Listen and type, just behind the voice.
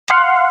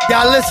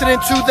Y'all listening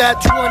to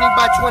that 20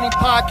 by 20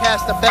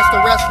 podcast, the best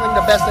of wrestling,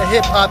 the best of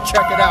hip hop.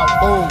 Check it out.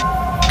 Boom.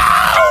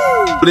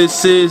 Ow!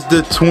 This is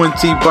the 20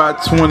 by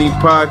 20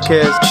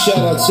 podcast. Shout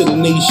out to the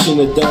nation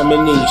of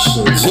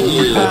domination.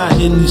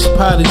 High in these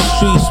potted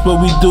streets, but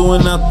we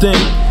doing our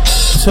thing.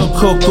 Tell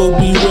Coco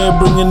beware,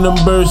 bringing them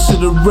birds to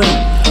the ring.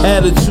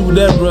 Attitude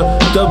era,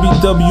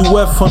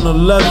 WWF on the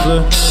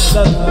leather.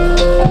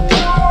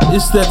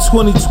 It's that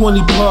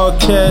 2020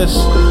 podcast.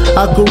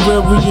 I go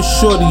rare your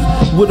shorty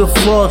with a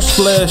frog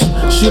splash.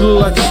 She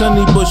look like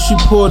Sunny, but she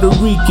Puerto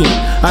Rican.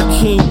 I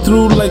came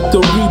through like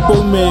the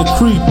Repo Man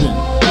creeping.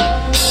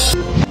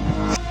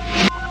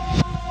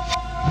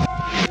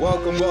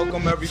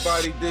 Welcome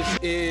everybody. This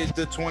is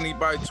the 20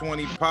 by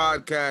 20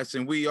 podcast,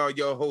 and we are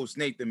your host,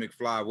 Nathan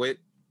McFly with.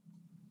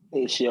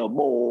 It's your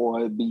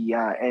boy,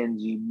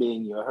 B.I.N.G.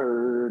 Ben, you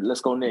heard.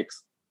 Let's go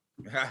Knicks.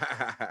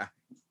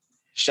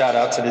 Shout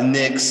out to the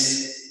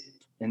Knicks.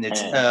 And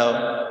it's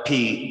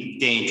LP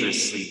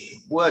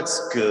Dangerously.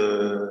 What's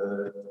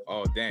good?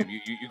 Oh, damn. You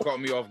caught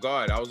me off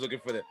guard. I was looking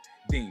for the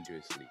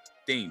Dangerously.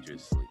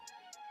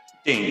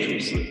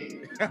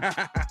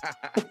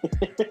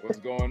 What's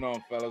going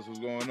on, fellas? What's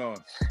going on?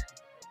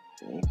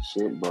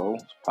 Shit, bro.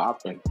 It's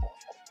popping.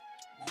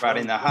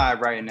 Riding the high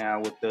right now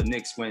with the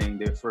Knicks winning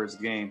their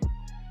first game.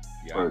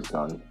 Yeah. First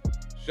on.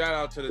 Shout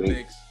out to the Big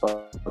Knicks.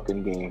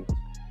 Fucking game.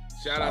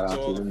 Shout out to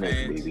all the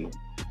fans Knicks,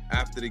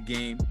 after the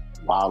game.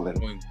 Wildin'.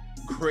 Going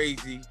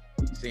crazy,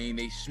 saying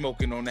they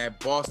smoking on that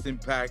Boston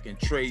pack and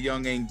Trae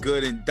Young ain't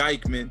good in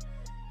Dykeman.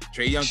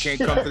 Trae Young can't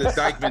come to the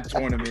Dykeman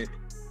tournament.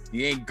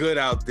 He ain't good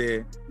out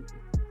there.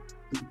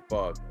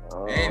 Fuck.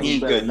 And he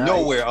ain't good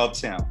nowhere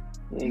uptown.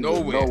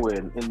 Nowhere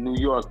in New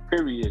York,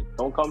 period.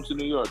 Don't come to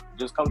New York.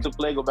 Just come to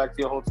play, go back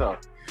to your hotel.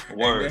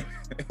 Word.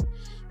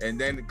 And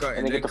then get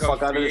the comes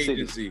fuck out of free the city.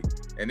 agency.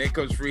 And then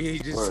comes free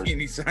agency. Word.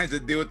 And he signs a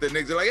deal with the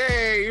Knicks. They're like,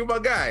 hey, you my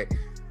guy.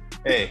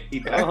 Hey, he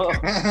back.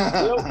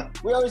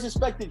 We always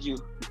respected you.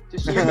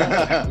 Just show you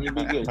that. You'll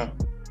be good.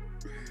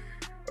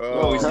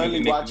 Always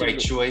currently make the watching right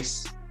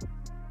choice.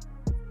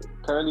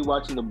 Currently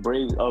watching the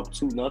Braves up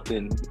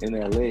 2-0 in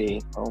LA.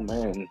 Oh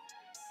man.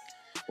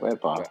 Where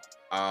pop?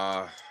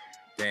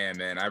 Damn,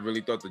 man. I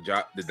really thought the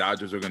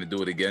Dodgers were going to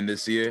do it again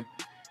this year.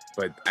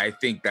 But I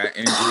think that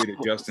injury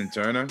to Justin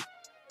Turner,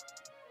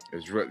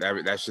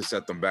 that should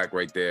set them back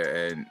right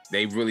there. And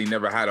they really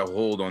never had a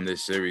hold on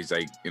this series.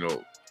 Like, you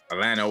know,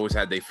 Atlanta always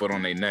had their foot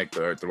on their neck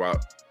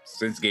throughout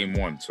since game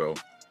one. So,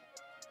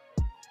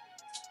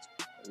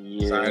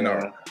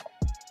 yeah.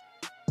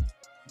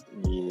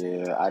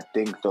 Yeah, I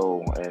think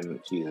though, and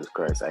Jesus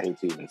Christ, I hate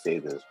to even say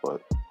this,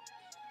 but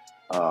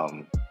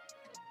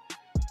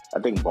I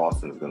think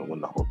Boston's gonna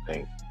win the whole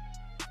thing.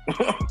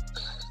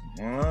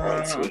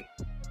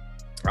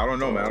 I don't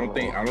know, man.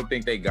 I don't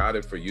think they got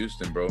it for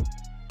Houston, bro.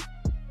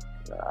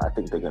 I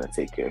think they're gonna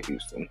take care of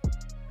Houston.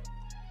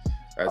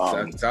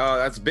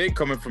 That's big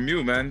coming from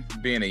you, man.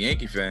 Being a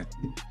Yankee fan.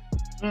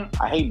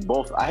 I hate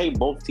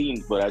both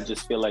teams, but I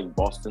just feel like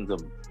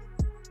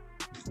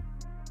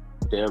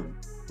they're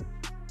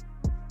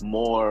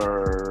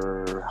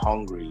more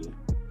hungry.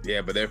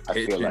 Yeah, but their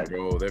pitching,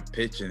 bro. Their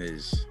pitching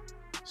is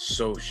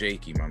so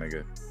shaky, my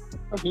nigga.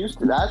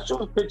 Houston, the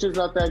Astros pitch is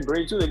not that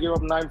great too. They gave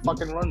up 9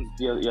 fucking runs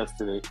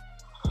yesterday.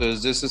 So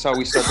this is how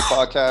we start the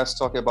podcast,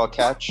 talking about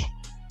catch.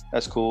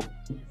 That's cool.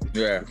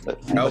 Yeah.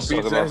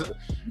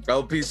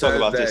 LP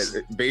says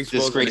that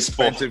baseball's an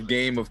expensive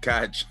game of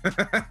catch.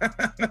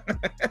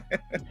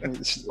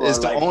 It's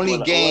the only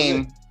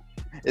game.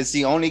 It's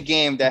the only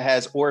game that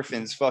has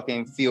orphans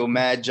fucking feel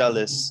mad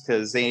jealous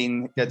because they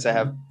didn't get to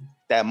have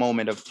that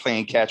moment of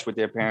playing catch with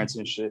their parents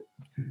and shit,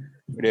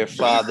 with their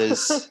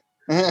fathers.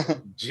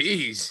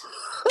 Jeez.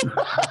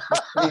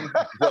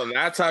 Well,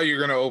 that's how you're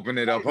gonna open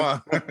it up, huh?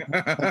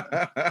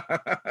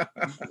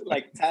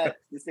 Like Tad,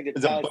 this nigga.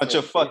 There's a bunch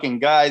of fucking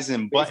guys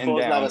in button downs.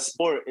 Baseball's not a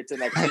sport; it's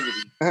an activity.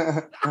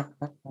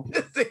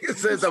 This nigga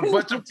says a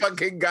bunch of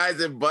fucking guys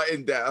in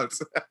button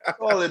downs. That's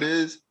all it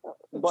is.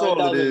 That's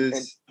all it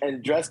is.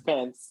 And dress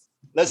pants.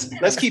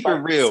 Let's keep it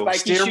real.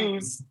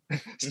 Shoes.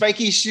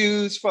 Spiky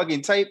shoes,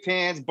 fucking tight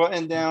pants,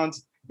 button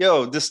downs.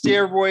 Yo, the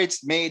steroids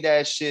made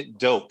that shit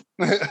dope.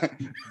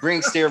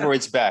 Bring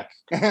steroids back.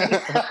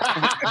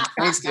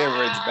 Bring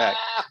steroids back.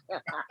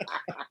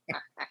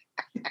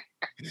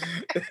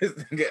 This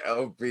nigga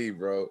LP,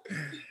 bro.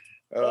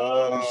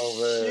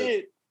 Oh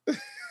shit.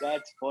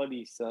 That's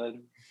funny,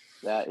 son.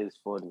 That is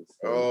funny,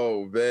 son.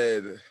 Oh,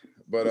 man.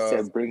 But he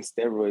said bring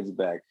steroids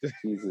back.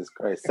 Jesus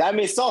Christ.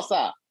 Sammy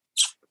Sosa.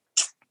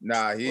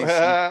 Nah,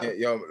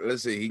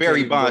 listen.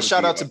 Barry Bonds.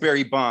 Shout out to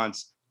Barry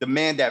Bonds. The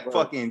man that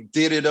fucking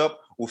did it up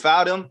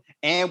without him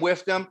and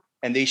with them,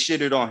 and they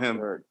shitted on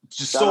him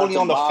just solely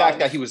on the fact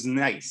that he was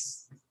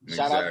nice.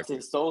 Shout out to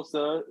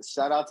Sosa.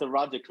 Shout out to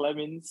Roger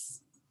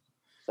Clemens.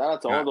 Shout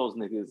out to all those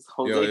niggas.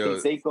 Jose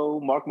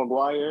Canseco, Mark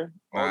McGuire.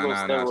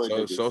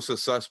 Sosa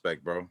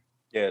suspect, bro.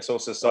 Yeah,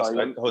 Sosa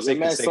suspect. Jose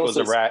Canseco's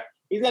a rat.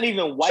 He's not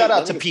even white. Shout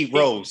out to Pete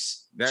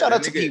Rose. Shout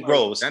out to Pete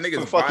Rose. That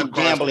nigga's fucking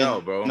gambling,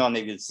 cartel, bro. No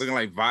niggas looking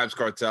like Vibes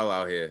Cartel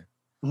out here.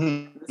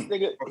 This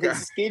nigga,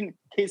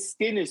 his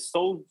skin is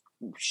so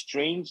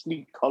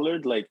strangely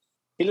colored. Like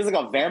he looks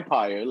like a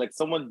vampire. Like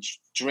someone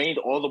drained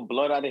all the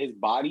blood out of his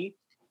body,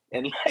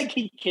 and like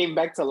he came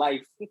back to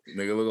life.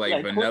 Nigga look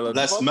like vanilla.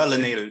 Less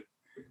melanated.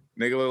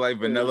 Nigga look like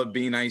vanilla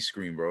bean ice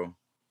cream, bro.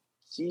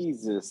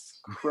 Jesus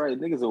Christ,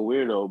 nigga's a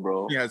weirdo,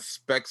 bro. He has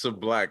specks of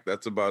black.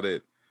 That's about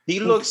it. He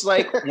looks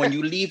like when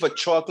you leave a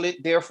chocolate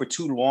there for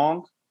too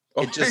long,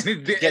 it just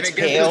gets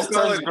pale. It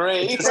turns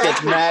gray. It just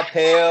gets mad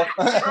pale.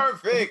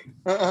 Perfect.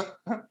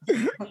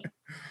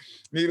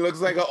 He looks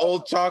like an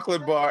old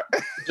chocolate bar.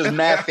 Just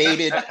mad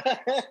faded.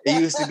 It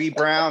used to be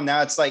brown.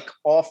 Now it's like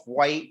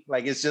off-white.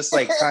 Like it's just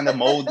like kind of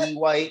moldy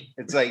white.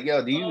 It's like,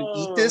 yo, do you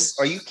eat this?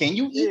 Can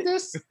you eat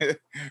this?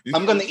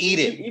 I'm gonna eat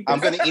it. I'm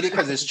gonna eat it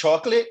because it's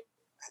chocolate.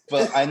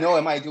 But I know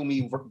it might do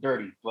me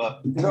dirty.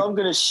 But no, I'm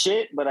gonna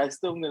shit, but I'm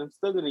still gonna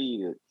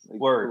eat it. Like,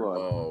 word.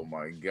 Oh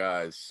my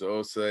God,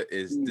 Sosa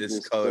is Jesus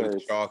discolored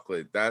Christ.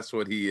 chocolate. That's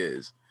what he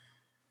is.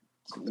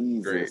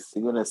 Jesus, Great.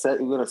 you're gonna set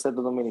the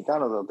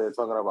Dominicanos out there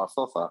talking about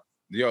Sosa.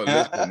 Yo,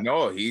 listen,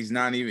 no, he's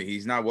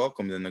not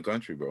welcomed in the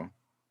country, bro.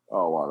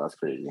 Oh wow, that's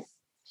crazy.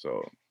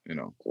 So, you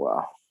know,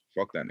 Wow.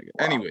 fuck that nigga.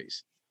 Wow.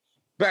 Anyways,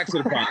 back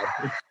to the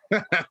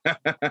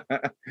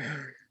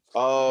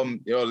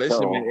pod. Yo,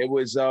 listen, man, it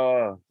was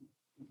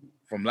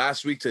from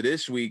last week to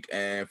this week,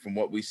 and from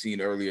what we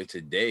seen earlier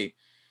today,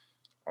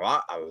 a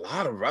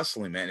lot of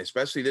wrestling, man,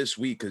 especially this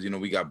week, because you know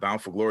we got Bound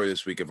for Glory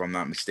this week, if I'm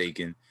not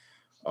mistaken.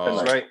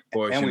 That's right.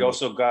 Course, And we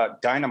also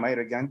got Dynamite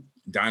again.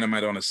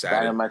 Dynamite on a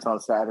Saturday. Dynamite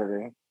on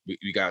Saturday.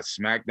 We got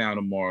SmackDown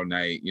tomorrow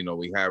night. You know,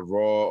 we have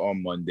Raw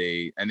on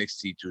Monday,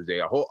 NXT Tuesday,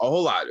 a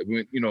whole lot. I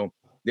mean, you know,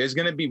 there's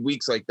gonna be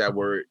weeks like that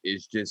where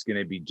it's just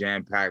gonna be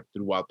jam packed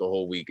throughout the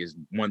whole week. Is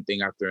one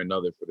thing after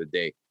another for the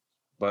day.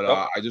 But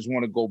I just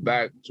want to go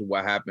back to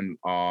what happened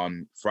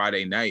on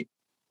Friday night,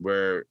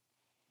 where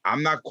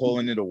I'm not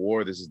calling it a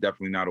war. This is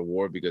definitely not a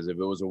war, because if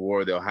it was a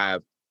war, they'll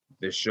have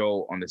the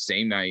show on the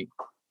same night,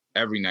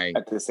 every night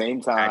At the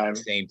same time. At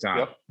the same time.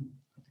 Yep.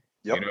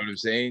 You know what I'm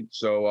saying?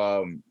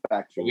 So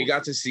we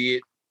got to see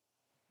it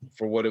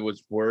for what it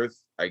was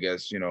worth. I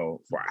guess, you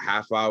know, for a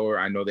half hour.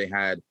 I know they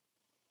had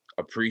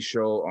a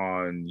pre-show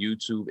on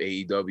YouTube,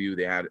 AEW.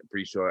 They had a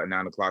pre-show at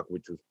 9:00,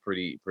 which was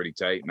pretty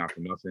tight, not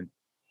for nothing.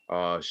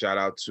 Shout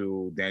out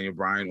to Daniel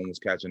Bryan,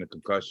 almost catching a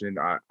concussion.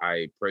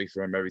 I pray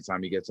for him every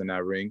time he gets in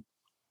that ring.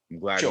 I'm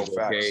glad he's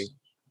okay.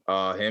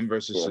 Him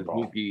versus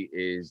Suzuki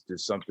is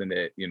just something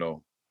that, you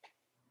know,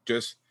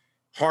 just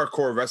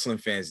hardcore wrestling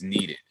fans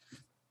needed.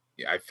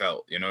 I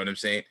felt, you know what I'm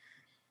saying?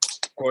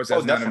 Of course,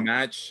 that's not a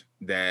match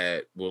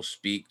that will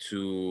speak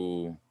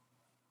to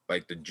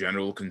like the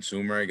general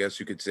consumer, I guess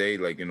you could say,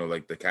 like, you know,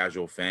 like the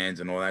casual fans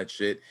and all that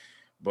shit.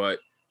 But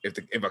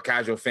if a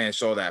casual fan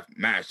saw that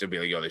match, they'll be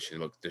like, yo, this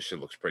shit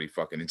looks pretty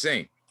fucking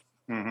insane.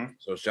 Mm-hmm.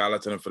 So shout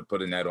out to them for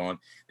putting that on.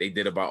 They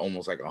did about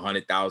almost like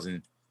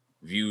 100,000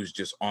 views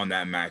just on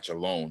that match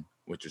alone,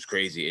 which is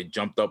crazy. It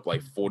jumped up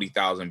like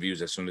 40,000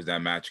 views as soon as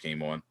that match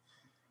came on.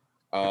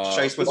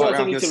 Chase was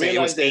around here saying it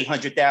was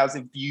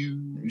 800,000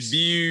 views.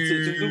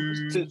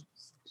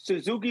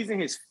 Suzuki's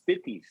in his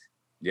 50s.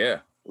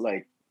 Yeah.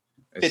 Like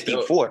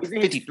 54,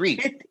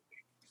 53.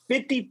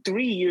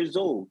 53 years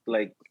old.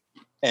 Like,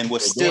 and will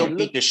still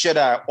beat the shit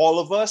out of all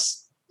of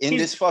us in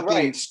this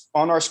fucking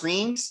on our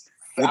screens.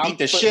 Will beat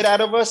the shit out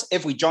of us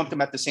if we jumped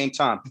him at the same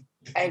time.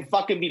 And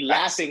fucking be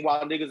laughing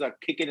while niggas are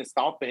kicking and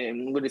stomping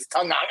him with his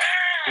tongue out.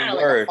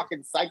 Like a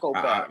fucking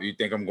psychopath. You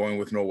think I'm going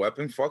with no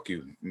weapon? Fuck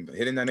you. I'm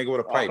hitting that nigga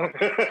with a pipe.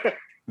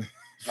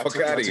 Fuck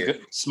out of here.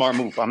 Smart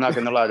move. I'm not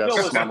gonna lie. That's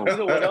a smart move. You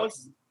know what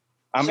else?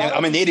 I'm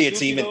an idiot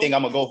to even think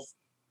I'm gonna go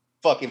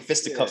fucking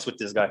fisticuffs with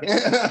this guy.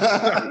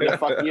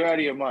 You're out of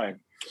your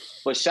mind.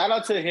 But shout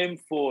out to him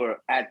for,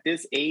 at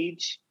this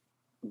age,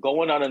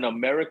 going on an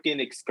American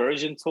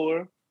excursion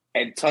tour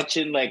and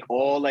touching like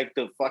all like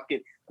the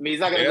fucking. I mean, he's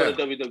not gonna go to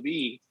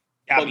WWE,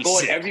 but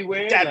going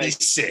everywhere. That'd be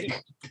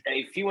sick.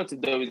 If he went to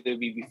WWE, it'd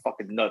be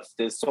fucking nuts.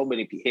 There's so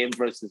many people. Him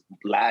versus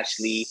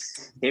Lashley,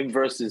 him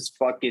versus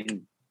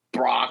fucking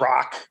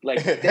Brock.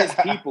 Like, there's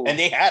people. And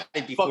they had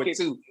it before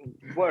too.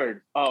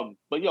 Word.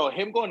 But yo,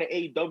 him going to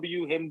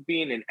AEW, him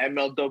being in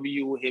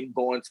MLW, him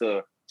going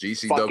to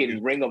GCW,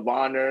 fucking Ring of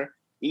Honor,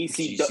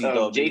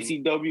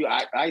 JCW,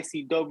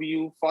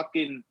 ICW,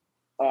 fucking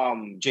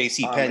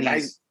JC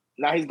Penney's.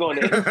 Now he's going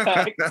to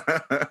Impact.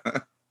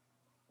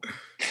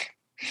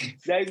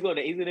 He's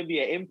gonna be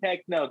at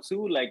Impact now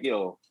too. Like,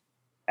 yo,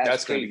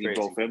 that's crazy,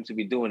 bro, for him to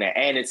be doing that.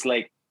 And it's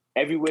like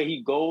everywhere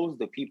he goes,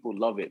 the people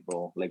love it,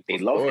 bro. Like, they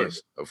love him.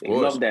 They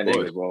love that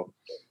nigga, bro.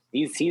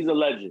 He's a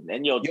legend.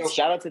 And yo,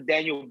 shout out to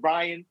Daniel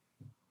Bryan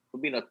for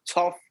being a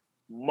tough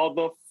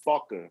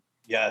motherfucker.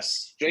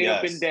 Yes. Straight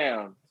up and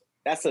down.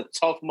 That's a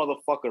tough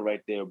motherfucker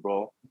right there,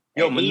 bro.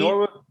 Yo,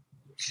 Minoru.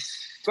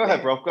 Go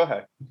ahead, bro. Go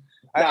ahead.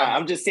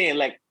 I'm just saying,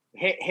 like,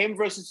 him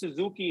versus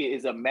Suzuki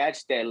is a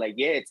match that, like,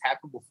 yeah, it's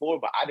happened before,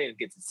 but I didn't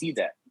get to see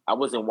that. I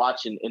wasn't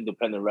watching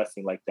independent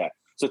wrestling like that.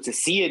 So to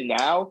see it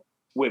now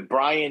with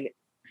Bryan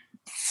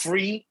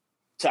free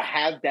to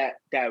have that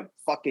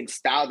fucking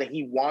style that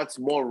he wants,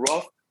 more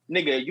rough,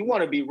 nigga, you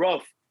want to be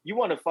rough. You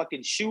want to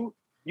fucking shoot.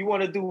 You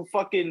want to do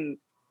fucking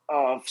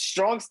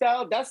strong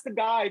style, that's the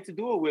guy to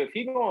do it with.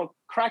 He gonna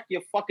crack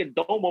your fucking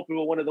dome open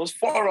with one of those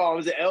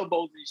forearms and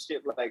elbows and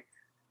shit. Like,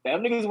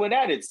 them niggas went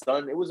at it,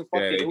 son. It was a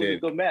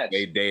good match.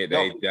 They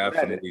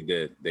definitely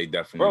did. They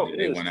definitely did.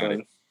 They went at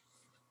it.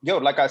 Yo,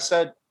 like I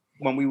said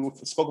when we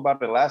spoke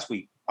about it last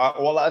week,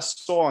 all I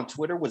saw on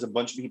Twitter was a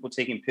bunch of people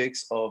taking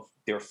pics of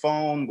their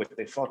phone with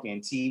their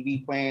fucking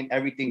TV playing,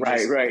 everything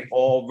right.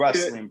 All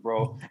wrestling,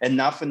 bro. And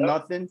not for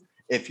nothing,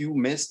 if you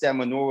missed that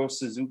Minoru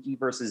Suzuki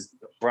versus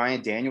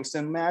Bryan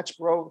Danielson match,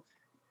 bro,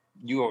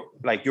 you're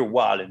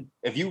wilding.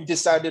 If you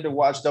decided to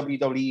watch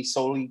WWE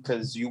solely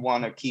because you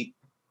want to keep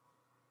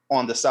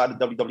on the side of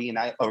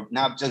WWE or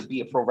not just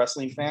be a pro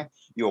wrestling fan,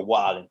 you're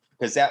wilding.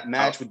 Because that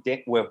match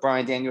with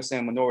Bryan Danielson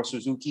and Minoru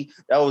Suzuki,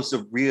 that was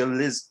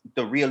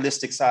the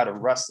realistic side of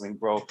wrestling,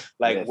 bro.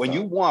 Like when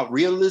you want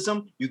realism,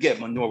 you get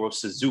Minoru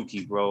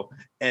Suzuki, bro.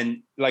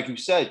 And like you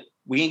said,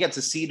 we didn't get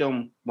to see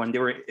them when they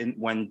were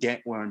when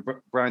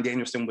Bryan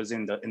Danielson was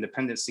in the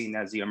independent scene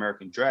as the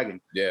American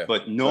Dragon. Yeah.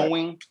 But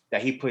knowing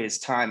that he put his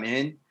time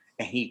in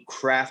and he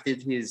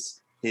crafted his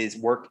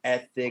work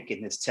ethic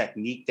and his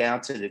technique down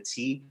to the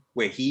T,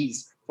 where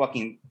he's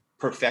fucking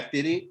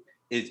perfected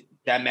it,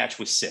 that match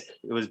was sick.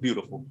 It was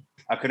beautiful.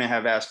 I couldn't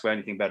have asked for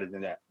anything better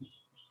than that.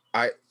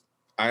 I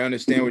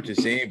understand what you're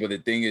saying, but the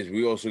thing is,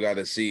 we also got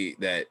to see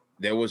that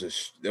there was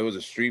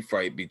a street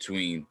fight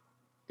between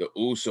the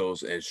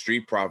Usos and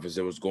Street Profits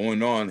that was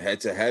going on head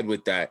to head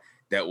with that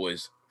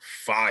was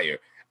fire.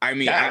 I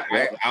mean,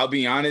 I'll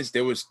be honest,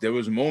 there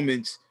was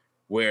moments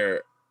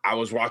where I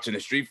was watching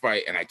the street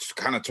fight and I just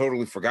kind of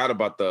totally forgot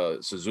about the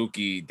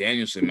Suzuki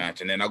Danielson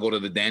match, and then I go to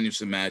the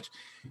Danielson match,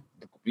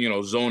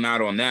 zone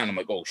out on that, and I'm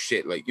like, oh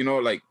shit, like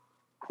I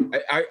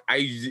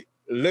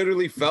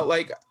literally felt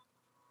like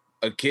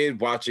a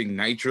kid watching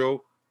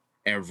Nitro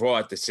and Raw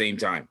at the same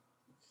time.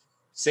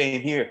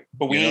 Same here,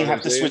 but we didn't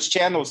have to switch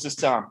channels this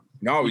time.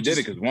 No, we did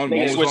it because one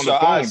was on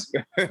the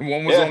phone.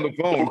 One was on the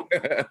phone.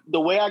 The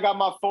way I got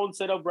my phone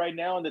set up right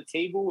now on the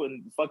table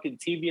and fucking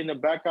TV in the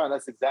background,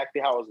 that's exactly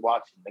how I was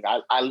watching. Like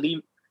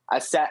I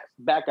sat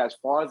back as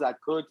far as I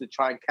could to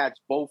try and catch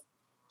both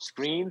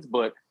screens,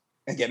 but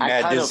I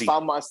kind of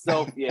found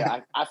myself,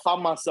 I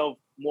found myself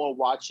more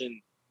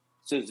watching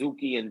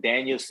Suzuki and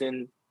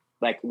Danielson,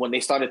 like when they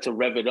started to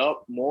rev it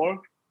up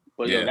more.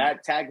 But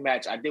that tag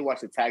match, I did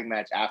watch the tag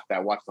match after I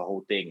watched the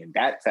whole thing, and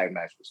that tag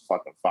match was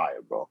fucking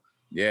fire, bro.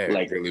 Yeah,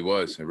 it really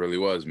was. It really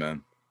was,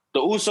 man. The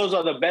Usos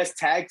are the best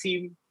tag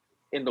team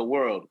in the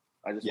world.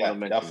 I just want to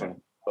mention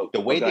definitely.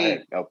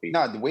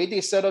 That. The way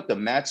they set up the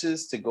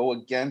matches to go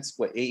against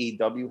what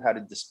AEW had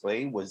to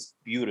display was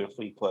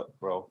beautifully put,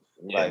 bro.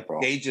 Yeah,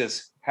 bro. They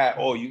just had,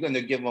 you're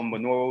gonna give them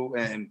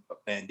Minoru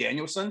and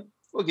Danielson?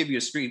 We'll give you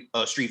a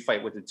street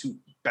fight with the two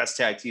best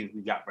tag teams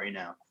we got right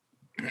now.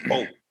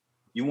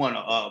 You want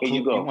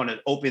to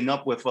open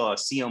up with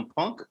CM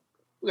Punk?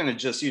 We're gonna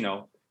just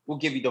we'll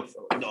give you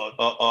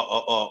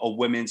a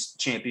women's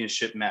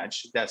championship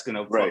match that's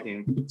gonna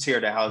fucking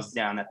tear the house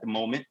down at the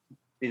moment.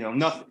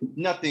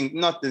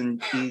 Nothing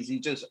easy.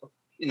 Just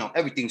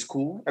everything's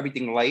cool,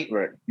 everything light.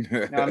 Right.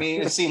 I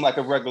mean, it seemed like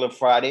a regular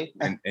Friday.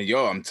 And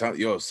I'm telling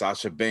you,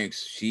 Sasha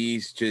Banks,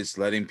 she's just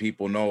letting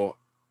people know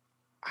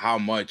how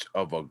much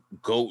of a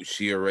GOAT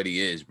she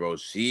already is, bro.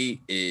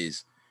 She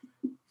is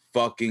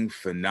fucking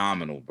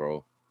phenomenal,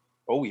 bro.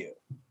 Oh yeah.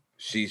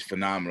 She's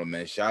phenomenal,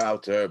 man. Shout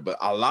out to her. But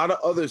a lot of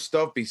other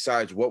stuff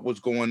besides what was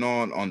going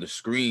on the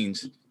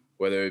screens,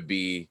 whether it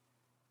be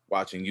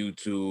watching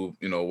YouTube,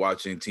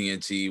 watching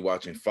TNT,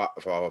 watching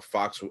Fox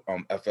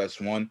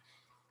FS1.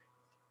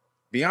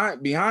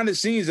 Behind the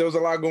scenes, there was a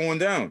lot going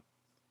down.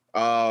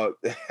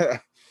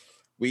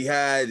 We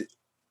had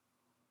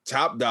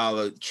Top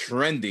Dollar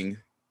trending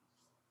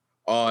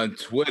on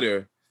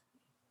Twitter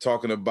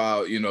talking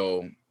about,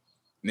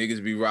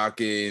 niggas be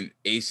rocking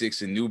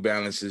Asics and New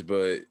Balances,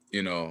 but,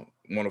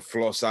 want to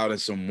floss out in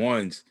some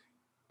ones.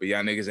 But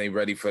y'all niggas ain't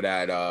ready for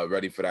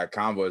that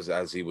combo,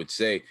 as he would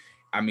say.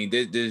 I mean,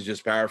 this is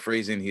just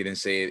paraphrasing. He didn't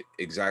say it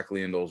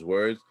exactly in those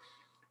words.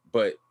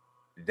 But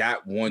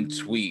that one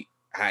tweet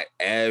had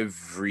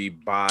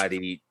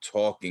everybody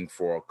talking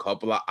for a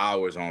couple of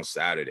hours on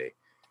Saturday.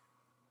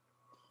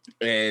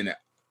 And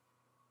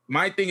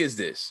my thing is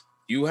this.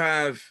 You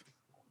have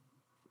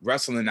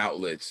wrestling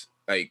outlets,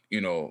 like,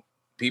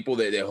 people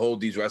that hold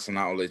these wrestling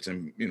outlets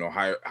in,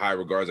 high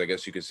regards, I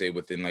guess you could say,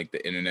 within like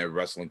the internet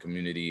wrestling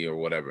community or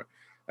whatever,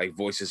 like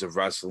Voices of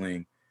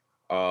Wrestling.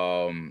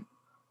 I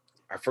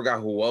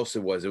forgot who else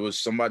it was. It was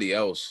somebody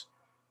else.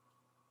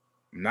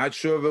 I'm not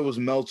sure if it was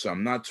Meltzer.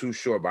 I'm not too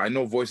sure, but I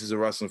know Voices of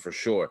Wrestling for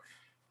sure.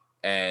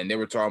 And they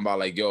were talking about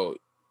like,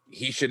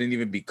 he shouldn't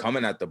even be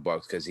coming at the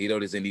Bucks because he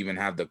doesn't even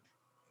have the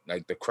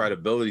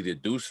credibility to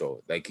do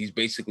so. Like, he's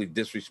basically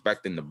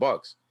disrespecting the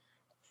Bucks.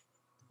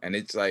 And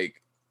it's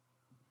like,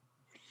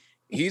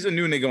 he's a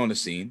new nigga on the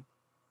scene.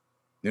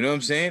 You know what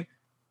I'm saying?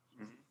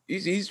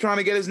 He's trying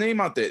to get his name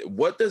out there.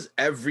 What does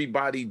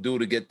everybody do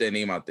to get their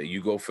name out there?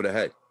 You go for the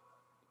head.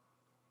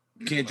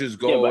 You can't just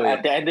go. Yeah, but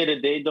at the end of the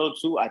day, though,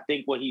 too, I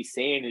think what he's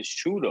saying is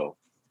true, though.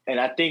 And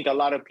I think a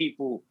lot of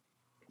people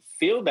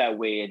feel that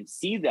way and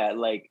see that.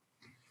 Like,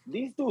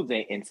 these dudes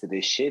ain't into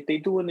this shit. They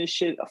doing this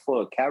shit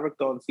for a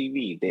character on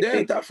TV.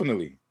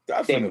 Definitely.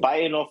 They're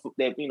biting off.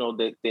 They're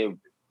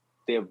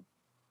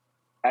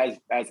as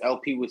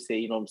LP would say.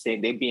 You know what I'm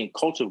saying? They're being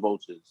culture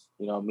vultures.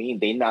 You know what I mean?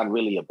 They're not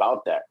really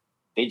about that.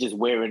 They just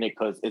wearing it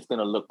because it's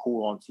gonna look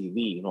cool on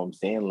TV. You know what I'm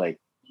saying? Like,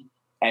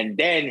 and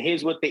then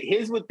here's what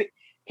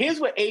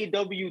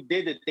AEW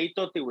did. That they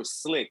thought they were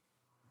slick.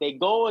 They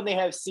go and they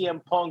have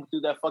CM Punk do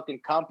that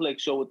fucking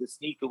complex show with the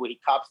sneaker where he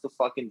cops the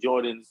fucking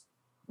Jordans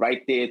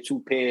right there,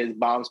 2 pairs,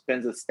 Bomb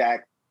spends a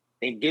stack,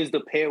 and gives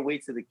the pair away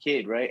to the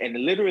kid, right?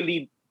 And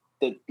literally,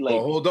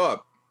 hold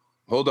up,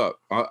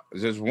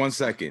 just 1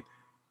 second.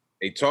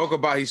 They talk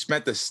about he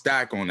spent the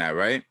stack on that,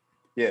 right?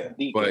 Yeah,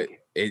 but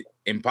it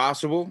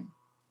impossible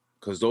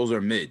because those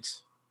are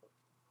mids.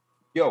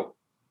 Yo,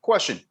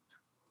 question: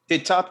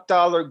 did Top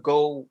Dollar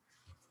go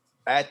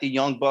at the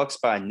Young Bucks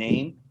by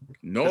name?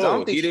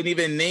 No, he didn't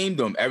even name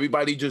them.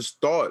 Everybody just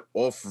thought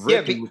off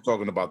rip he was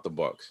talking about the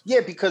Bucks.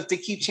 Yeah, because they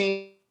keep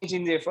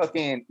changing their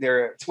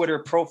Twitter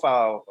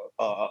profile.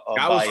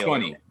 That was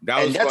funny.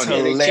 That's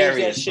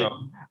hilarious,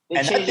 bro.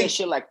 They changed that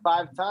shit like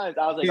 5 times.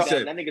 I was like,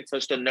 that nigga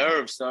touched the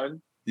nerve,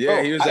 son. Yeah,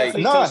 bro, he was like,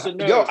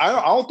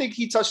 I don't think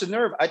he touched the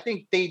nerve. I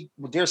think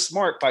they're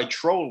smart by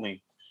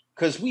trolling,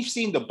 because we've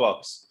seen the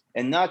Bucks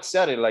and not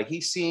said it. Like,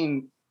 he's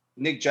seen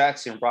Nick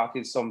Jackson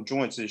rocking some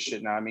joints and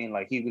shit. Now I mean,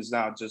 like, he was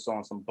not just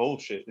on some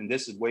bullshit. And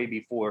this is way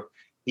before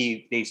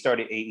they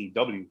started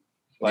AEW.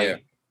 Like, yeah.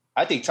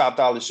 I think Top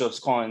Dollar Show's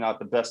calling out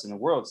the best in the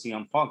world,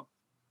 CM Punk.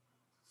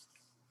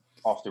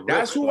 Off the rip.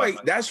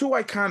 That's who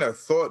I kind of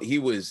thought he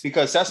was,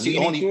 because that's the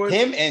only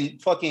him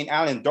and fucking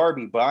Alan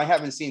Darby. But I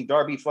haven't seen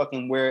Darby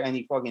fucking wear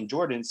any fucking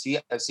Jordans.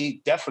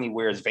 He definitely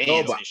wears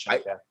Vans and shit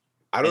like that.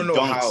 I don't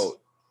know how.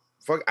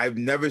 Fuck, I've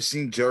never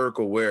seen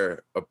Jericho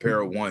wear a pair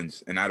of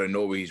ones, and out of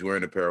nowhere he's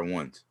wearing a pair of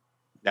ones.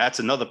 That's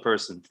another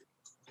person.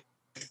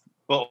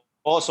 But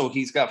also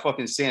he's got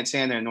fucking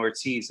Santana and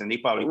Ortiz, and they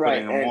probably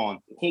putting him on.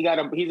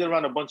 He's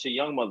around a bunch of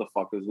young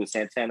motherfuckers with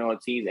Santana,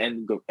 Ortiz,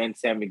 and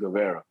Sammy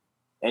Guevara.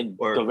 And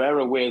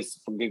Guevara is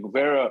a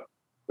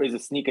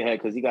sneakerhead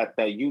because he got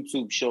that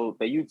YouTube show,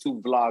 that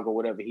YouTube vlog or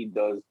whatever he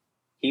does.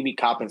 He be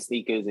copping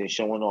sneakers and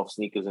showing off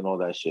sneakers and all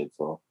that shit.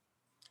 So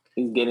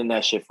he's getting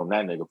that shit from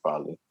that nigga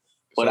probably.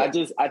 But I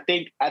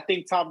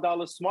think Top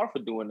Dollar's smart for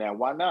doing that.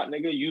 Why not,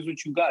 nigga? Use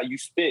what you got. You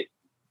spit.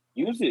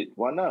 Use it.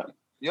 Why not?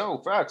 Yo,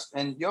 facts.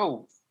 And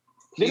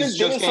he's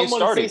just getting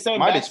started.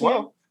 Might as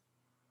well.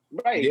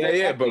 Right.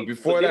 Yeah. But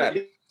before that,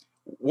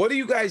 what do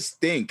you guys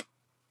think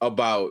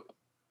about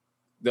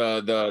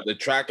the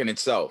track in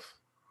itself?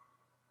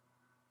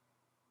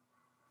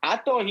 I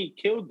thought he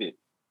killed it.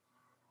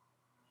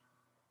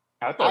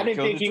 I didn't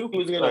think he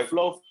was gonna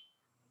flow.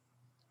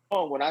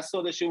 When I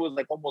saw this shit was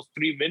like almost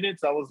 3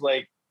 minutes, I was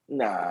like,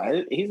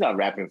 nah, he's not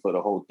rapping for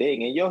the whole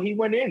thing. And he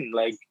went in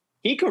like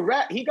he could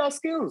rap. He got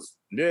skills.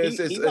 Yeah, it's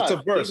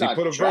a verse. He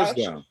put a verse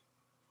down.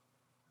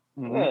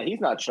 Mm-hmm. Yeah, he's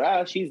not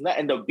trash. He's not.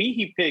 And the beat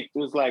he picked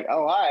was like,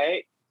 oh, all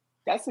right,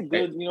 that's a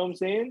good. You know what I'm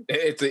saying?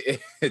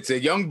 It's a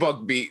Young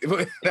Buck beat.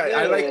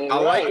 I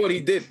like what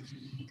he did.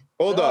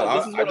 Hold on.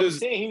 This is what I'm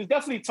saying. He was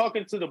definitely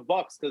talking to the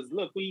Bucks because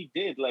look what he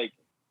did. Like,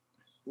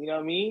 you know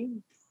what I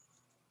mean?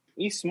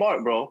 He's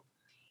smart, bro.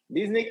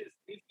 These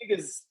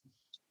niggas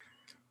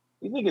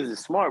are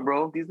smart,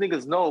 bro. These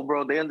niggas know,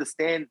 bro. They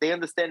understand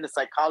the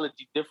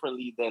psychology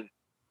differently than,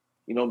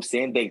 you know what I'm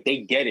saying?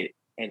 They get it.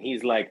 And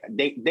he's like,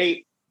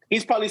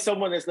 he's probably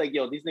someone that's like,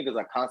 yo, these niggas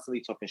are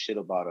constantly talking shit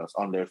about us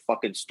on their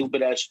fucking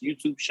stupid ass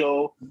YouTube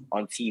show,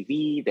 on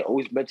TV. They're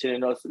always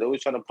mentioning us. They're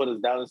always trying to put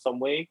us down in some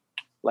way.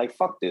 Like,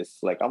 fuck this.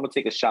 Like, I'm gonna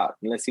take a shot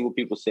and let's see what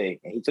people say.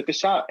 And he took a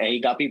shot and he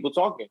got people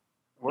talking.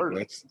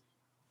 Word.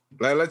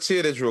 Let's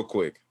hear this real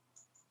quick.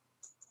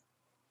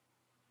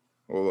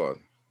 Hold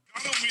on.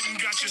 I know we done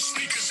got your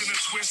sneakers in a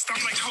twist.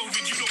 I'm like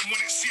COVID, you don't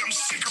want it. See, I'm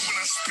sicker when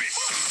I spit.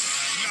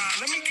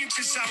 Nah, let me get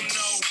this out in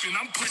the open.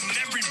 I'm putting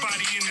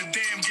everybody in the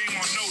damn game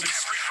on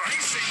notice. I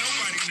ain't say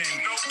nobody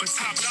name, but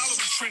Top Dollar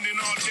was trending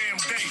all damn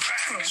day.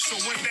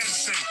 So what that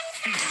say?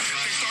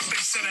 They thought they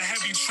set a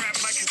heavy trap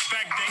like it's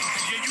back day.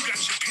 Yeah, you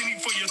got your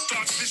penny for your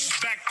thoughts. This is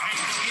back pay.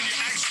 When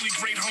you're actually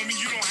great, homie,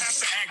 you don't have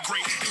to act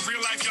great. In real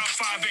life, y'all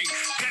 5'8".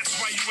 That's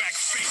why you act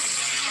fake.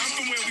 I'm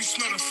from where we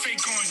smell the fake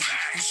on you.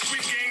 In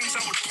Squid Games,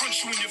 I would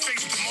punch you in your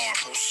face with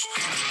marbles.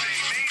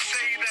 They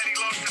say that he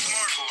lost his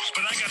marbles,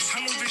 but I got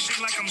tunnel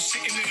vision like I'm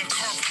sitting in a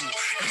carpool.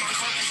 And my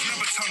carpool's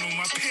never tunnel.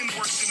 My pen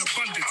works in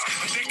abundance.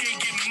 A decade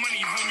getting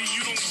money, homie,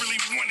 you don't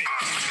really want it.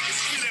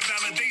 It's clear that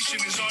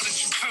validation is all that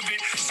you covet.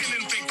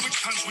 Sending fake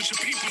witch hunts with your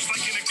peoples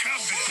like in a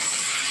coven.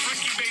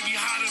 Ricky baby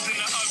hotter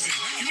than the oven.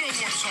 You know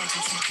who I'm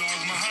talking to, dog.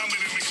 Muhammad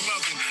and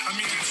McLovin. I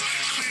mean, it's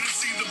clear to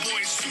see the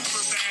boy is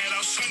super bad.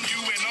 I'll son you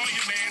and all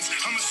your mans.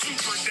 I'm a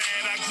super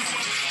dad. I grew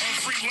up on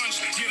free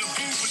lunch. Yeah, the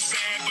food was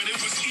bad, but it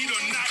was eat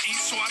or not eat,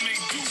 so I made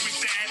do with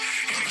that.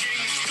 And the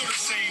game is still the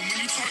same.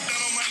 When you talk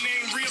down on my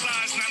name,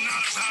 realize not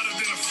is hotter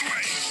than a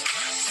flame.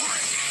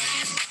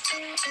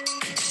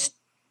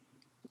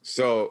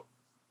 So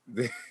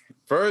the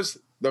first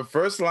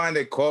line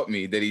that caught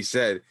me that he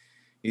said,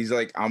 he's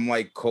like, I'm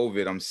like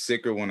COVID, I'm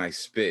sicker when I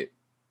spit.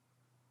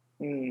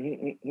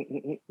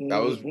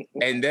 That was,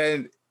 and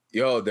then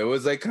there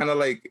was like kind of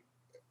like,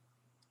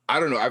 I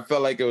don't know. I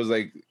felt like it was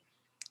like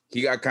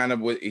he got kind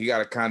of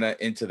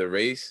into the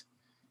race.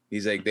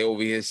 He's like, they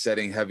over here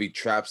setting heavy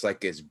traps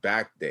like it's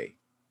back day.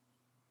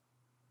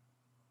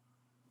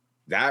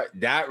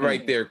 That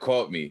right there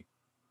caught me.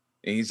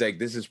 And he's like,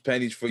 this is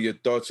pennies for your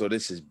thoughts, so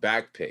this is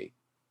back pay.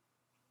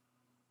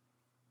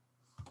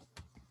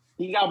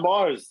 He got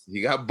bars.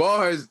 He got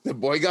bars. The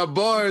boy got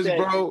bars,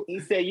 bro.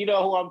 He said, you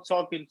know who I'm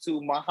talking to?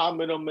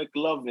 Muhammad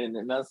McLovin.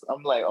 And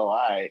I'm like, oh, all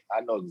right.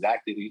 I know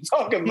exactly who you're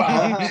talking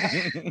about.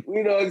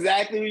 We know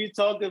exactly who you're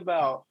talking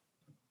about.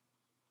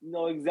 You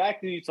know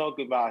exactly who you're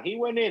talking about. He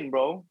went in,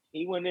 bro.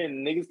 He went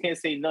in. Niggas can't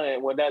say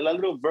nothing. When that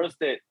little verse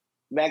that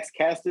Max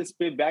Caster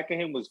spit back at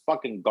him was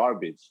fucking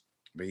garbage.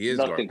 But he is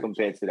nothing garbage.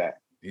 compared to that.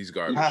 He's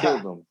garbage. He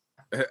killed him.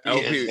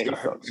 LP,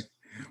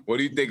 what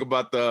do you think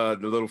about the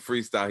little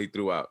freestyle he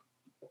threw out?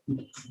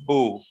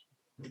 Who?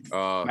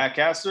 Matt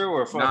Caster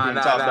or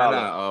fucking Top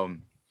Dollar?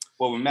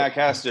 Well, with Matt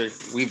Caster,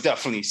 we've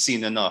definitely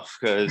seen enough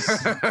because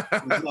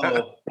I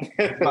love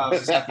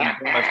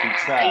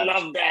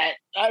that.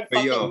 I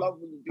fucking love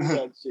when you do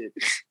that shit.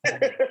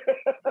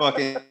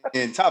 Fucking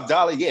and Top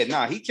Dollar,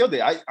 he killed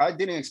it. I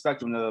didn't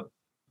expect him to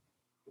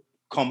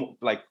come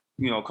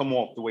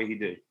off the way he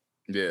did.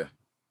 Yeah.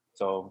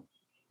 So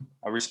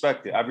I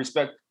respect it. I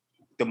respect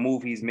the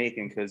move he's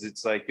making because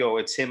it's like,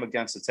 it's him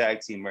against the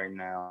tag team right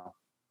now,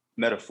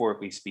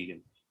 metaphorically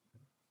speaking.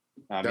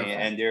 I mean,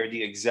 and they're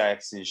the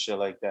execs and shit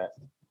like that.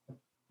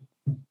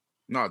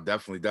 No,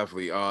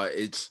 definitely.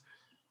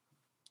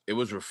 It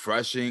was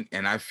refreshing,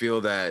 and I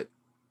feel that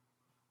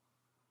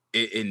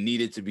it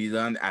needed to be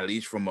done, at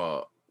least from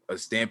a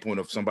standpoint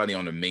of somebody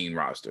on the main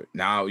roster.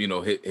 Now,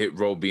 Hit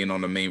Row being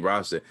on the main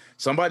roster,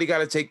 somebody got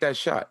to take that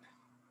shot.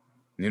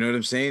 You know what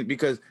I'm saying?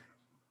 Because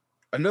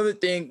another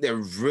thing that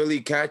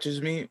really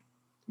catches me,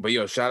 but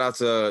shout out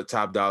to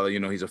Top Dollar.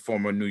 He's a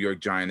former New York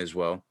Giant as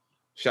well.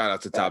 Shout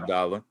out to Top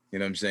Dollar. You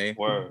know what I'm saying?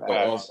 Word.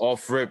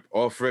 Off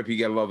rip, he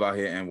get love out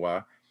here in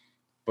NY.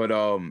 But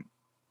I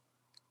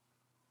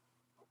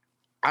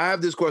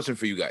have this question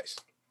for you guys.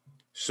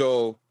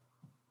 So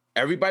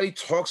everybody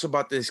talks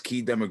about this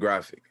key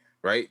demographic,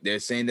 right? They're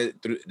saying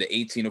that through the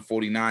 18 to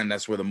 49,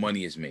 that's where the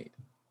money is made,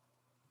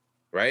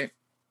 right?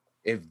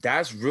 If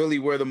that's really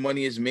where the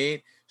money is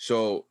made,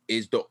 so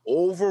is the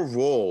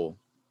overall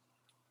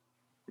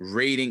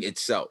rating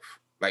itself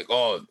like,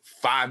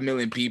 5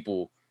 million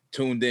people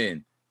tuned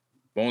in,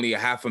 but only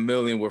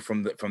 500,000 were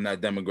from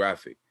that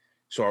demographic.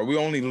 So are we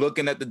only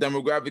looking at the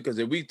demographic? Because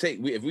if we take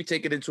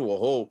it into a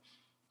whole,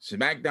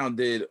 SmackDown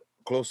did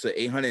close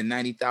to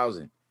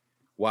 890,000,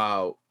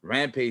 while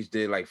Rampage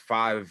did like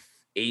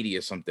 580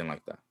 or something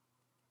like that,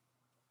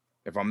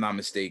 if I'm not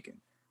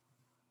mistaken.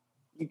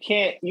 You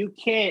can't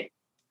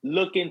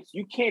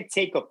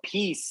take a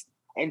piece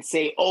and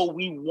say, oh,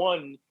 we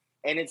won,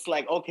 and it's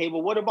like, okay, but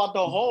what about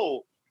the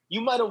whole?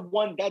 You might have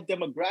won that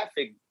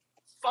demographic.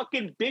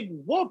 Fucking big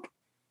whoop.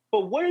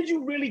 But what did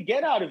you really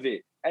get out of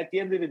it at the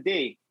end of the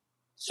day?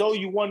 So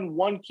you won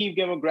one key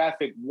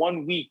demographic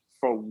 1 week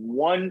for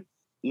one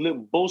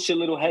bullshit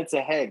little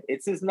head-to-head.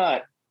 It's just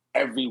not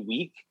every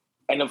week.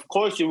 And of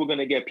course you were going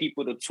to get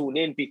people to tune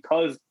in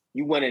because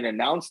you went and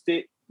announced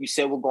it. You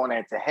said we're going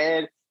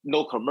head-to-head.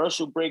 No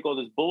commercial break, all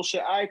this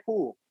bullshit. All right,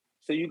 cool.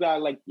 So you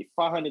got like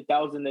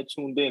 500,000 that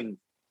tuned in.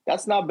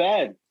 That's not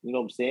bad, you know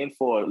what I'm saying,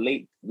 for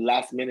a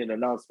last-minute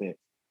announcement.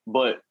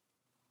 But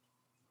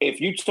if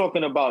you're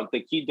talking about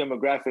the key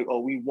demographic,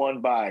 we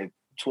won by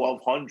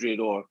 1,200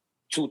 or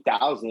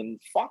 2,000,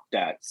 fuck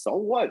that. So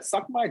what?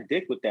 Suck my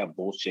dick with that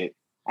bullshit.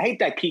 I hate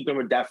that key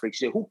demographic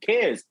shit. Who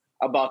cares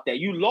about that?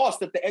 You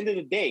lost at the end of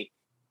the day.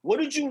 What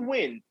did you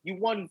win? You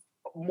won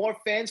more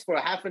fans for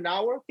a half an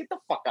hour? Get the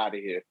fuck out of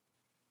here.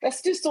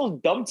 That's just so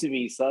dumb to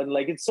me, son.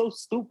 Like, it's so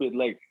stupid.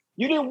 Like,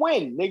 you didn't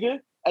win, nigga.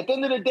 At the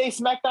end of the day,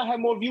 SmackDown had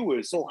more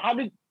viewers. So how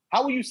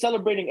were you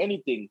celebrating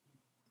anything?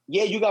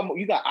 Yeah, you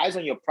got eyes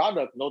on your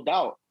product, no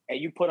doubt. And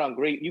you put on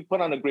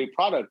a great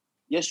product.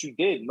 Yes, you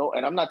did. No,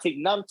 and I'm not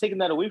taking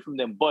that away from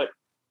them. But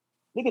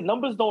nigga,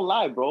 numbers don't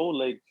lie, bro.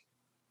 Like,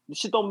 this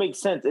shit don't make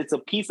sense. It's a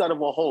piece out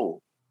of a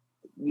whole.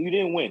 You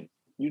didn't win.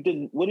 You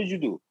didn't. What did you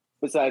do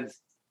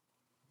besides?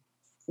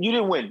 You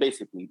didn't win,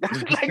 basically.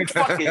 Like,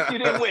 fuck it, you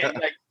didn't win.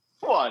 Like,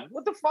 come on,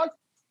 what the fuck?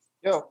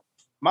 Yo,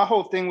 my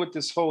whole thing with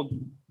this whole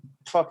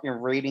fucking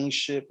rating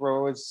shit,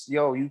 bro, is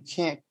you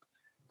can't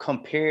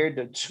compare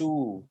the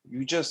two.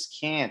 You just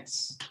can't.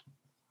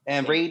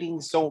 And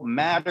ratings don't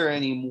matter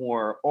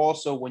anymore.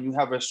 Also, when you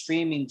have a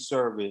streaming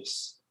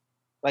service,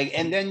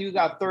 and then you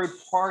got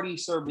third-party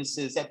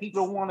services that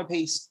people don't want to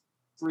pay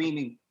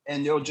streaming,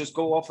 and they'll just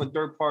go off of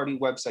third-party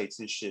websites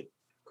and shit.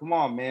 Come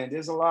on, man.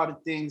 There's a lot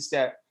of things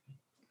that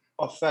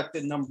affect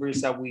the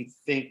numbers that we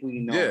think we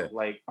know. Yeah.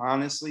 Like,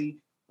 honestly,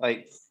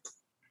 I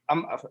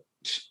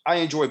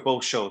enjoy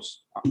both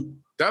shows.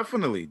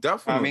 Definitely.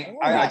 I mean,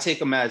 I take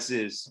them as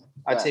is.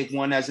 I take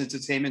one as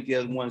entertainment, the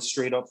other one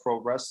straight up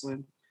pro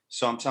wrestling.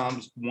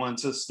 Sometimes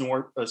one's a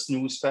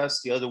snooze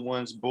fest, the other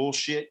one's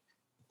bullshit.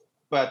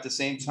 But at the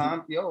same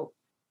time,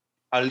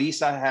 at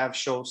least I have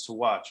shows to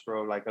watch,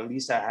 bro. Like, at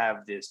least I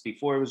have this.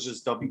 Before it was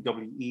just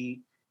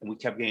WWE, and we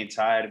kept getting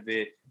tired of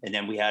it. And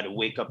then we had to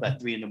wake up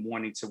at 3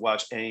 a.m. to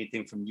watch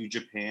anything from New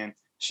Japan.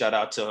 Shout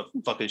out to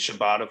fucking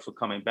Shibata for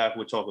coming back.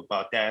 We'll talk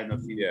about that in a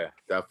few. Yeah,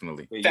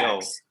 definitely. But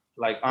yo,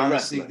 like,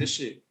 honestly, this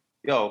shit,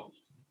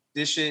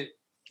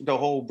 the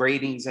whole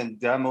ratings and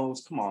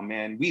demos, come on,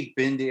 man. We've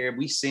been there.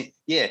 We've seen,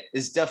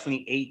 it's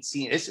definitely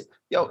 18.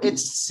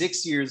 It's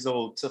 6 years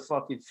old to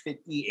fucking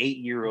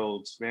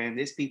 58-year-olds, man.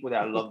 There's people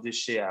that love this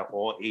shit at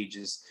all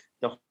ages.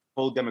 The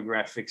whole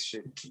demographics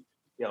shit.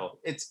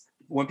 It's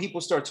when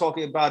people start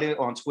talking about it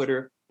on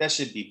Twitter, that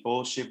should be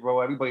bullshit,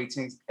 bro. Everybody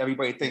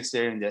thinks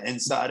they're in the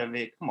inside of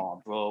it. Come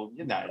on, bro.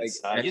 You're not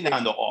inside. You're not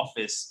in the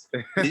office.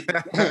 And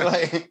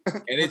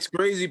it's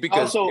crazy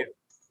because also,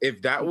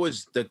 if that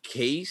was the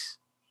case,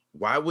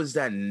 why was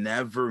that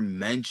never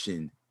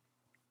mentioned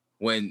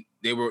when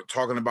they were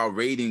talking about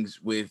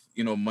ratings with,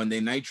 Monday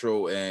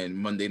Nitro and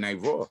Monday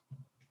Night Raw?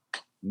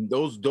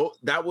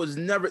 That was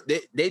never,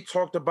 they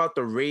talked about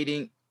the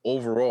rating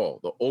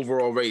overall, the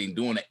overall rating,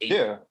 doing an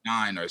 8,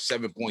 9 or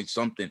 7 point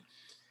something.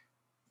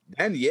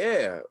 Then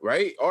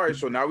right. All right.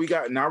 So now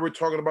we're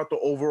talking about the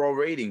overall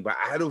rating, but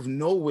out of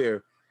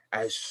nowhere,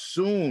 as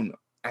soon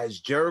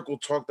as Jericho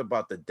talked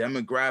about the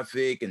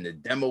demographic and the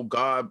demo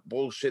god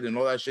bullshit and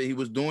all that shit he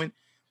was doing,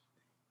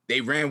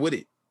 they ran with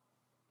it.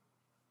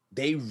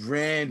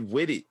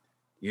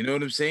 You know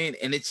what I'm saying?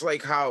 And it's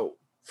like how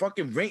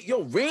fucking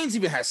Reigns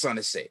even had something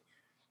to say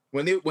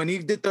when he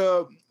did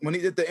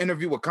the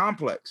interview with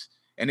Complex,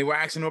 and they were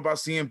asking him about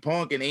CM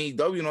Punk and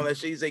AEW and all that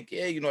shit. He's like,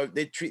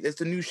 that's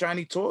the new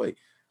shiny toy.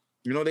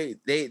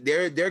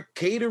 They're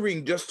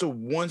catering just to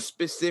one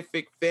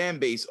specific fan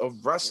base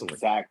of wrestling.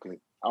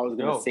 Exactly. I was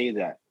gonna say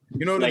that.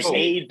 You know what I'm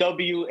saying?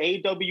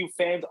 AEW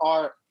fans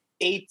are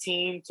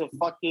 18 to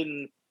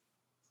fucking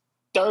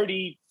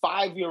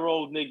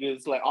 35-year-old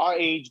niggas, like our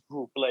age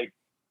group. Like,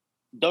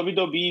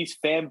 WWE's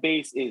fan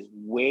base is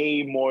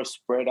way more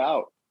spread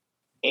out.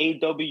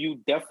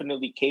 AEW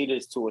definitely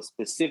caters to a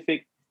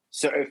specific.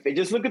 So if they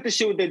just look at the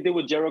shit they did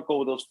with Jericho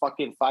with those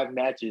fucking 5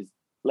 matches,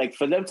 like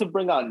for them to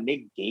bring out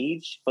Nick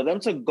Gage, for them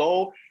to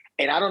go,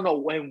 and I don't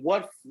know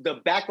the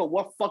back of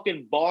what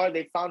fucking bar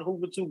they found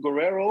Juventud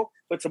Guerrero,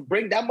 but to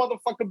bring that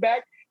motherfucker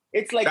back,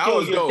 it's like, that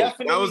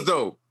was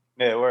dope.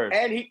 Yeah, word.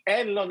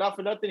 And no, not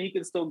for nothing, he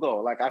can still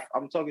go. Like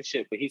I'm talking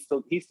shit, but he's still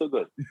good. He's still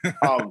good.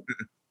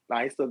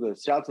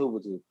 Shout out to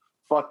Juventud.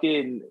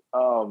 Fucking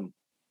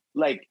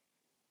like,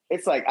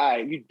 it's like, all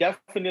right, you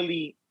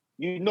definitely,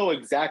 know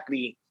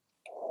exactly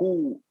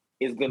who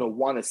is gonna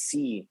want to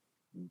see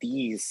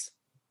these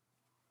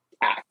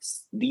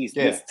acts, this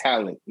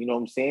talent. You know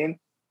what I'm saying?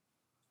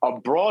 A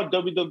broad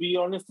WWE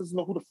audience doesn't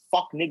know who the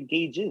fuck Nick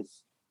Gage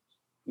is.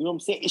 You know what I'm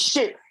saying?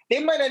 Shit,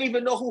 they might not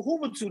even know who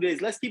Juventud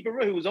is. Let's keep it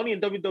real. He was only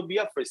in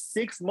WWF for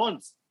 6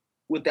 months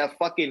with that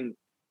fucking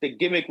the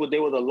gimmick where they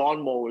were the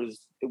lawnmowers,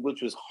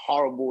 which was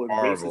horrible and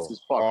racist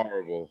as fuck.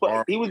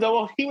 But he was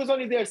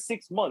only there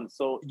 6 months,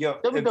 so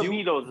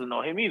WWE doesn't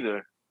know him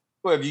either.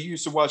 Well, if you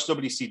used to watch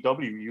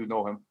WCW, you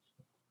know him.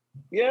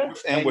 Yeah,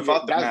 and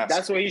without the mask,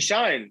 that's where he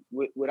shined.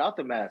 Without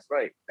the mask,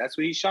 right? That's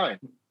where he shined.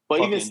 But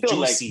fucking even still,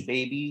 juicy,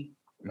 baby.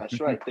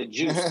 That's right, the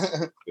juice.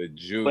 The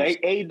juice.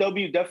 But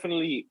AEW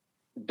definitely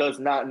does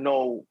not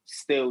know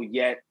still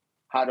yet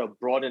how to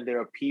broaden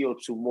their appeal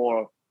to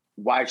more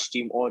wide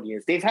stream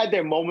audience. They've had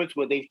their moments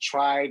where they've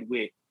tried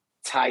with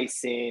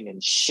Tyson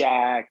and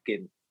Shaq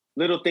and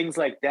little things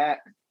like that.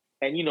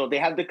 And, they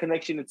have the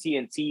connection to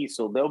TNT,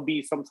 so they'll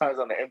be sometimes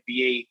on the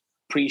NBA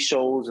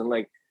pre-shows and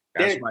like,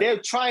 they're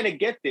trying to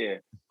get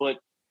there. But,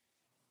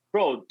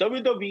 bro,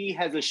 WWE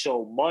has a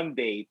show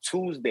Monday,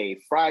 Tuesday,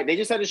 Friday. They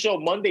just had a show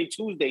Monday,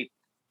 Tuesday,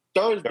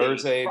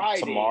 Thursday,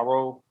 Friday.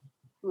 Tomorrow.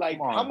 Like,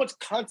 how much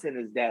content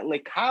is that?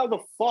 Like, how the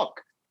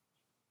fuck?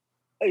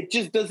 It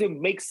just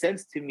doesn't make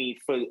sense to me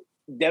for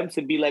them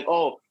to be like,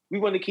 oh, we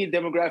want to keep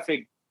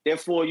demographic,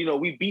 therefore,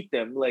 we beat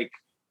them. Like,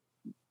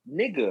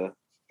 nigga,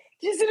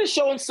 this is a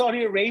show in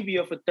Saudi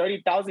Arabia for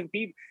 30,000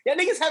 people. Yeah,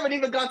 niggas haven't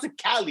even gone to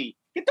Cali.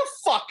 Get the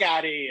fuck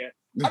out of here.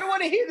 I don't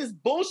want to hear this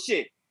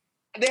bullshit.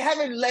 They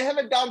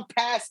haven't gone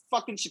past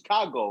fucking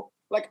Chicago.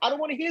 Like, I don't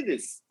want to hear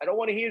this.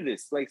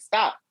 Like,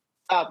 stop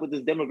with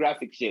this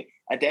demographic shit.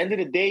 At the end of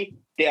the day,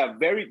 they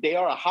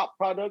are a hot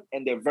product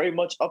and they're very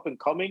much up and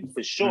coming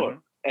for sure. Mm-hmm.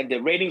 And the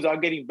ratings are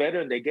getting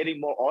better and they're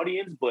getting more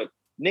audience. But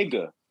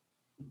nigga,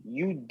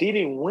 you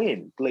didn't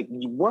win. Like,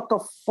 what the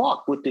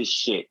fuck with this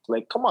shit?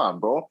 Like, come on,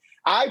 bro.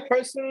 I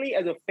personally,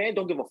 as a fan,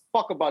 don't give a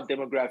fuck about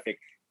demographic.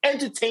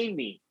 Entertain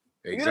me.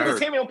 Exactly. You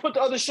entertain me, I'll put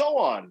the other show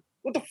on.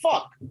 What the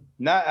fuck?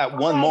 Not at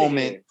one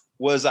moment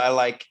was I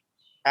like,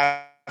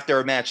 after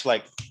a match,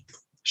 like,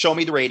 show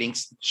me the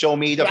ratings, show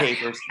me the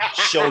papers,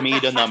 show me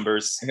the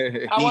numbers.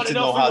 I want to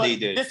know how they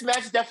did. This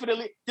match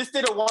definitely, this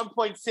did a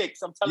 1.6.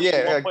 I'm telling you,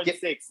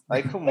 1.6.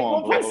 Like, come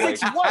on, bro.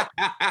 1.6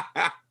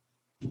 what?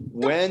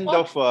 When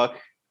the fuck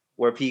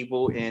were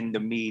people in the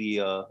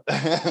media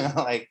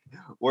like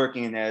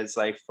working as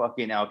like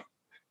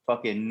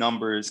fucking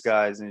numbers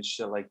guys and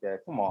shit like that?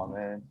 Come on,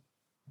 man.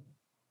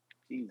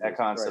 that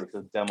concept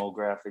of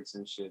demographics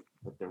and shit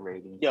with the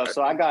ratings. Yo,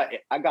 so I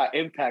got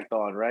Impact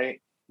on,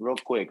 right? Real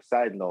quick,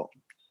 side note.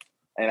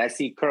 And I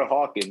see Kurt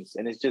Hawkins,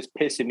 and it's just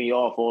pissing me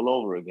off all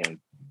over again.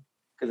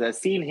 Because I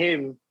seen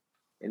him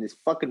and this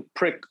fucking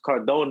prick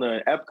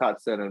Cardona at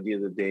Epcot Center the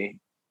other day.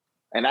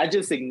 And I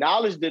just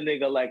acknowledged the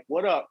nigga like,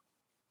 what up?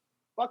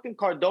 Fucking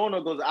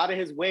Cardona goes out of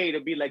his way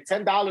to be like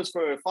 $10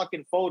 for a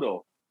fucking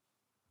photo.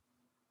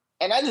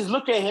 And I just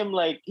look at him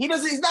like,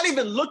 he's not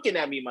even looking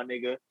at me, my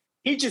nigga.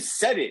 He just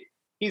said it.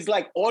 He's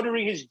like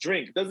ordering his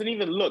drink, doesn't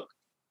even look.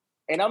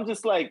 And I'm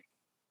like,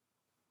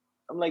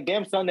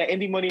 damn son, that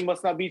indie money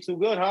must not be too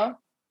good, huh?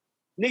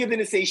 Nigga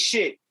didn't say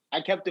shit.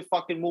 I kept it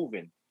fucking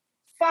moving.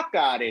 Fuck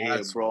out of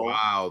here, bro.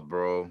 Wild,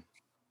 bro.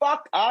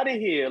 Fuck out of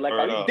here. Like,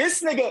 at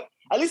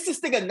least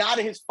this nigga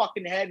nodded his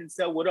fucking head and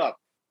said, what up?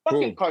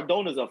 Fucking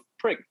Cardona's a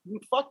prick.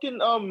 Fucking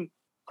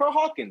Kurt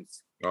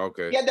Hawkins.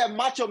 Okay. He had that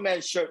Macho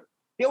Man shirt.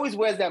 He always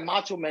wears that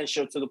Macho Man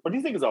shirt to the park.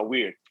 These niggas are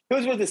weird. He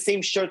always wears the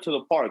same shirt to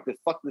the park. This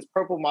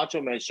purple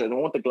Macho Man shirt, the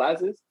one with the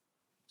glasses.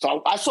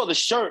 So I saw the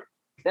shirt.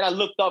 Then I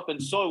looked up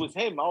and saw it was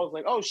him. I was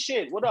like, oh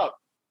shit, what up?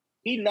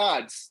 He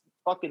nods.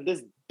 Fucking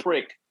this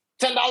prick.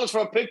 $10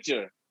 for a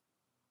picture.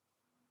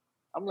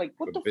 I'm like,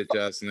 what the bitch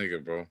ass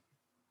nigga, bro.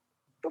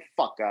 The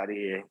fuck out of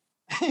here.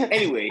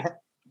 Anyway,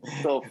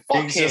 so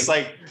fuck he's him. Just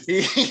like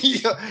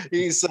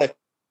he's like,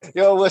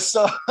 yo, what's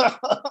up?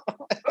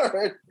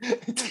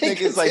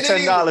 Nigga's like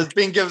 $10.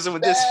 Bing gives him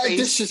with this face.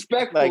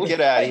 Disrespectful. Like, get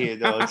out of here,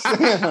 dog.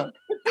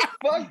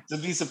 To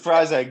be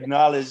surprised, I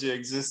acknowledge your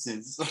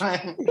existence.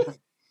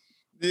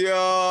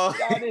 Yo,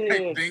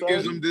 Bing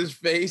gives him this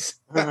face.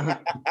 I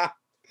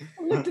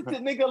looked at the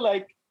nigga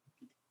like,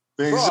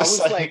 Bing's bro, I was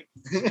just like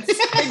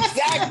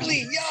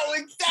exactly,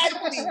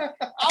 exactly.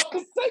 I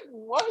was like,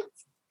 what?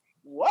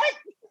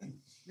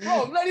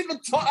 Bro, I'm not even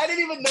I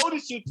didn't even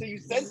notice you till you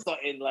said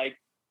something. Like,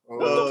 what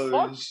the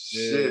fuck?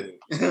 Shit.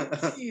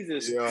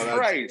 Jesus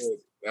Christ.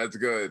 That's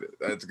good.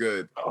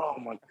 Oh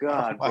my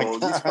God, bro.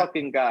 These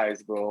fucking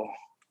guys, bro.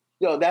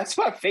 Yo, that's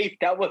my faith.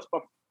 That was my...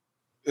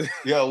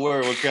 Yo,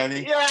 word with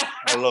Kenny. Yeah.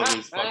 I love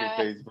his fucking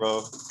face,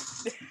 bro.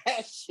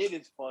 That shit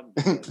is fun.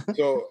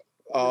 So,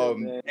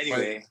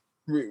 anyway,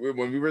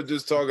 when we were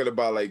just talking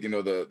about like, you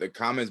know, the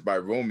comments by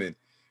Roman,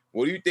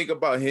 what do you think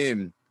about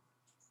him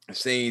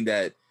saying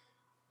that,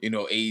 you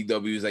know,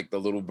 AEW is like the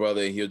little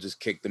brother and he'll just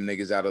kick them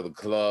niggas out of the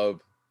club?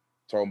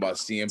 Talking about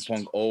CM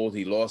Punk old,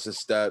 he lost a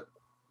step.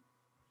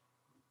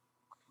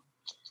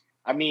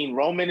 I mean,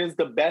 Roman is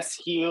the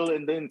best heel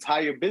in the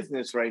entire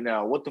business right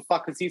now. What the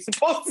fuck is he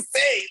supposed to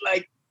say?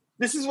 Like,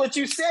 this is what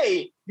you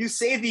say. You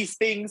say these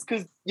things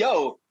because,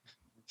 yo,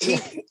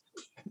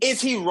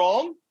 is he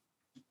wrong?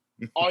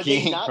 Are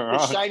they not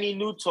the shiny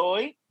new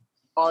toy?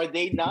 Are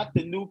they not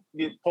the new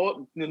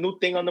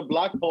thing on the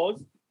block?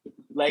 Pause.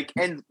 Like,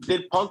 and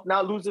did Punk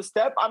not lose a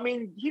step? I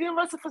mean, he didn't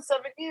wrestle for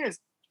 7 years.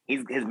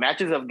 His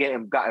matches have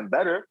gotten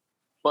better,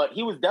 but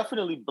he was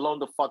definitely blown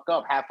the fuck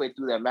up halfway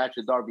through that match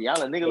with Darby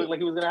Allin. Nigga looked like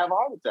he was gonna have a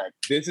heart attack.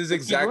 This is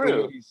exactly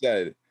what he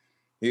said.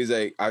 He's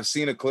like, I've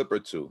seen a clip or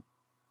two,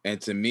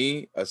 and to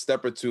me, a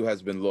step or two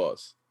has been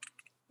lost.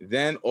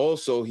 Then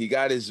also he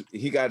got his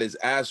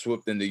ass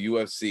whooped in the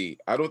UFC.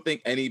 I don't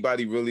think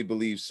anybody really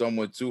believes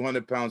someone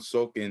 200 pounds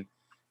soaking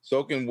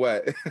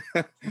wet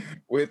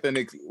with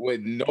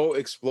no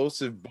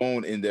explosive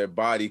bone in their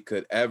body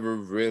could ever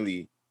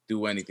really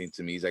do anything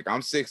to me. He's like,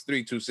 I'm 6'3",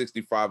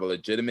 265, a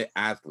legitimate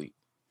athlete.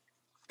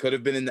 Could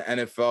have been in the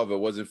NFL if it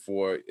wasn't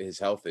for his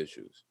health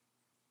issues.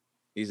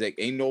 He's like,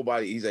 ain't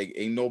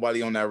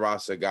nobody on that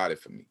roster got it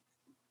for me.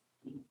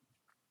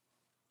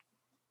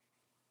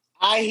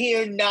 I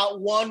hear not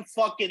one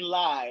fucking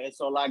lie.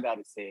 That's all I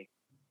gotta say.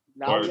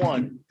 Not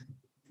one.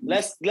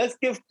 Let's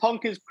give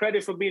Punk his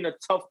credit for being a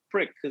tough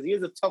prick, because he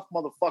is a tough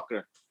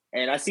motherfucker.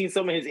 And I seen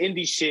some of his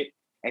indie shit,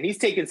 and he's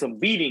taking some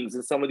beatings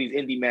in some of these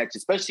indie matches,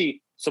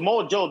 especially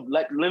Samoa Joe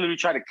literally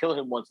tried to kill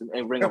him once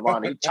in Ring of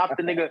Honor. He chopped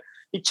the nigga.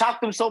 He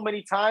chopped him so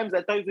many times,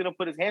 I thought he was going to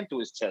put his hand to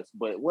his chest,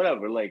 but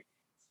whatever. Like,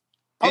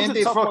 and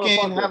they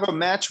fucking have a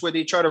match where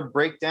they try to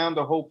break down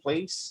the whole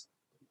place.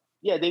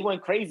 Yeah, they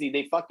went crazy.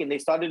 They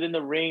started in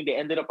the ring. They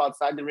ended up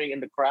outside the ring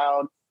in the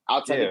crowd,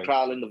 outside the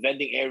crowd in the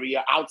vending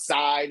area,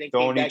 outside. And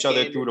throwing each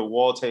other through the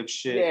wall type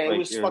shit. Yeah, it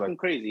was fucking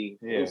crazy.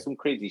 Yeah. It was some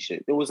crazy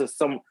shit. There was a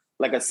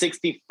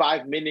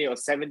 65-minute or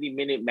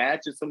 70-minute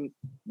match or some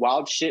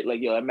wild shit.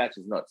 Like, yo, that match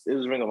is nuts. It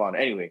was Ring of Honor.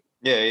 Anyway.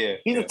 Yeah.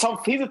 He's a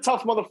tough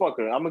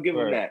motherfucker. I'm gonna give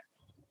him that.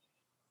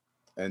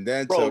 And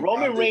then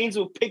Roman Reigns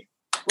will pick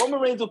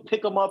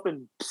him up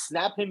and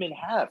snap him in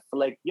half.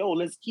 Like, yo,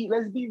 let's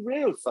be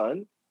real,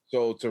 son.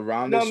 So to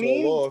round this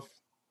all off,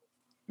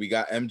 we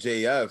got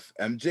MJF.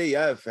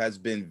 MJF has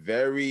been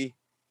very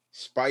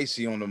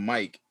spicy on the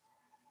mic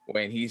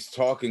when he's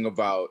talking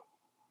about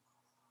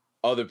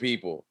other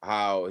people.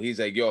 How he's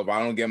like, yo, if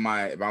I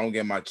don't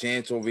get my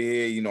chance over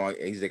here, you know,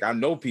 he's like, I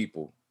know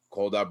people.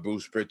 Called out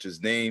Bruce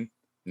Pritchard's name,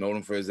 known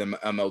him for his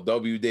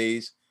MLW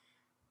days.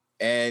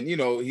 And, you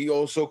know, he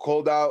also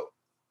called out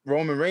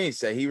Roman Reigns,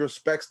 said he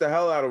respects the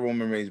hell out of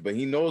Roman Reigns, but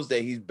he knows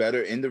that he's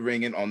better in the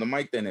ring and on the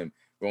mic than him.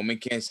 Roman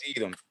can't see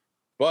them.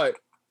 But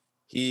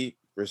he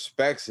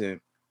respects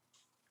him,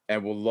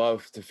 and will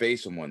love to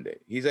face him one day.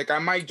 He's like, I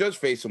might just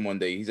face him one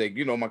day. He's like,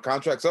 my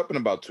contract's up in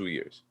about 2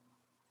 years.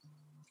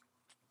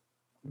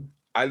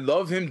 I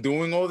love him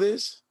doing all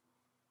this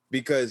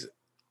because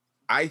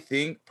I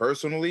think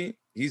personally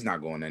he's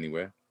not going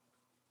anywhere.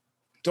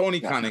 Tony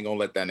Khan ain't gonna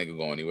let that nigga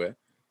go anywhere.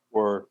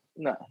 Or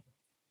no.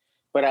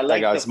 But I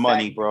like that guy's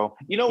money, bro.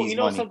 You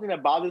know something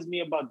that bothers me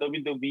about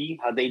WWE?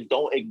 How they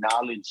don't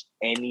acknowledge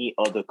any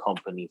other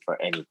company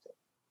for anything.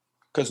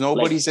 Because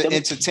nobody's an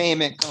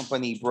entertainment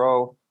company,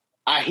 bro.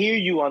 I hear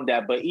you on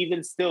that, but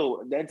even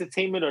still, the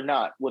entertainment or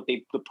not,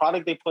 the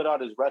product they put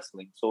out is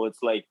wrestling. So it's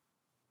like,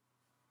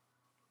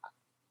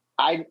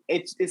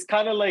 it's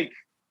kind of like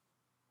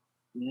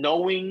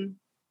knowing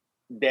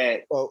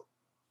that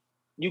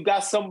you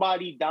got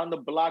somebody down the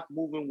block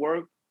moving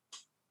work.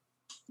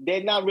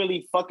 They're not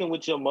really fucking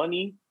with your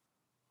money,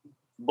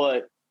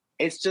 but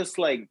it's just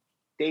like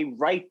they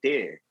right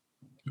there.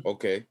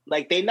 Okay.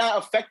 Like they're not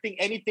affecting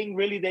anything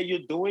really that you're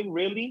doing,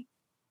 really,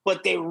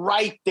 but they're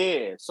right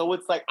there. So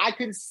it's like I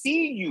can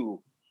see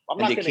you.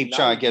 They keep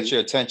trying to get your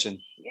attention.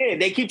 Yeah,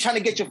 they keep trying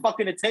to get your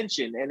fucking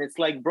attention. And it's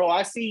like, bro,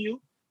 I see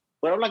you,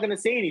 but I'm not gonna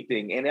say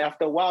anything. And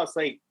after a while, it's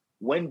like,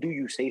 when do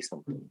you say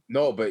something?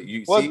 No, but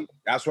see,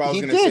 that's what I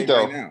was gonna say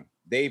right now.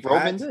 They've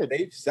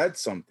said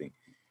something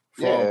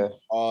from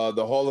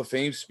the Hall of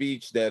Fame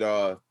speech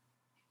that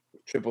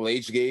Triple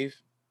H gave.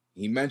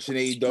 He mentioned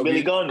AEW.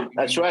 Billy Gunn.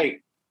 That's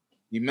right.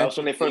 He mentioned that's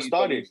when they first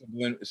started.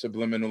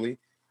 Subliminally.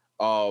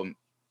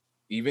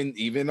 Even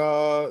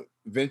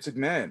Vince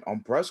McMahon on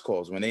press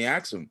calls when they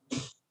asked him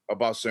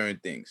about certain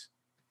things,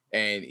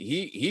 and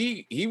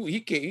he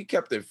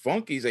kept it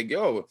funky. He's like,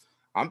 "Yo,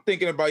 I'm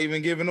thinking about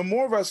even giving them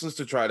more wrestlers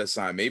to try to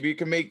sign. Maybe it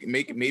can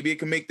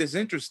make this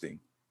interesting."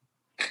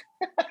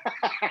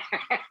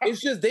 It's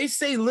just they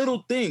say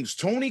little things.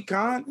 Tony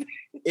Khan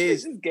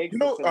is,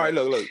 all right,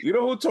 look. You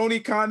know who Tony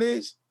Khan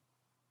is?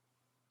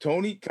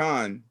 Tony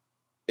Khan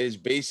is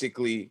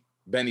basically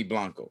Benny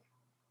Blanco,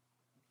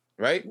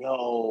 right?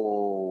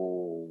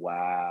 Yo,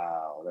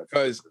 wow.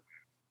 Because,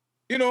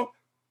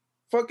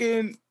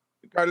 fucking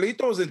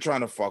Carlito isn't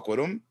trying to fuck with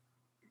him.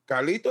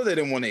 Carlito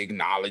didn't want to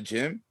acknowledge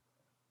him.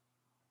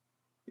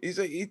 He's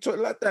like,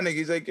 let that nigga.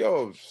 He's like,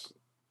 yo,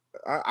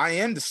 I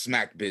am the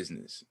smack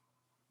business.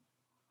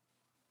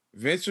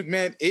 Vince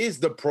McMahon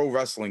is the pro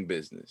wrestling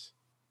business.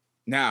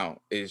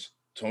 Now, is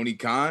Tony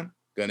Khan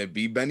gonna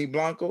be Benny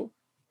Blanco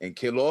and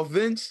kill off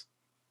Vince?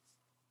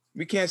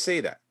 We can't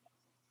say that.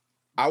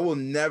 I will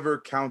never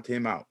count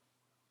him out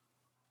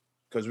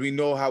because we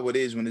know how it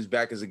is when his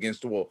back is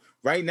against the wall.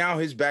 Right now,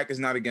 his back is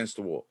not against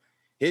the wall.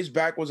 His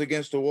back was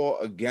against the wall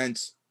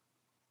against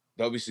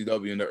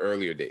WCW in the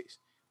earlier days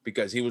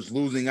because he was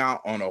losing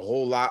out on a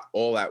whole lot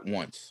all at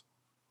once.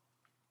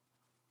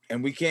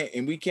 And we can't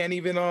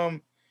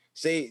even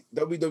say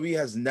WWE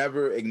has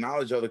never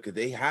acknowledged other, because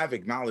they have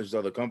acknowledged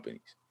other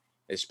companies,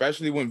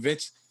 especially when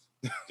Vince.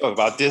 Talk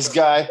about this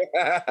guy.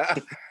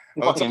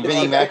 Fucking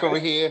Vinnie Mac over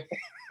here.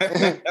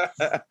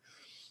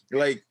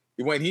 Like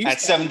when he's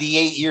at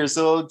 78 years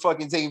old,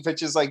 fucking taking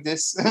pictures like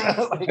this.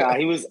 Nah,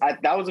 he was.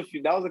 That was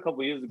a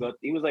couple years ago.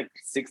 He was like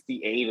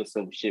 68 or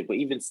some shit. But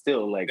even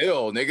still, like,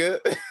 ill nigga.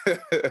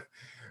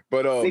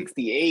 But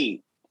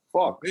 68.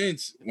 Fuck.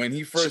 Vince, when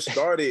he first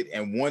started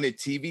and wanted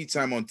TV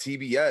time on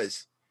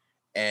TBS,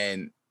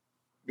 and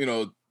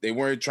they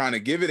weren't trying to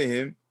give it to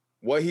him,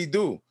 what he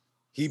do?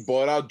 He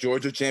bought out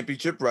Georgia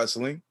Championship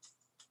Wrestling.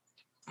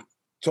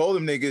 Told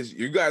them niggas,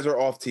 you guys are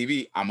off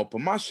TV. I'm gonna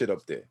put my shit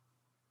up there.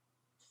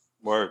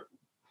 Word.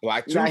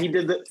 Black Tuesday. Nah,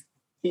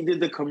 he did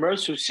the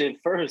commercial shit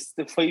first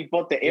before he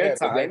bought the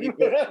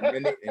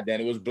airtime. And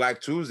then it was Black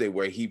Tuesday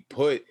where he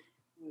put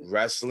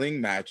wrestling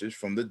matches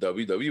from the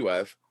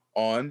WWF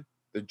on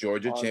the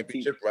Georgia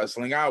Championship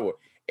Wrestling Hour.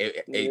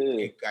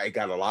 It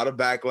got a lot of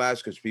backlash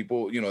because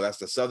people, that's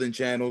the Southern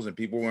channels and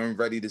people weren't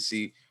ready to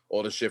see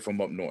all the shit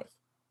from up north.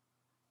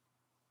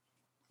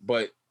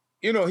 But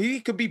he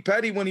could be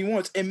petty when he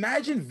wants.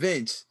 Imagine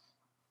Vince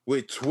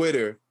with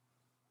Twitter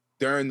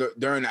during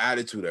the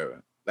Attitude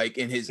Era, like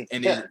in his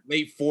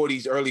late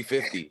 40s, early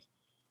 50s.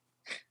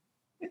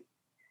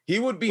 He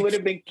would be. They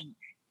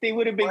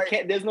would have been.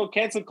 Right. There's no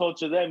cancel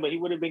culture then, but he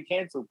would have been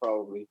canceled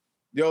probably.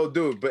 Yo,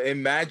 dude, but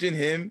imagine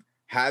him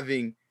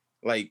having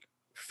like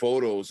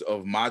photos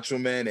of Macho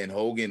Man and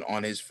Hogan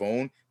on his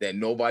phone that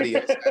nobody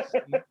else has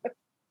seen.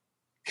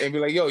 And be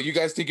like, yo, you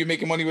guys think you're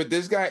making money with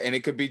this guy? And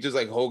it could be just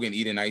like Hogan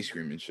eating ice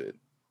cream and shit.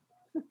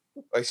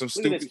 Like some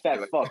stupid fat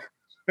fuck.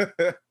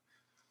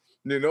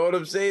 You know what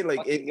I'm saying? Like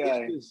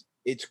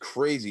it's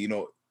crazy.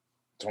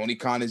 Tony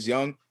Khan is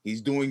young.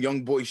 He's doing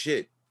young boy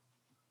shit.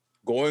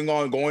 Going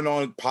on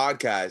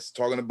podcasts,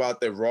 talking about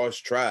that Raw's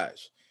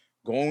trash.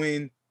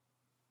 Going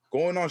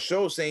on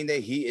shows saying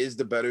that he is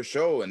the better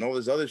show and all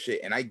this other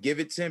shit. And I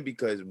give it to him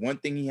because one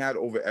thing he had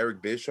over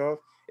Eric Bischoff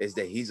is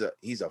that he's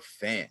a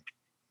fan.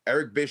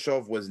 Eric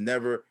Bischoff was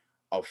never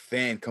a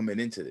fan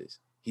coming into this.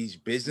 He's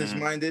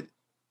business-minded,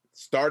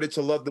 started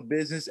to love the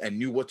business, and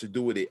knew what to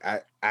do with it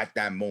at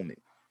that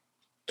moment.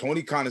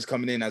 Tony Khan is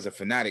coming in as a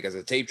fanatic, as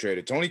a tape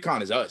trader. Tony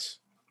Khan is us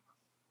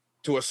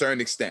to a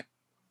certain extent.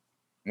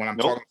 When I'm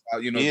talking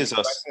about, he is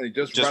us.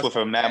 Just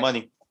with mad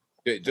money.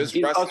 Just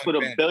he's us with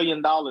 $1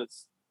 billion.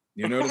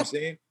 You know what I'm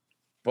saying?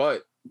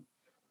 But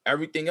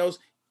everything else,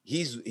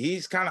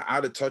 he's kind of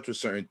out of touch with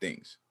certain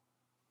things.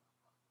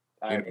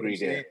 I agree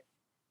there.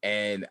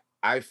 And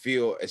I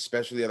feel,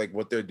 especially like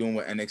what they're doing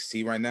with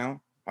NXT right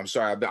now. I'm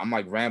sorry, I'm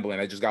like rambling.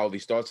 I just got all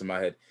these thoughts in my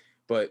head.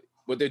 But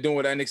what they're doing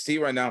with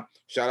NXT right now,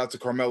 shout out to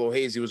Carmelo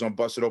Hayes. He was on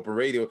Busted Open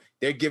Radio.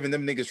 They're giving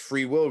them niggas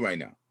free will right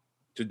now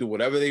to do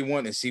whatever they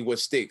want and see what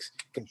sticks.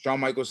 Because Shawn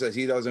Michaels says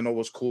he doesn't know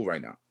what's cool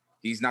right now.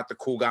 He's not the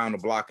cool guy on the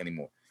block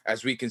anymore,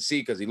 as we can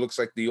see, because he looks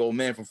like the old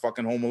man from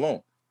fucking Home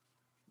Alone.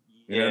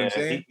 You know what I'm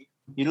saying?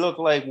 He looked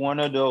like one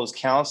of those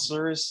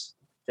counselors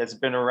that's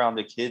been around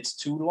the kids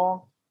too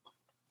long.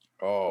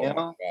 Oh,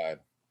 my God.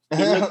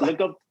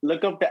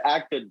 Look up the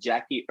actor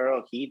Jackie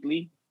Earl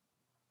Headley,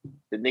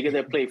 the nigga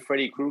that played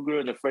Freddy Krueger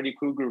in the Freddy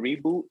Krueger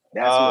reboot.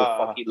 That's what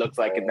the fuck he looks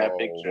like in that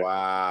picture.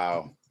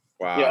 Wow.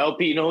 Yeah,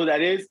 LP, you know who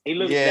that is? He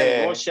looks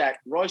like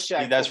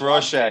Rorschach. That's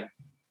Rorschach.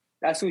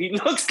 That's who he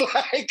looks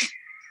like.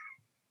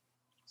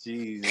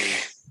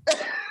 Jesus.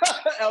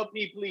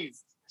 LP,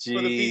 please.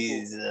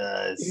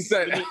 Jesus. He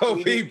said,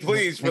 LP,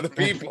 please, for the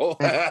people.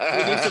 We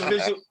need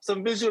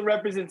some visual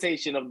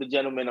representation of the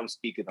gentleman I'm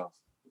speaking of.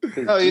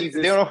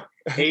 Jesus,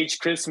 age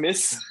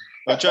Christmas.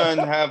 I'm trying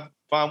to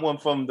find one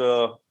from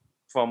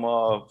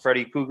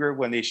Freddy Krueger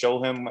when they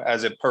show him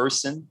as a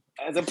person.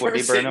 As a person.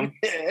 They burn him.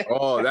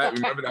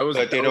 Remember that was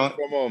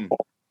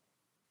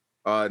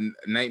from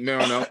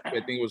Nightmare on Elm. I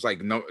think it was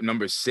like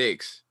number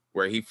 6,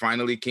 where he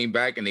finally came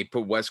back and they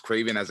put Wes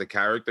Craven as a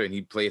character and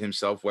he played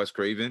himself, Wes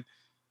Craven.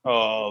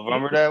 Oh,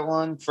 remember that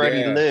one?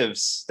 Freddy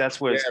Lives.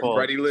 That's what it's called.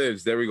 Freddy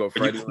Lives. There we go.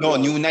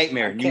 New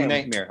Nightmare. New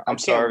Nightmare. I'm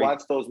sorry. I can't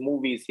watch those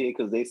movies here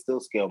because they still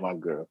scale my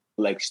girl.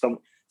 Like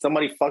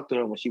somebody fucked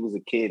her when she was a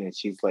kid, and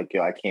she's like,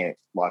 "Yo, I can't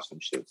watch them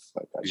shits.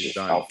 Like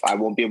I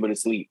won't be able to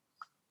sleep."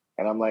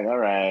 And I'm like, "All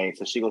right."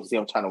 So she goes to see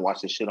I'm trying to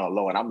watch this shit on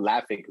low, and I'm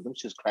laughing because them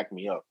shits crack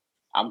me up.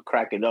 I'm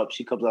cracking up.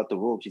 She comes out the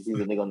room. She sees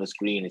the nigga on the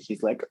screen, and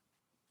she's like,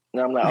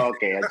 and I'm like, oh,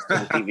 "Okay, I just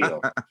turned the TV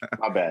off.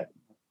 My bad."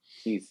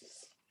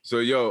 Jesus.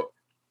 So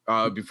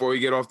before we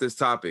get off this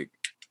topic,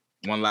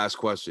 one last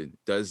question.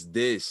 Does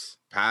this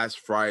past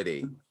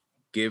Friday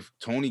give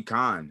Tony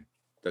Khan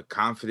the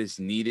confidence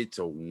needed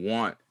to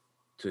want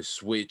to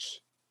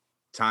switch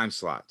time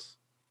slots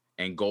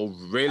and go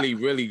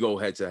really go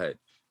head to head?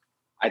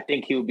 I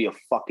think he would be a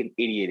fucking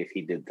idiot if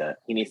he did that.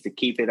 He needs to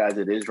keep it as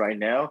it is right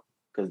now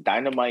because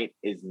Dynamite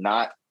is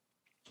not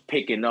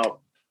picking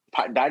up.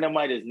 Not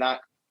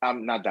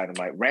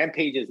Dynamite.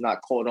 Rampage is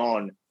not caught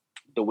on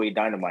the way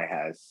Dynamite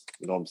has.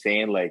 You know what I'm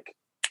saying? Like,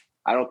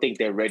 I don't think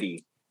they're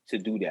ready to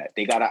do that.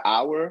 They got an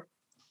hour.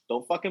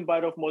 Don't fucking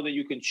bite off more than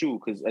you can chew.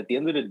 Because at the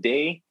end of the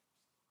day,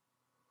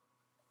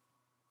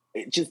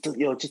 it just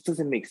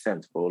doesn't make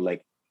sense, bro.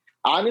 Like,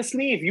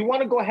 honestly, if you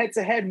want to go head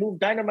to head, move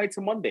Dynamite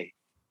to Monday.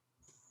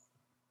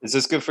 Is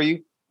this good for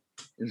you?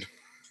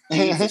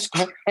 Jesus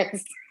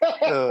Christ.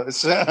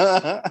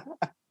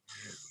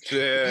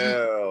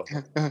 Chill.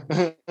 This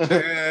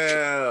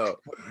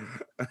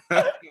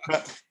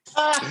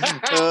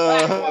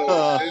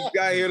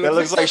guy here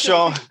looks like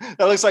Shawn.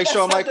 That looks like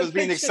Shawn Michaels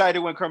being excited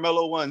when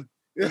Carmelo won.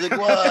 He's like,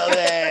 "Whoa,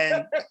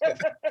 man!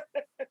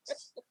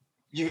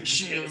 You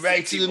shoot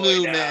right to the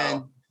moon,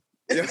 man!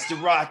 It's the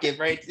rocket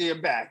right to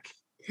your back.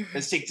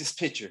 Let's take this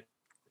picture,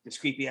 this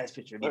creepy ass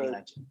picture of me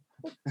behind you."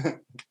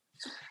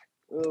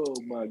 Oh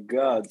my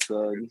God,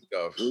 son!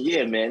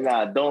 Yeah, man.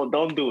 Nah,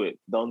 don't do it.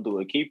 Don't do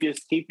it. Keep your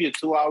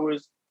 2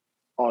 hours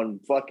on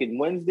fucking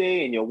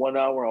Wednesday and your 1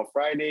 hour on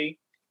Friday.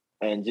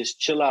 And just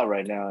chill out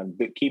right now and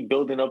keep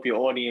building up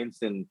your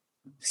audience and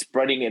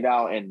spreading it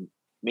out and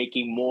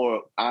making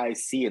more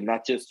eyes see and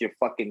not just your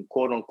fucking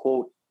quote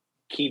unquote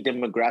key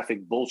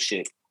demographic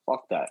bullshit.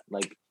 Fuck that.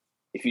 Like,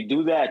 if you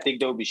do that, I think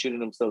they'll be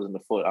shooting themselves in the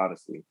foot,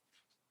 honestly.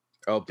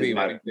 LP,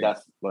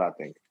 that's what I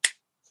think.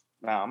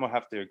 Nah, I'm gonna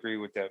have to agree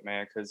with that,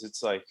 man, because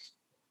it's like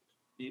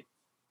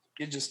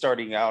you're just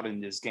starting out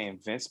in this game.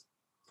 Vince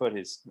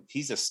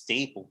he's a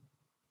staple.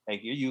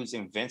 Like, you're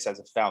using Vince as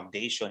a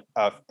foundation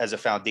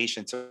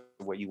to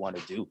what you want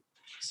to do.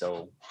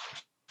 So,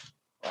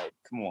 like,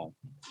 come on.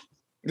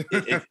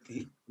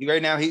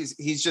 Right now,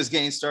 he's just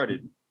getting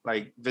started.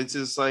 Like, Vince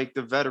is like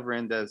the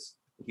veteran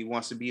he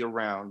wants to be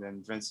around,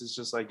 and Vince is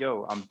just like,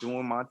 "Yo, I'm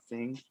doing my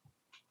thing.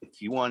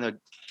 If you want to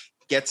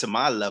get to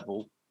my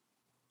level,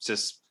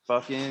 just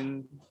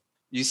fucking,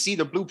 you see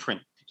the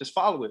blueprint. Just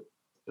follow it.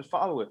 Just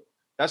follow it."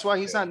 That's why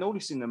he's not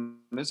noticing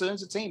them. It's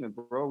entertainment,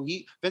 bro.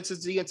 Vince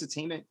is the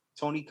entertainment.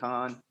 Tony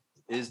Khan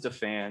is the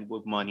fan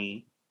with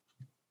money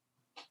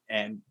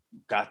and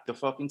got the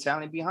fucking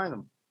talent behind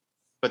him.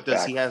 But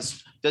does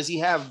he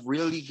have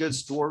really good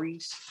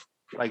stories?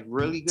 Like,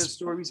 really good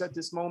stories at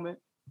this moment?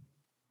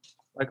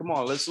 Like, come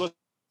on, let's look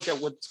at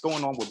what's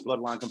going on with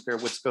Bloodline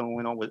compared what's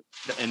going on with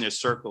the Inner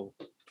Circle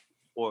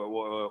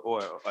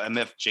or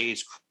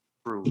MFJ's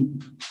crew.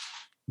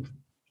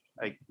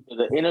 Like,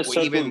 the Inner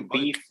Circle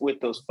beef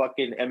with those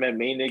fucking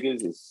MMA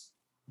niggas is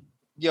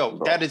Yo,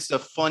 that is the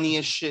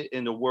funniest shit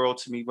in the world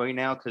to me right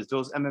now because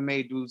those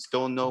MMA dudes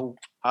don't know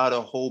how to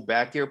hold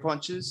back their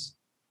punches.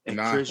 And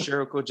Chris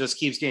Jericho just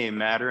keeps getting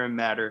madder and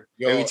madder.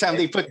 Yo, every time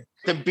they put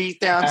the beat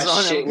downs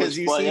on him because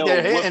you see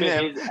they're hitting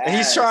him. And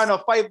he's trying to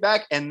fight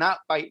back and not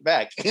fight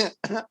back. I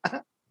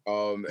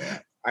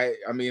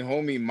mean,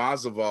 homie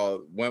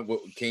Masvidal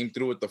came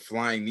through with the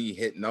flying knee,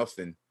 hit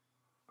nothing.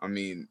 I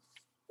mean,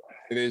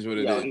 it is what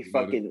it is. He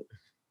fucking.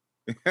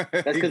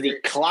 That's because he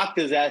clocked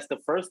his ass the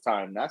first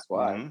time. That's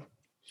why. Mm-hmm.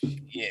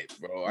 Yeah,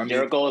 bro. I mean,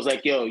 Jericho was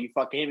like, "Yo, you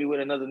fucking hit me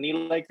with another knee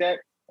like that,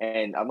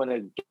 and I'm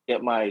gonna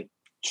get my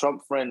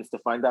Trump friends to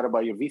find out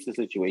about your visa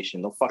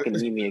situation. Don't fucking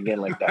knee me again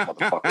like that,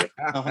 motherfucker."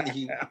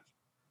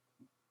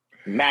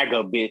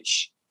 MAGA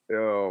bitch.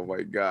 Oh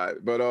my god!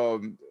 But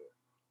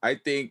I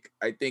think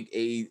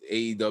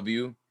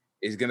AEW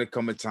is gonna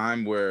come a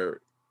time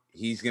where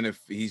he's gonna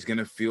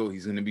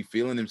be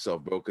feeling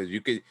himself, bro. Because you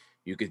could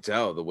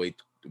tell the way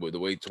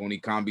Tony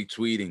Khan be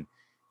tweeting,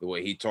 the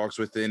way he talks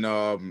within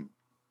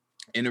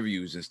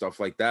interviews and stuff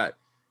like that.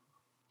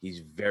 He's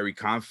very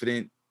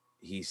confident.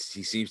 He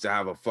seems to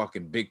have a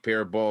fucking big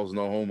pair of balls,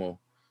 no homo.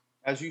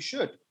 As you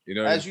should. You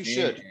know, as you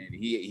should. And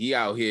he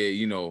out here,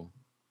 you know,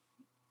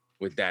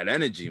 with that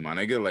energy, my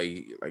nigga.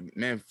 Like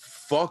man,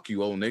 fuck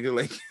you, old nigga.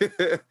 Like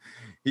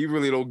he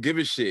really don't give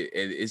a shit.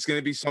 And it's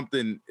gonna be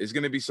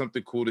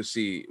something cool to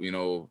see, you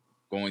know,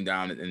 going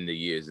down in the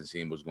years and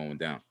seeing what's going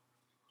down.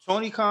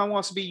 Tony Khan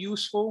wants to be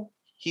useful.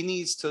 He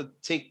needs to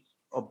take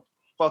a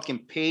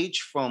fucking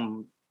page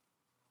from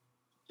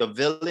the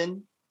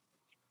villain,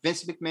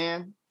 Vince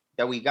McMahon,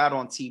 that we got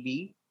on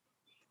TV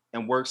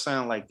and work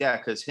something like that.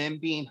 Because him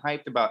being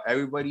hyped about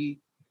everybody,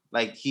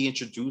 like he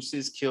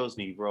introduces, kills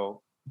me, bro.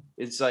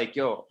 It's like,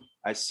 yo,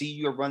 I see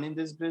you're running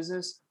this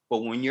business,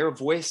 but when your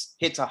voice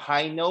hits a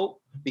high note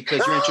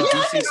because you're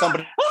introducing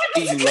somebody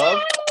you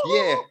love,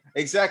 yeah,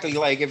 exactly.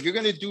 Like if you're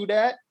gonna do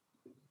that,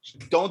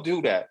 don't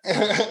do that.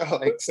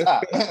 Like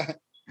stop.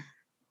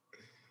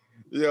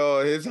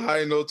 Yo, his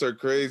high notes are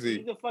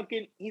crazy.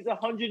 He's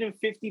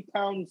 150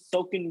 pounds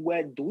soaking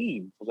wet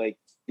dweeb. Like,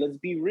 let's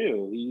be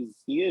real. He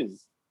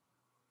is.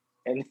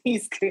 And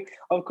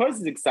of course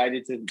he's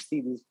excited to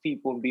see these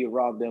people and be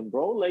around them,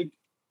 bro. Like,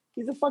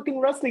 he's a fucking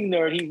wrestling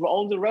nerd. He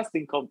owns a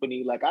wrestling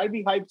company. Like, I'd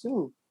be hyped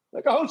too.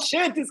 Like, oh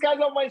shit, this guy's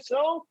on my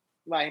show.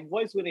 My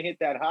voice wouldn't hit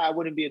that high. I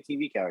wouldn't be a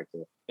TV character.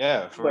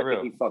 Yeah, for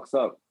real. He fucks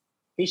up.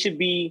 He should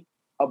be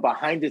a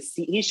behind the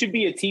scenes. He should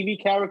be a TV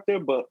character,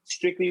 but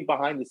strictly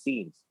behind the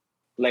scenes.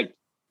 Like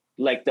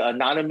the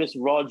anonymous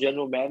Raw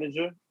general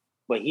manager,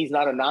 but he's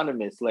not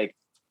anonymous. Like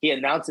he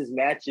announces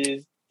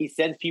matches, he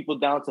sends people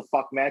down to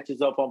fuck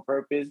matches up on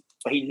purpose,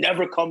 but he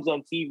never comes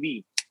on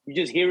TV. You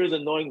just hear his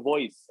annoying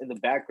voice in the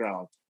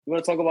background. You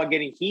want to talk about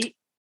getting heat?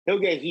 He'll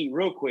get heat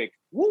real quick.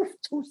 Woof,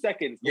 2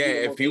 seconds. Yeah,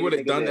 if he would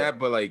have done that,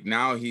 but like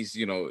now he's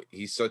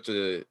such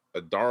a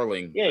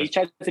darling. Yeah, he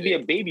tried to be a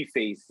baby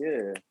face.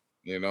 Yeah.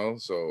 You know,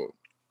 so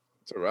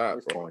it's a wrap.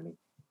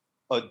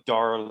 A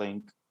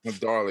darling. A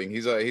darling.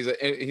 He's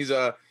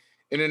a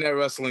internet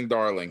wrestling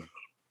darling.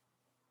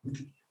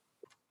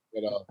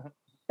 But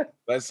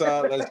let's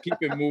keep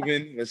it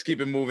moving. Let's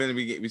keep it moving.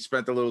 We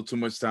spent a little too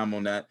much time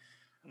on that.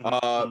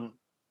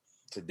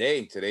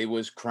 Today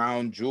was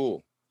Crown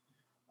Jewel.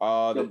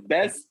 The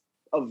best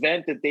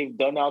event that they've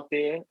done out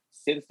there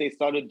since they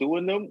started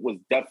doing them was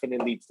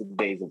definitely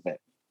today's event.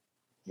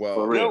 Well,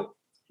 for real.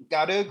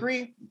 Gotta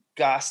agree.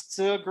 Gots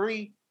to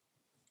agree.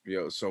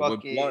 Yo, so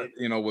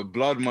with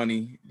blood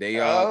money, they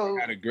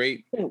had a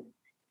great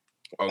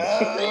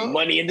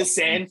Money in the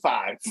Sand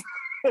 5.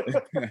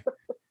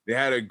 They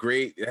had a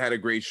great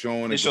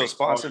showing. The show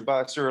sponsored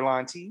by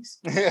Sirloin Teas.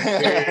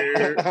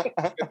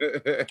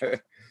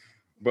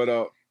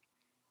 But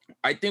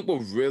I think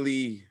what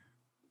really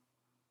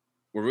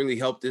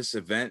helped this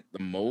event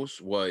the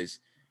most was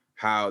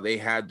how they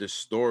had the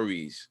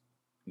stories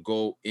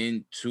go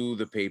into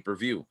the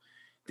pay-per-view.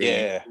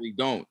 They usually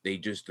don't. They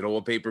just throw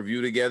a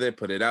pay-per-view together,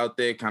 put it out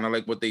there, kind of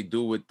like what they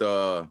do with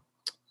the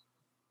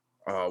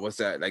what's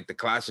that? Like the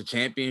Clash of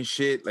Champions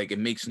shit. Like it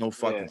makes no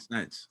fucking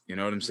sense. You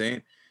know what I'm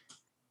saying?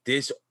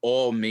 This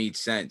all made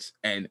sense.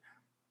 And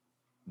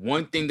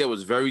one thing that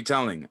was very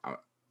telling,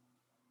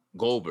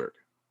 Goldberg.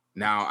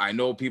 Now, I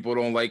know people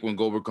don't like when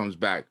Goldberg comes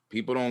back.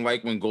 People don't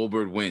like when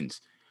Goldberg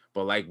wins.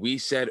 But like we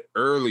said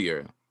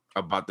earlier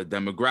about the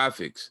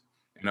demographics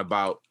and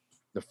about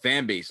the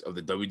fan base of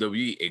the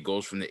WWE, it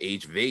goes from the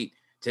age of 8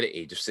 to the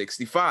age of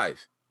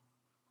 65.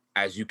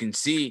 As you can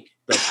see,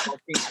 the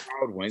fucking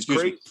crowd went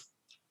crazy.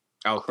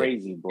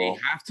 Crazy, bro. They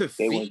have to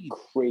feed.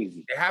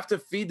 Crazy. They have to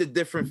feed the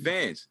different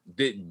fans.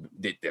 Did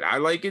I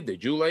like it?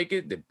 Did you like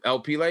it? Did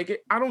LP like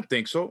it? I don't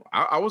think so.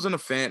 I wasn't a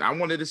fan. I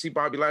wanted to see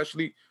Bobby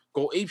Lashley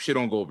go ape shit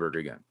on Goldberg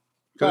again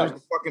because it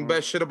was the fucking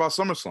best shit about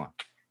SummerSlam.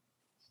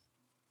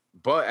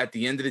 But at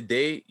the end of the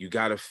day, you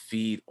gotta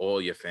feed all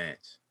your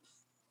fans.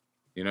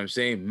 You know what I'm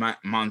saying?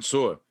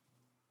 Mansoor.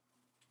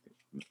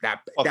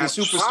 That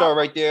superstar pop,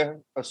 right there.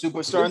 A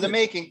superstar in the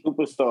making.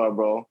 Superstar,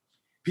 bro.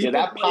 People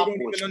that pop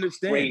don't even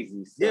understand.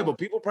 Crazy, yeah, but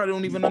people probably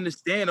don't even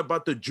understand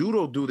about the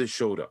judo dude that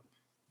showed up.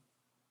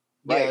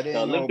 Right, the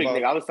Olympic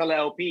nigga. I was telling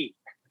LP,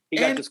 he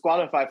got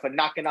disqualified for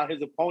knocking out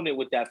his opponent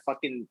with that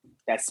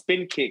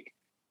spin kick,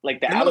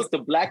 like the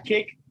Aleister Black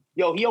kick.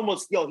 Yo, he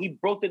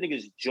broke the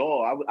nigga's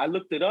jaw. I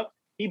looked it up.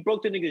 He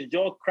broke the nigga's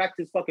jaw, cracked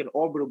his fucking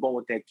orbital bone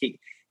with that kick.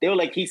 They were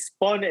like, he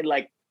spun at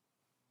like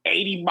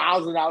 80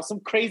 miles an hour, some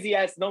crazy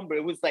ass number.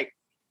 It was like,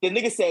 the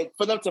nigga said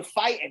for them to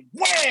fight, and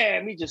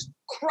wham, he just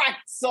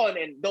cracked son,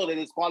 and no, they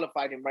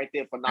disqualified him right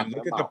there for knocking him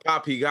out. Look at the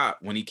pop he got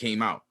when he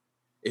came out.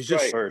 It's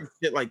just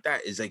shit like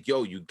that. It's like,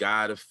 yo, you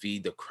gotta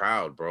feed the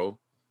crowd, bro.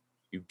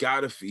 You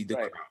gotta feed the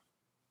crowd.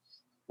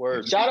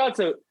 Word. Shout out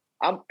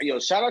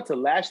to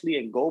Lashley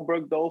and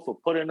Goldberg though for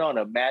putting on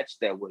a match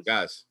that was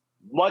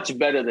much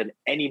better than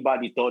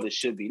anybody thought it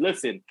should be.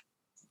 Listen,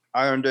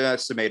 I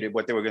underestimated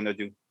what they were gonna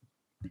do.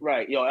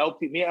 Right, yo,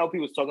 me and LP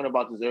was talking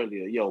about this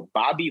earlier. Yo,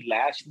 Bobby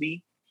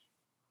Lashley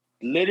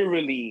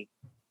literally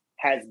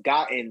has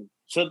gotten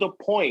to the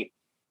point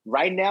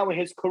right now in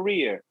his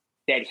career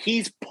that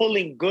he's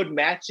pulling good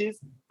matches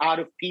out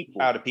of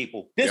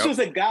people. This was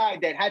a guy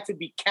that had to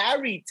be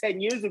carried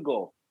 10 years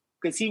ago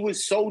because he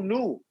was so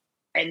new.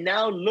 And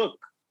now look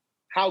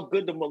how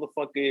good the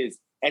motherfucker is.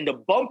 And the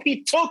bump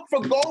he took for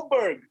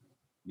Goldberg.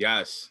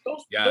 Yes.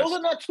 Those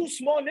are not two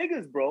small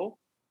niggas, bro.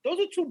 Those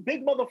are two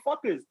big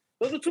motherfuckers.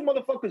 Those are two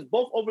motherfuckers,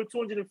 both over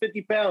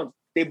 250 pounds.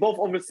 They both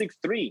over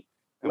 6'3".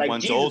 Like,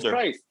 one's Jesus older.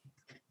 Christ.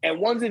 And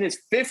one's in his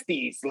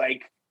 50s.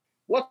 Like,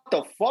 what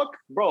the fuck?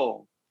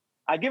 Bro,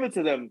 I give it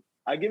to them.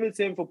 I give it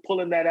to him for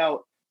pulling that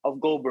out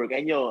of Goldberg.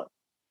 And, yo,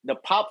 the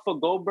pop for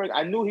Goldberg,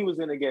 I knew he was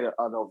going to get an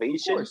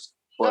ovation. Of course,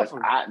 but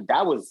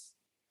I was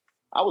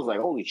like,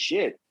 holy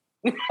shit.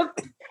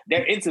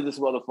 They're into this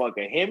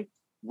motherfucker. Him,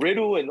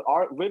 Riddle and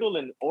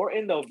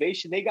Orton, the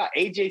ovation. They got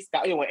AJ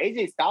Styles. When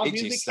AJ Styles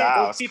music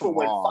came, those people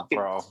went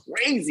fucking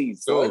crazy.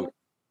 So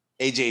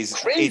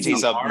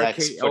AJ's up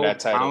next for that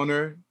title.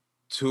 Counter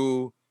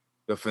to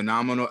the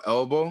phenomenal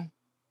elbow.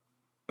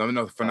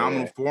 The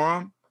phenomenal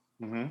forearm.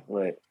 Mm-hmm.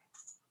 Right.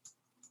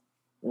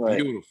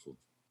 Beautiful.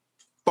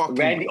 Fucking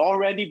Randy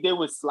already did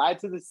was slide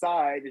to the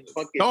side and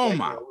fucking.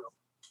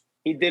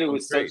 He did it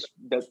with such.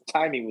 The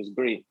timing was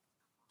great.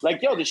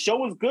 Like, yo, the show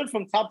was good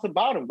from top to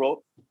bottom,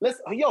 bro.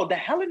 The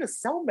Hell in a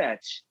Cell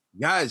match.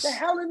 Yes. The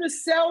Hell in a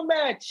Cell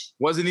match.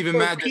 Wasn't even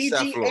mad at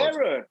PG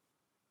era.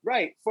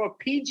 Right. For a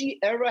PG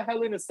era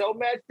Hell in a Cell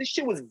match, this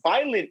shit was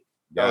violent.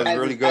 That was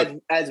really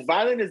good. As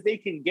violent as they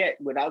can get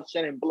without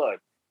shedding blood.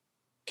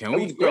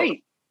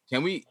 Great.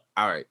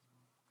 All right.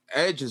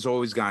 Edge has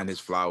always gotten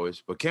his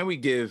flowers, but can we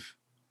give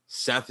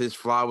Seth his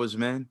flowers,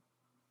 man?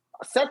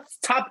 Seth's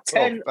top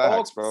 10.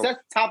 Seth's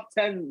top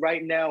 10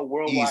 right now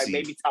worldwide,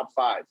 maybe top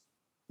 5.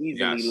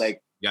 Easily.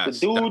 The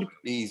dude,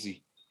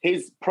 easy.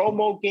 His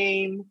promo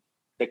game,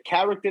 the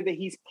character that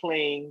he's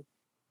playing,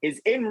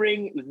 his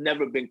in-ring has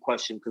never been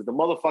questioned because the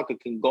motherfucker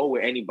can go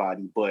with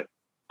anybody. But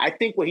I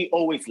think what he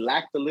always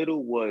lacked a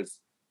little was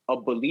a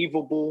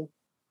believable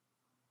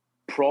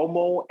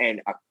promo,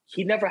 and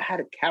he never had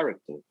a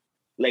character.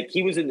 Like,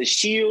 he was in the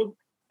Shield,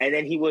 and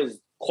then he was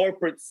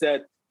corporate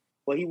Seth,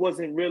 but he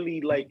wasn't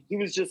really like, he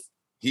was himself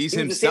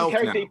the same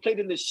character now. He played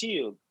in the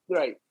Shield,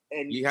 right?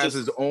 And he has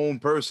his own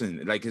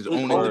person, like his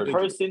own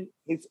person,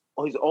 his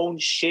own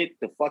shit,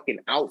 the fucking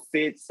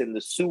outfits and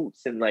the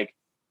suits, and like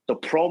the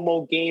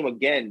promo game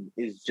again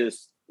is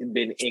just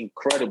been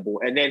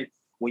incredible. And then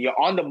when you're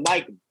on the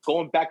mic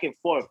going back and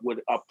forth with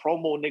a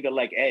promo nigga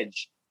like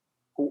Edge,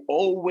 who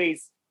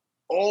always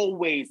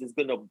is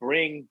gonna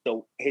bring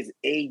his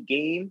A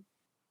game,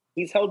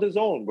 he's held his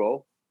own,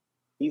 bro.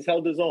 He's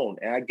held his own.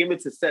 And I give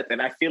it to Seth.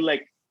 And I feel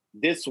like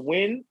this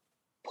win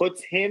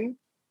puts him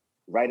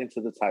right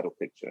into the title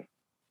picture.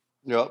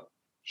 Yep.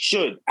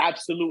 Should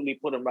absolutely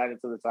put him right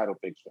into the title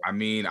picture. I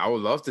mean, I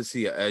would love to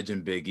see an Edge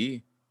and Big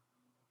E.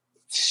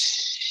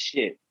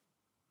 Shit.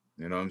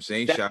 You know what I'm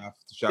saying? Shout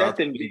out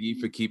to Big E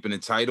for keeping the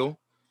title.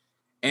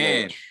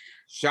 And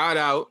shout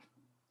out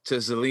to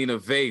Zelina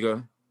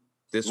Vega.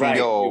 This one,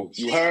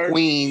 you heard?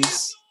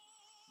 Queens.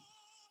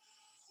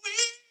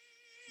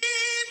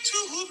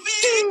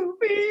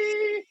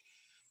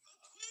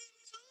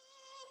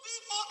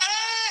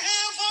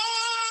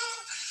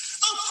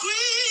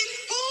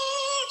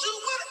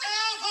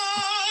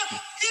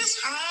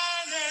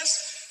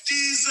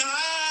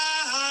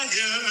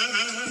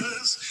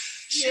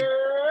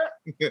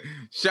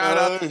 Shout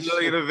out to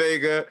Zelina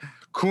Vega,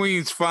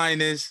 Queen's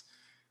finest.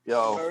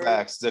 Yo,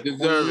 facts.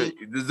 Deserve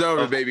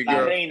it, baby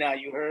girl. Arena,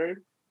 you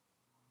heard?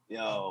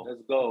 Yo,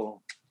 let's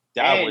go.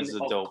 That was a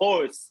dope. Of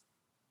course.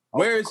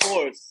 Where's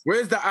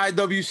the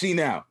IWC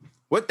now?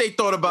 What they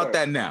thought about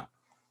that now?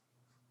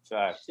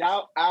 Facts.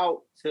 Shout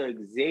out to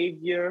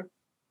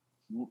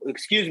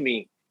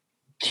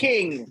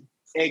King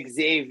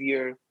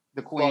Xavier,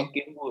 the Queen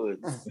fucking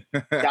Woods.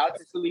 Shout out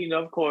to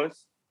Selena, of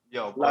course.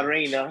 Yo, La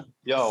Reina.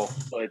 Yo,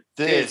 but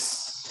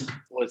this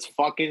was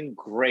fucking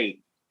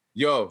great.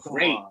 Yo,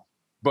 great.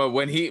 But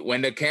when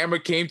the camera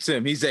came to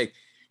him, he's like,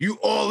 "You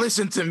all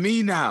listen to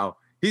me now."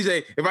 He's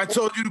like, "If I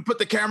told you to put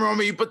the camera on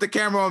me, you put the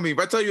camera on me. If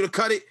I tell you to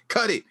cut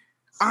it.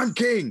 I'm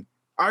king.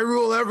 I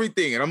rule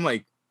everything." And I'm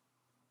like,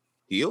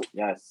 heel?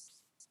 Yes.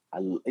 I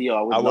would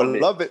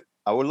love it.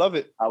 I would love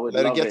it. I would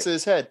let love it get to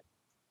his head.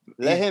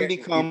 Let him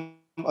become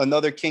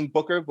another King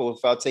Booker, but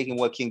without taking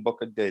what King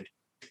Booker did.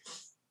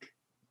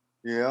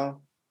 Yeah.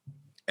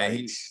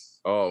 And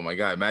oh my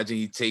God! Imagine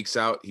he takes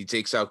out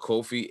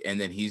Kofi, and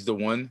then he's the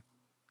one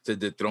to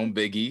dethrone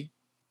Big E.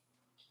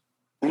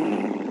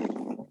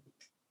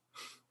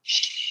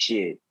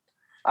 Shit,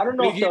 I don't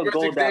know if they'll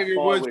go that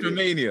far with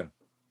it.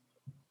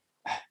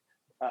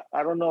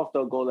 I don't know if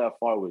they'll go that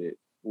far with it.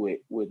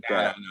 With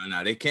that.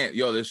 No, they can't.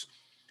 Yo,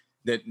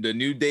 the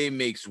New Day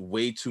makes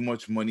way too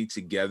much money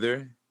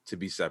together to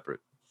be separate.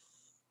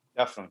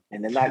 Definitely.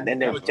 And they're not.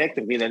 And they're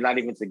technically they're not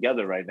even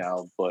together right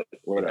now. But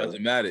whatever. It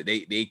doesn't matter.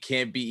 They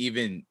can't be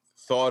even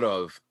thought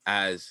of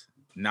as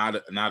not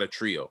a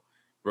trio.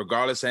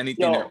 Regardless of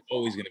anything, they're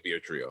always going to be a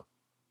trio.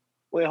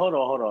 Wait, hold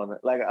on.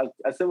 Like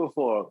I said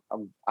before,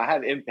 I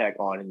have Impact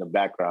on in the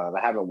background.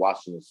 I haven't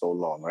watched it in so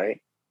long,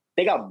 right?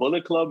 They got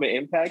Bullet Club and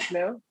Impact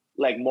now,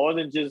 like more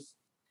than just.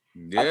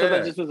 Yeah. I thought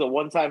that just was a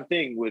one-time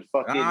thing with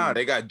fucking.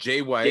 They got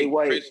Jay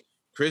White.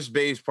 Chris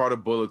Bay is part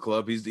of Bullet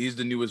Club. He's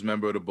the newest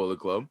member of the Bullet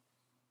Club.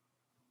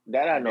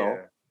 That I know.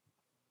 Yeah.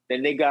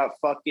 Then they got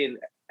fucking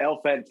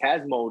El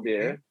Phantasmo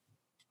there.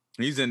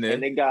 He's in there.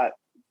 And they got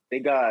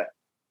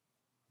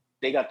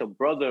the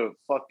brother,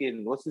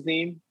 fucking what's his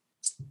name?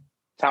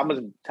 Thomas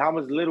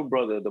little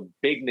brother, the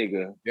big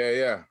nigga.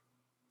 Yeah.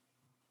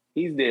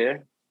 He's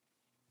there.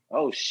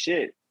 Oh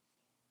shit.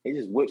 They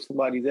just whipped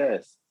somebody's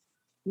ass.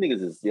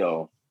 Niggas is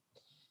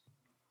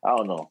I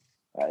don't know.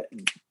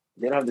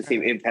 They don't have the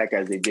same impact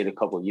as they did a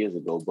couple of years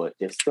ago, but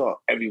they're still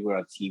everywhere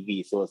on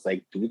TV. So it's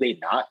like, do they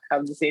not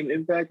have the same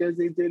impact as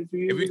they did a few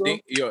years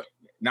ago?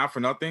 Not for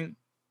nothing,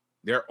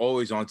 they're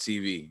always on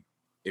TV.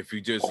 If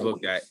you just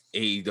look at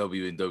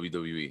AEW and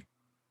WWE,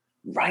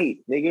 right,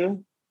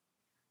 nigga.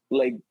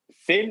 Like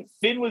Finn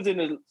was in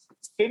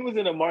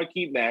a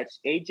marquee match.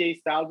 AJ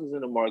Styles was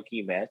in a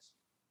marquee match.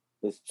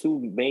 There's two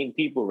main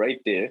people right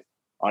there.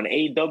 On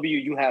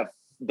AEW, you have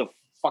the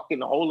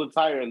fucking whole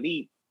entire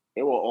elite.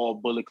 They were all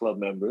Bullet Club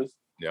members.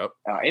 Yep.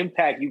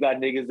 Impact, you got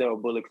niggas that were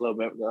Bullet Club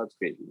members. That's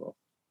crazy, bro.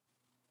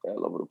 They're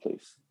all over the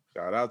place.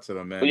 Shout out to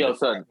them, man. But yo,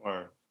 son.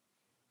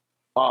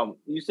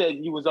 You said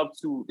you was up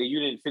to that. You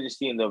didn't finish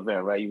seeing the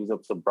event, right? You was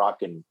up to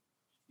Brock and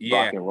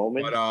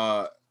Roman. But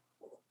I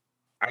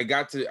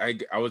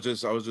was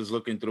just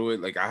looking through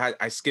it. Like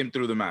I skimmed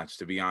through the match,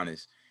 to be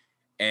honest.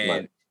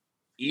 And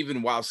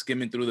even while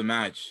skimming through the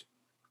match,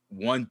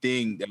 one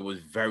thing that was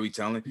very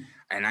telling,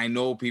 and I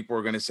know people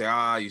are gonna say,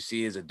 you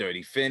see, it's a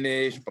dirty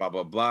finish, blah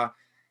blah blah.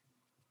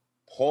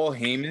 Paul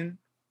Heyman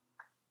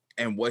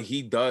and what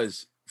he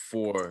does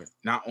for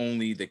not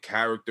only the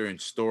character and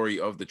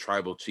story of the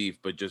tribal chief,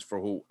 but just for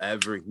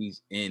whoever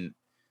he's in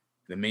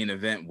the main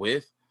event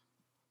with,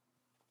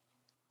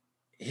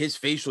 his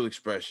facial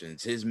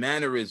expressions, his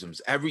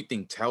mannerisms,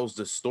 everything tells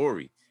the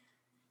story.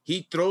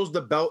 He throws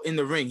the belt in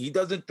the ring. He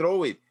doesn't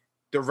throw it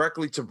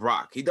directly to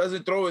Brock. He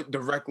doesn't throw it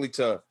directly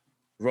to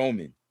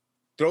Roman.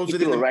 Throws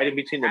it right in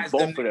between the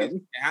both of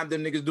them. Have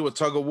them niggas do a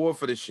tug of war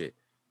for this shit.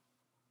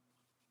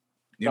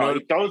 He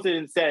throws it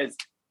and says,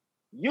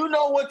 "You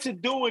know what to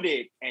do with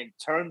it," and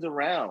turns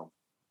around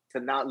to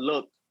not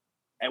look.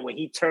 And when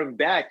he turned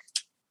back,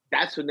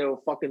 that's when they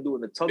were fucking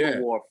doing the tug of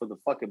war for the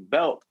fucking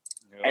belt.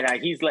 Yep.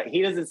 And he's like,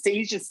 he doesn't say,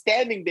 he's just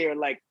standing there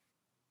like,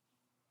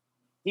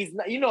 he's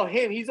not,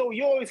 him, you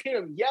always hear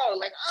him yell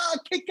like,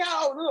 kick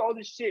out, all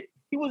this shit.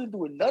 He wasn't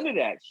doing none of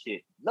that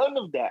shit. None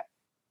of that.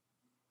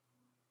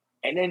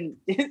 And then,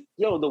 the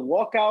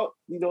walkout,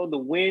 the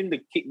win, the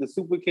kick, the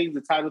super kick,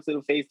 the title to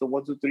the face, the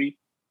 1, 2, 3,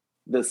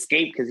 the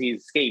escape, because he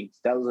escaped.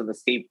 That was an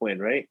escape win,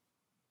 right?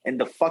 And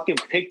the fucking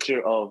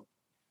picture of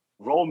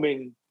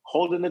Roman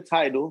holding the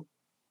title,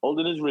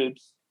 holding his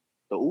ribs,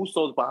 the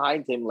Usos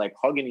behind him, like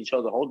hugging each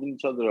other, holding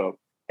each other up.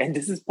 And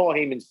this is Paul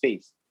Heyman's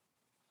face.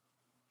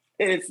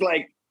 And it's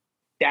like,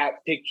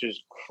 that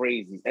picture's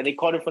crazy. And they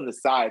caught it from the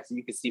side so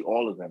you can see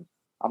all of them.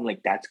 I'm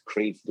like, that's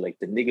crazy. Like,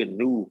 the nigga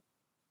knew.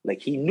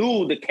 Like, he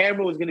knew the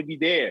camera was going to be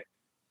there.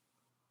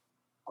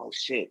 Oh,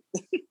 shit.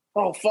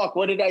 Oh, fuck,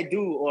 what did I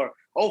do? Or,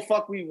 oh,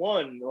 fuck, we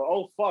won. Or,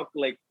 oh, fuck,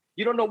 like,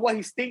 you don't know what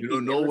he's thinking. You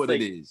don't know what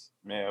it is.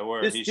 Man,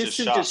 word. He's just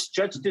should just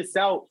stretch this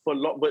out for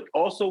long. But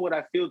also what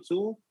I feel,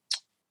 too,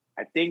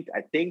 I think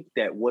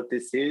that what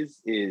this is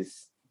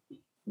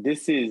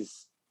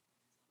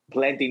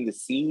planting the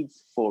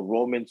seeds for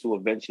Roman to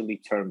eventually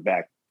turn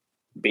back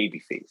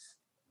babyface.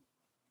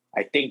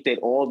 I think that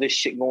all this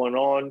shit going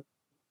on,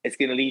 it's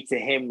going to lead to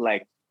him,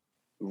 like,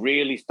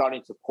 really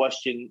starting to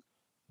question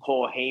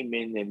Paul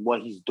Heyman and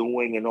what he's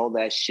doing and all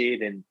that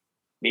shit, and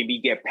maybe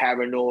get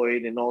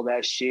paranoid and all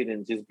that shit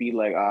and just be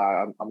like,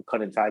 I'm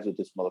cutting ties with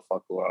this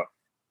motherfucker or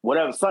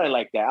whatever, something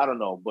like that. I don't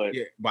know. But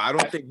yeah, but I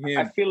don't think him...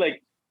 I feel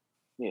like,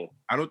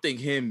 I don't think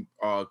him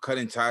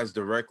cutting ties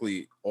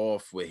directly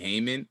off with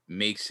Heyman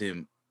makes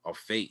him a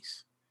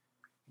face.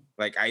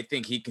 Like, I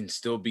think he can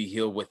still be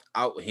heel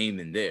without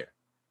Heyman there.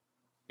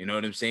 You know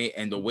what I'm saying?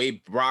 And the way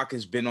Brock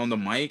has been on the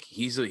mic,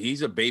 he's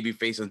a baby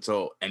face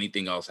until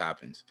anything else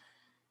happens.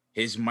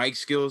 his mic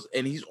skills,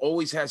 and he's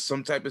always had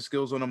some type of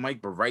skills on the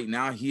mic, but right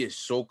now he is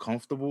so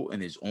comfortable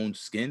in his own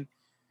skin.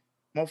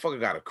 Motherfucker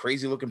got a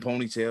crazy looking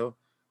ponytail.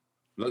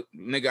 Look,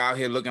 nigga out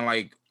here looking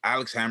like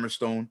Alex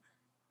Hammerstone.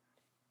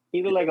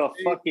 He look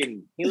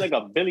like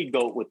a Billy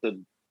Goat with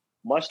the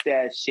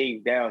mustache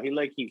shaved down.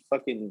 He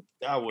fucking.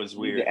 That was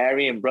weird. The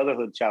Aryan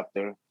Brotherhood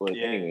chapter. But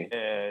anyway.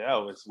 Yeah,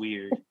 that was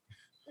weird.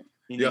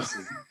 He needs to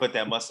put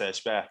that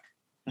mustache back.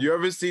 You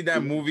ever see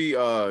that movie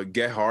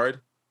Get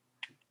Hard?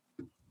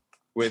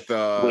 With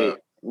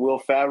Will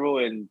Ferrell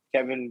and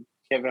Kevin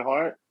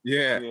Hart?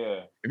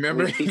 Yeah.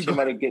 Remember he teach him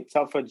how to get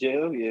tough for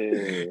jail?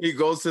 Yeah. He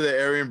goes to the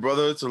Aryan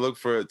Brotherhood to look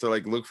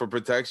for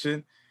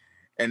protection.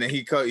 And then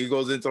he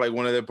goes into like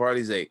one of their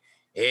parties like,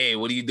 hey,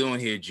 what are you doing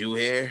here, Jew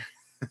hair?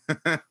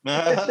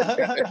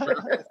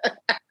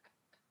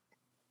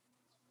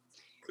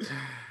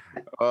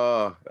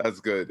 Oh, that's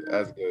good.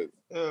 That's good.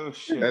 Oh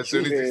shit. As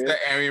soon as you said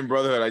Aryan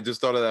Brotherhood, I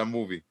just thought of that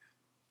movie.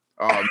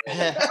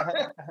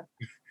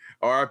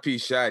 R.I.P.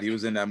 Shad, he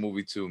was in that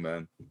movie too,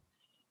 man.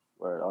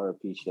 Right,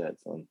 R.I.P. Shad,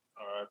 son.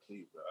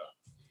 R.I.P. bro.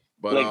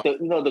 But like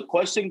the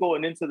question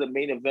going into the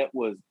main event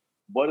was,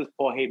 what is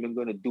Paul Heyman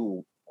gonna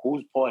do?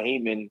 Who's Paul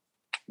Heyman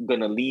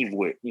gonna leave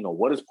with?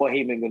 What is Paul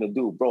Heyman gonna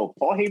do, bro?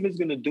 Paul Heyman's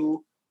gonna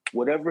do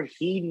whatever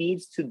he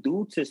needs to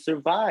do to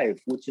survive,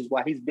 which is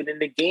why he's been in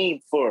the game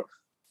for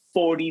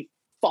 40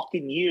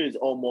 fucking years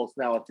almost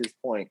now at this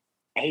point.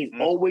 And he's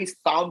always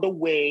found a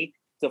way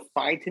to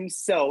find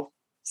himself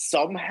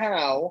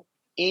somehow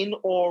in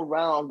or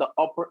around the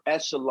upper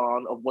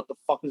echelon of what the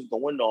fuck is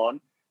going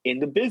on in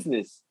the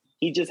business.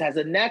 He just has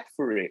a knack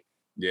for it.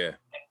 Yeah.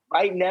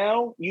 Right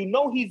now,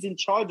 he's in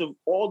charge of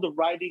all the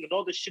writing and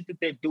all the shit that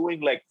they're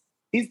doing. Like,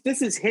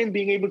 this is him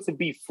being able to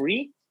be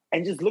free,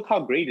 and just look how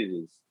great it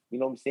is. You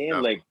know what I'm saying?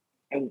 Yeah. Like,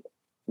 and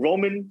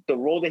Roman, the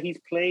role that he's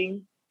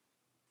playing,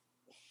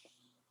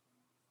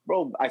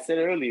 bro, I said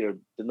earlier,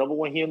 the number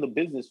one here in the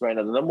business right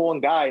now, the number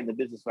one guy in the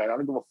business right now, I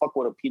don't give a fuck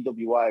what a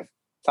PWI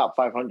top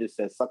 500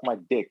 says, suck my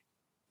dick.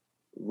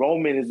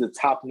 Roman is the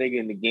top nigga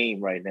in the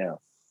game right now.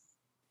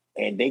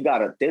 And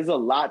there's a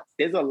lot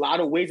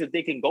of ways that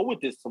they can go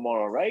with this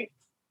tomorrow, right?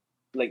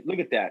 Like, look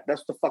at that.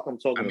 That's the fuck I'm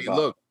talking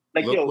about.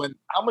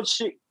 How much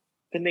shit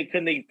can they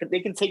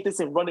can take this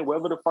and run it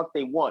wherever the fuck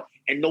they want,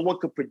 and no one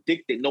could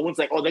predict it. No one's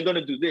like, oh, they're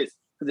gonna do this.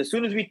 Because as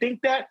soon as we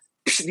think that,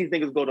 these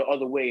niggas go the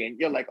other way, and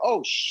you're like,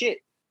 oh shit,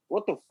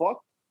 what the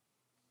fuck?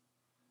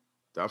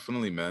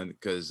 Definitely, man.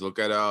 Because look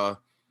at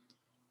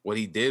what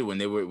he did when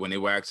they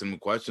were asking him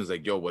questions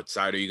like, yo, what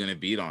side are you gonna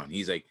beat on?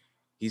 He's like,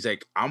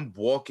 I'm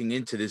walking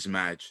into this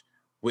match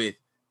with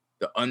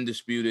the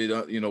undisputed,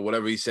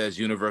 whatever he says,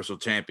 Universal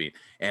Champion,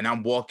 and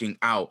I'm walking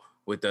out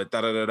with the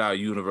da-da-da-da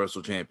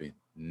Universal Champion.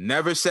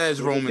 Never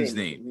says Roman's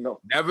name.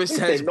 No. Never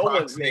says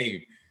Brock's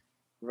name.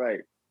 Right.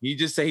 He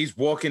just say he's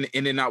walking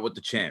in and out with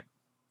the champ.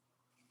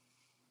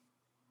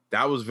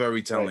 That was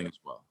very telling as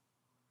well.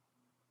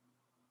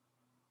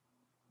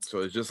 So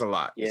it's just a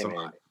lot. Yeah, it's a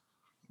lot.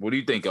 What do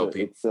you think,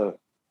 LP?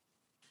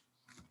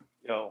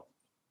 Yo,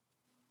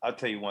 I'll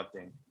tell you one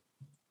thing.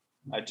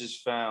 I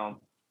just found,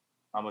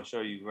 I'm gonna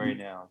show you right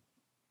now,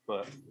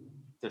 but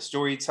the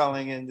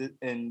storytelling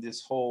in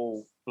this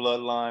whole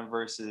bloodline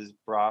versus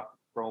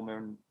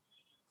Roman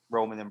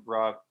and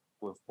Brock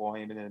with Paul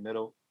Heyman in the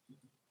middle,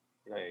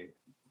 like,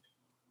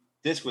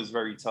 this was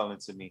very telling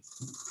to me.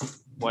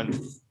 When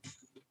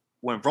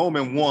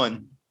Roman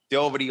won, they're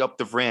already up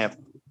the ramp,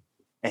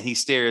 and he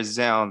stares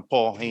down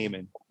Paul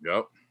Heyman.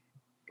 Yep.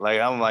 Like,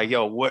 I'm like,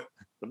 yo,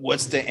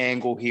 what's the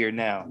angle here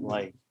now?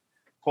 Like,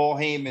 Paul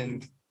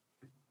Heyman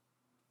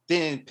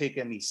didn't pick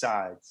any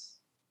sides.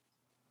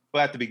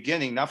 But at the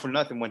beginning, not for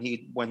nothing, when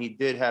he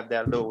did have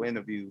that little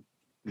interview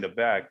in the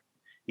back,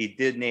 he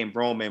did name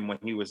Roman when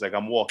he was like,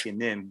 I'm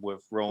walking in with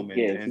Roman.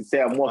 Yeah, he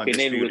said, I'm walking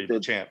in with the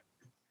champ.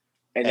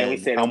 And then he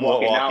said, I'm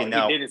walking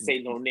out. He didn't say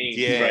no name.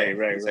 Yeah,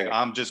 right. He's like,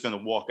 I'm just going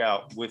to walk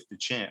out with the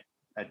champ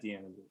at the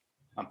end of it.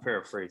 I'm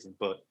paraphrasing.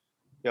 But,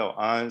 yo,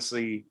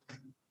 honestly,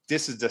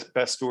 this is the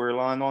best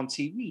storyline on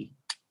TV.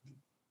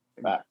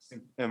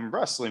 And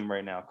wrestling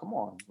right now. Come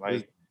on.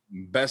 Like,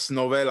 best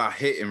novela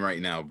hitting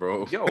right now,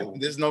 bro. Yo,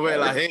 this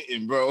novela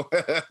hitting, bro.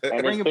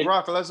 Bring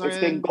Brock Lesnar in. It's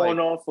been going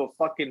on for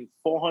fucking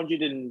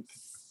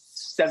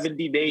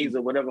 470 days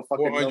or whatever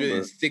fucking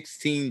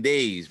 416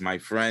 days, my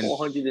friend.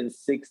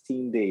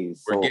 416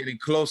 days. We're getting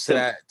close to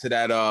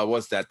that.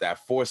 What's that?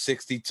 That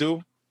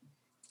 462.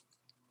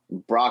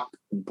 Brock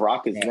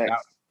is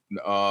next.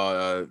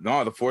 No,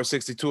 the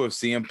 462 of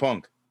CM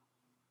Punk.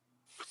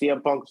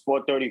 CM Punk's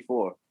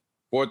 434.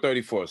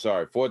 434,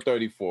 sorry,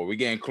 434. We're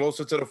getting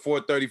closer to the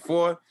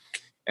 434.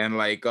 And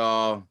like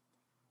that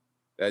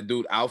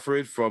dude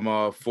Alfred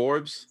from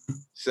Forbes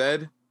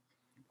said,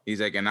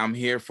 he's like, and I'm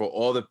here for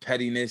all the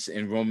pettiness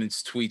in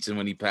Roman's tweets and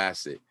when he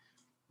passed it.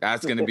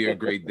 That's gonna be a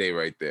great day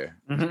right there.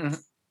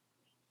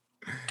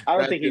 I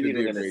don't think he's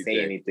even gonna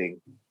say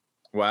anything.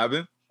 What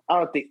happened? I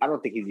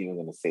don't think he's even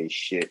gonna say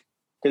shit.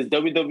 Because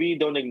WWE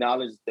don't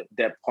acknowledge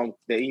that Punk.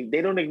 They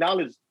don't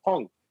acknowledge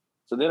Punk.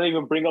 So they don't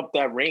even bring up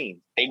that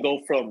reign. They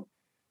go from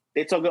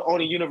They took it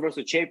on a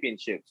Universal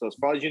Championship. So as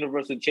far as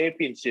Universal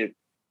Championship,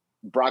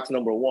 Brock's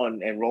number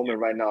 1, and Roman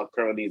right now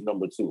currently is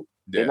number 2.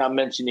 Yeah. They're not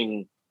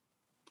mentioning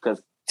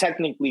because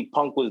technically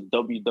Punk was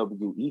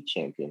WWE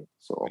champion,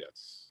 so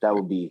that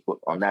would be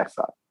on that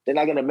side. They're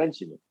not gonna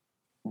mention it.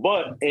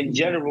 But in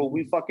general,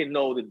 we fucking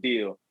know the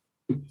deal.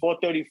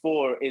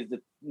 434 is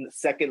the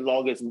second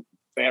longest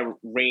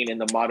reign in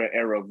the modern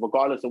era,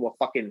 regardless of what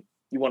fucking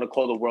you want to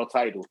call the world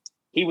title.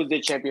 He was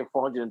their champion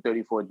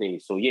 434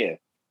 days. So yeah,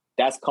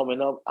 that's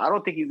coming up. I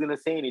don't think he's gonna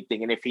say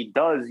anything. And if he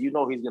does, he's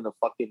gonna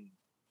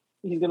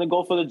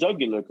go for the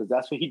jugular because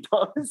that's what he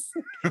does.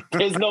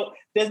 there's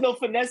no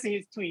finesse in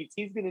his tweets.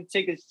 He's gonna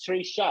take a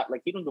straight shot.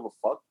 Like he don't give a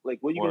fuck. Like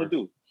what are you gonna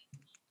do?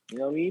 You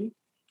know what I mean?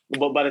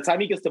 But by the time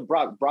he gets to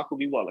Brock will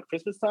be what, like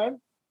Christmas time?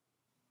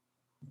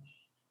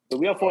 So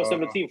we have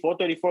 417.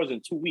 434 is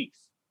in 2 weeks.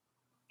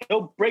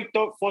 He'll break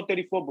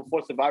 434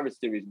 before Survivor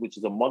Series, which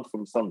is a month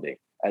from Sunday,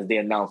 as they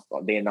announced.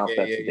 They announced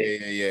that today.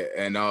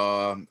 Yeah. And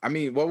I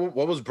mean,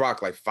 what was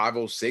Brock like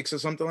 506 or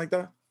something like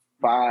that?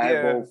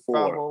 504.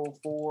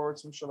 504,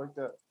 some shit like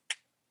that.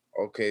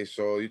 Okay,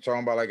 so you're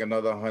talking about like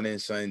another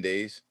 107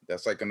 days.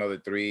 That's like another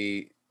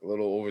a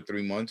little over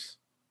 3 months.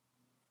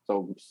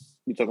 So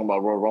you're talking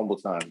about Royal Rumble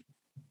time.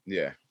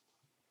 Yeah.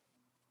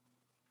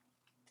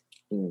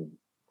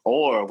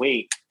 Or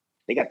wait,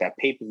 they got that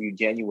pay-per-view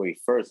January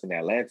 1st in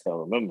Atlanta,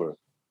 remember?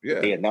 Yeah.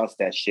 They announced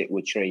that shit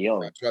with Trae Young.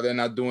 That's why they're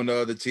not doing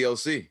the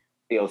TLC.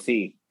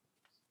 TLC.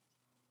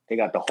 They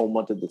got the whole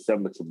month of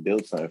December to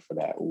build something for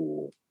that.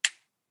 Ooh.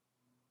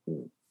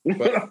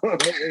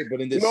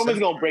 But in this Roman's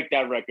gonna break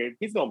that record.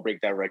 He's gonna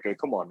break that record.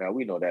 Come on now,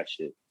 we know that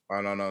shit.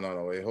 Oh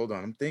no. Wait, hold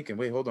on. I'm thinking.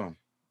 Wait, hold on.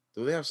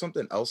 Do they have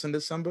something else in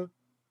December?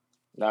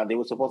 Nah, they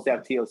were supposed to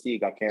have TLC. It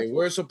got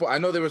canceled. I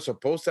know they were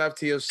supposed to have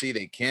TLC.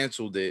 They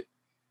canceled it.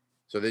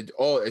 So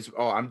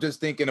I'm just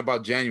thinking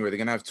about January. They're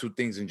gonna have 2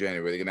 things in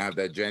January. They're gonna have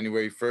that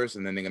January 1st,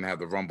 and then they're gonna have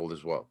the Rumble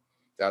as well.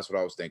 That's what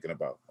I was thinking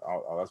about.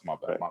 That's my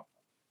bad. Right.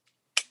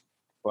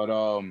 But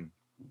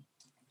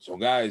so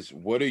guys,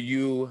 what are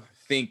you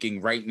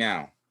thinking right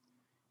now,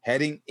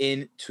 heading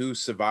into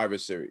Survivor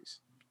Series?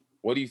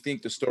 What do you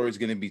think the story is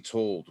going to be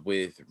told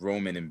with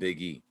Roman and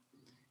Big E?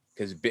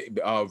 Because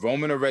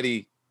Roman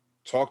already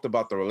talked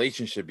about the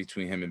relationship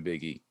between him and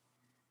Big E,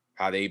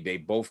 how they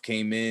both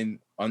came in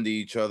under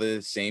each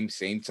other same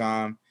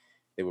time.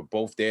 They were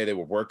both there. They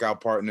were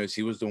workout partners.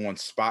 He was the one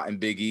spotting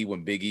Big E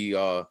when Big E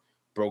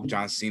broke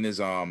John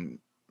Cena's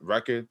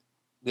record.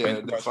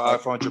 Yeah, the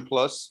 500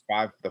 plus.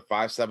 The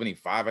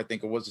 575, I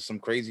think it was, or some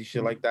crazy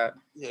shit like that.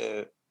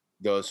 Yeah.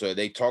 So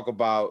they talk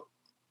about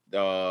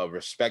the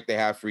respect they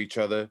have for each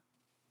other,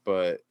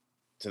 but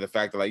to the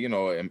fact that, like,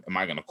 am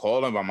I gonna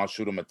call him? I'm gonna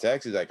shoot him a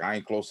text. He's like, I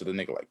ain't close to the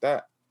nigga like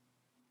that.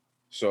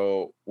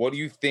 So what do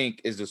you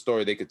think is the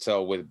story they could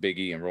tell with Big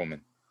E and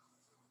Roman?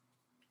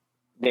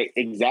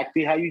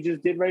 Exactly how you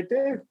just did right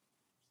there.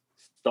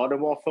 Start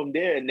them off from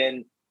there, and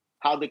then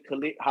how the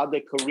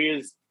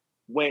careers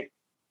went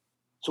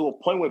to a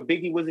point where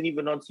Big E wasn't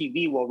even on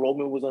TV while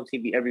Roman was on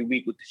TV every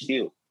week with the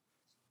Shield.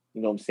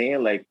 You know what I'm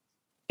saying? Like,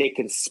 they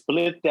can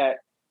split that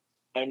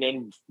and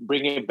then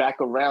bring it back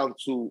around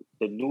to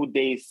the New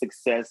Day's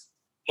success,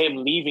 him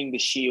leaving the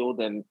Shield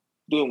and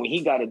doing what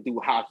he got to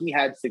do, how he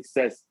had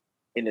success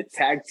in the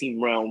tag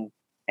team realm,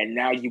 and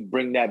now you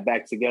bring that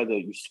back together.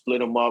 You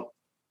split him up.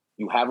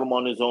 You have him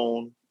on his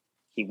own.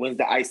 He wins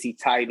the IC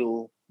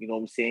title. You know what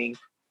I'm saying?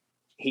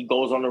 He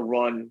goes on a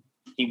run.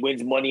 He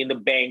wins Money in the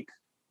Bank.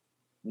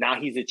 Now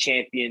he's a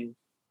champion.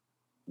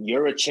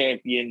 You're a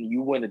champion.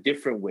 You went a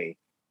different way.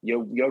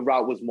 Your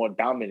route was more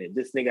dominant.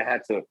 This nigga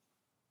had to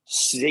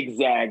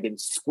zigzag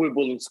and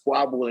squibble and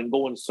squabble and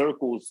go in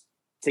circles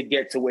to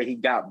get to where he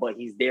got, but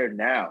he's there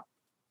now.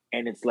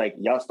 And it's like,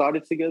 y'all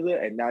started together,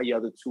 and now y'all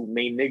the 2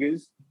 main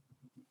niggas.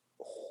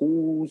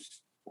 Who's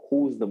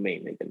the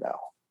main nigga now?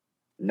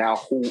 Now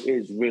who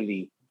is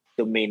really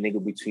the main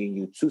nigga between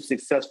you? 2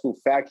 successful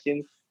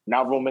factions.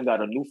 Now Roman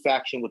got a new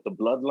faction with the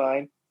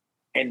Bloodline.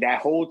 And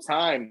that whole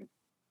time,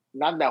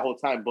 not that whole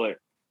time, but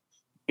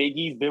Big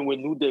E's been with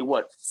New Day,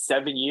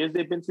 7 years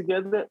they've been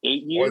together?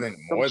 8 years?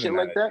 More than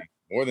like that?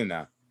 More than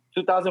that.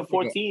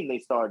 2014 they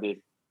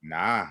started.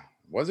 Nah.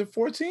 Was it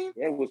 14?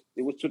 Yeah,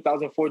 it was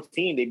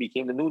 2014 they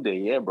became the New Day.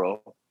 Yeah,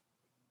 bro.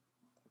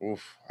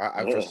 Oof.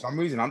 For some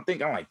reason, I'm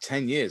thinking like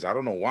 10 years. I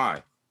don't know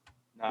why.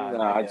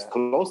 Nah, it's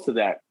close to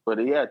that.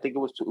 But yeah, I think it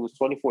was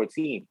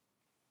 2014.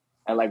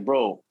 And like,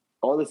 bro,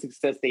 all the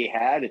success they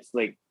had, it's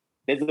like,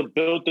 there's a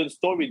built-in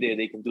story there.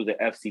 They can do the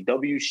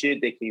FCW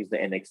shit. They can use the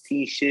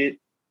NXT shit.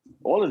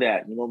 All of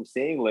that. You know what I'm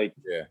saying? Like,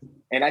 yeah.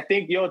 And I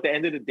think, at the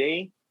end of the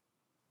day,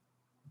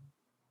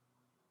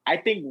 I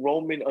think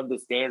Roman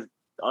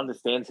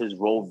understands his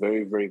role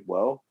very, very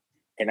well.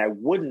 And I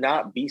would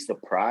not be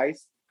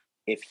surprised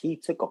if he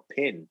took a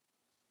pin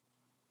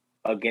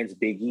against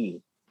Big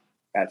E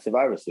at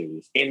Survivor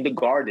Series in the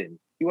Garden.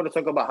 You want to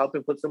talk about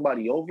helping put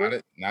somebody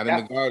over? Not in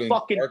the Garden.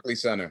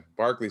 Barclays Center.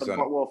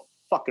 Well,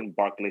 fucking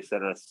Barclays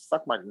Center.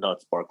 Suck my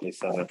nuts, Barclays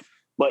Center.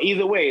 But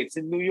either way, it's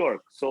in New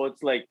York. So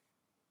it's like,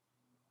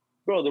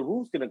 bro, the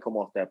roof's going to come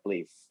off that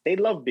place. They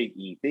love Big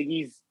E. Big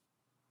E's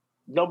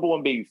number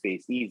one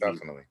babyface, easy.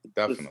 Definitely.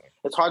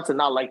 It's hard to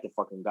not like the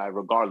fucking guy,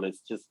 regardless.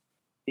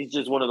 He's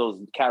just one of those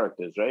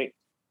characters, right?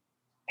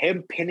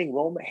 Him pinning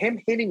Roman, him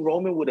hitting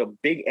Roman with a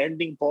big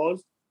ending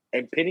pause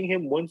and pinning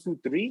him 1, 2,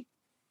 3.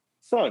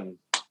 Son,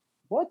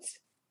 what?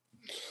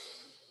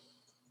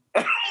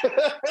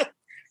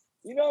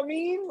 You know what I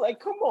mean? Like,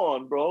 come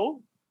on,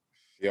 bro.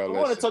 Yo, I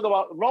want to talk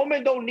about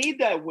Roman. Don't need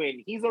that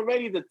win. He's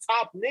already the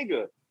top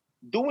nigga.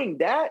 Doing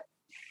that.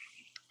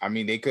 I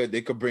mean, they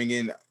could bring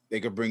in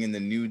the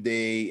New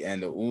Day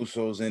and the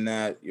Usos in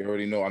that. You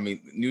already know. I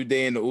mean, New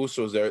Day and the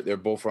Usos, they're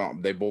both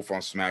on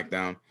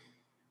SmackDown.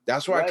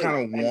 That's why I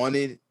kind of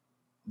wanted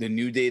the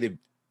New Day to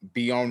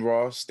be on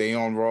Raw, stay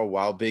on Raw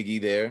while Big E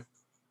there,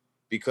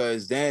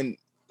 because then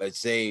let's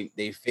say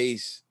they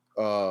face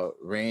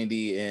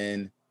Randy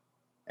and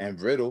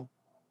Riddle,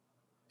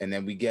 and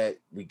then we get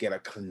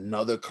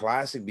another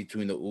classic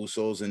between the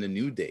Usos and the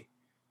New Day.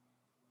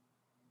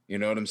 You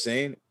know what I'm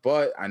saying?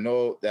 But I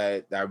know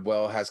that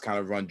well has kind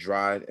of run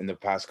dry in the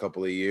past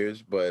couple of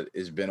years, but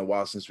it's been a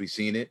while since we've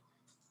seen it.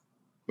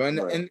 But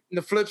and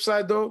the flip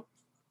side, though,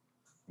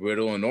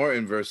 Riddle and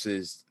Orton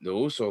versus the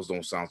Usos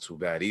don't sound too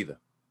bad either.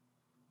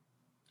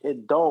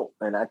 It don't.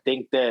 And I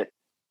think that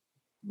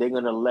they're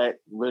going to let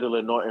Riddle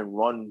and Orton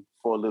run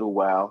for a little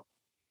while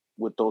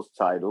with those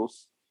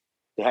titles.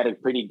 They had a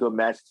pretty good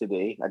match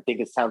today. I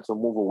think it's time to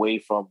move away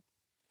from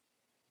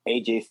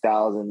AJ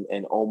Styles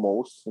and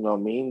Omos, you know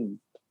what I mean?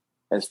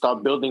 And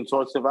start building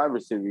towards Survivor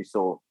Series.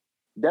 So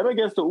them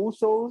against the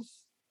Usos,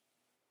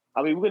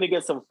 I mean, we're going to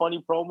get some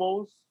funny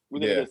promos. We're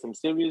going to get some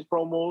serious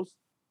promos.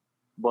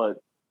 But,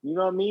 you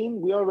know what I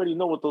mean? We already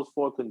know what those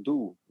four can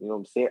do. You know what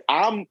I'm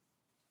saying?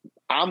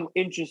 I'm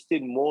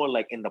interested more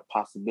like in the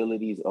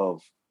possibilities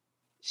of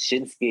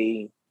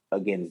Shinsuke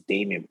against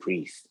Damian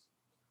Priest.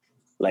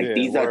 Like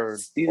these are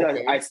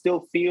I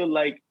still feel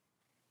like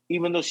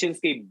even though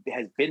Shinsuke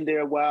has been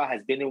there a while,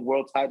 has been in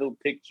world title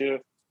picture,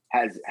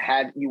 has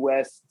had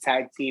US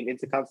tag team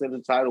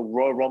intercontinental title,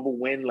 Royal Rumble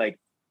win, like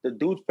the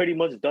dude's pretty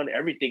much done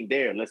everything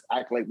there. Let's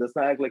not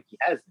act like he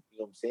hasn't, you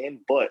know what I'm saying?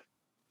 But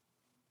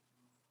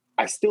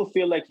I still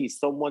feel like he's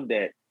someone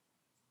that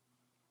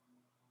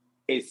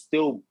is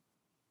still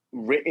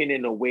written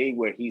in a way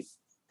where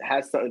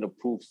has something to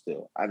prove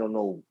still. I don't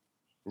know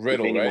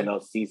Riddle, if anyone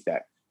else sees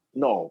that.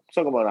 No, I'm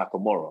talking about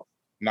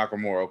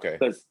Nakamura, okay.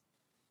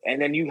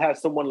 And then you have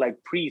someone like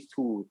Priest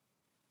who,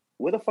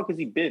 where the fuck has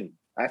he been?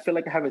 I feel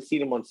like I haven't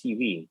seen him on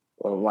TV.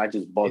 Or am I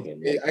just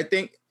bugging? I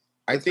think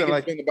it's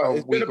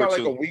been about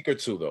like a week or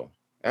two though.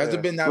 It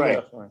hasn't been that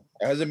long.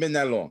 It hasn't been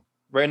that long.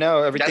 Right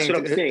now, everything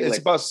it's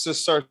about to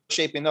start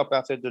shaping up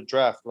after the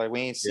draft. Like we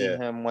ain't seen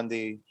him when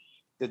they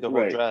did the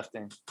whole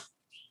drafting.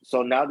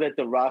 So now that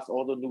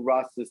all the new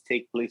rosters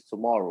take place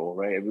tomorrow,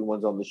 right?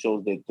 Everyone's on the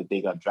shows that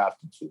they got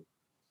drafted to.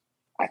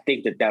 I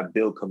think that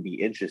build can be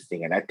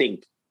interesting. And I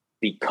think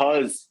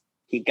because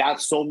he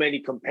got so many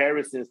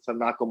comparisons to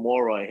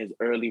Nakamura in his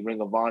early Ring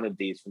of Honor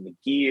days, from the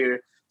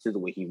gear to the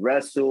way he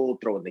wrestled,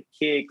 throwing the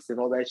kicks and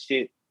all that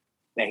shit,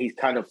 that he's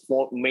kind of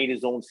made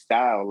his own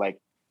style. Like,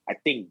 I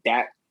think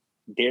that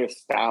their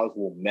styles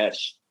will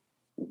mesh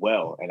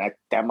well. And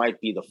that might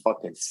be the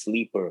fucking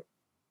sleeper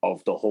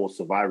of the whole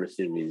Survivor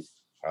Series.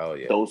 Oh,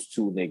 yeah. Those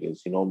two niggas,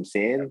 you know what I'm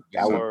saying?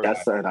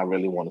 That's something I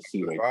really want to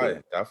see right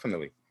there.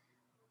 Definitely.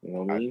 You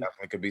know what I mean?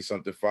 Definitely could be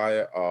something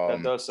fire.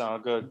 That does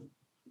sound good.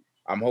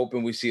 I'm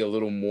hoping we see a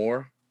little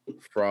more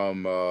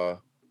from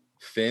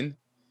Finn.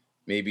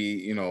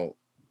 Maybe,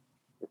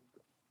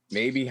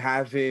 maybe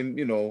have him,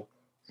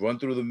 run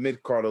through the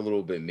mid-card a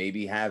little bit.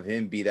 Maybe have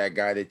him be that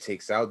guy that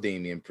takes out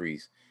Damian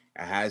Priest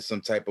and has some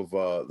type of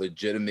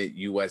legitimate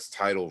U.S.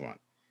 title run.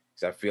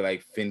 Because I feel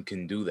like Finn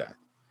can do that.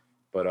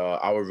 But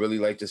I would really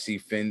like to see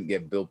Finn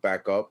get built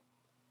back up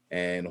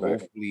and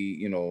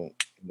hopefully, in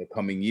the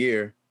coming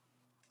year,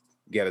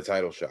 get a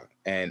title shot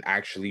and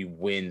actually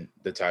win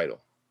the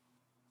title.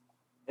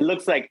 It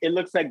looks like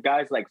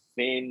guys like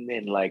Finn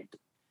and like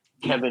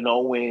Kevin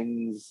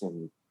Owens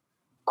and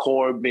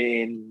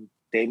Corbin,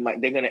 they're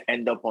gonna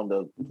end up on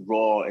the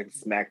Raw and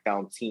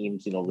SmackDown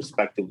teams,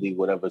 respectively,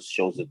 whatever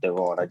shows that they're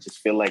on. I just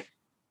feel like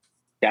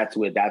that's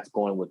where that's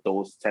going with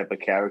those type of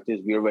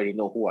characters. We already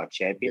know who our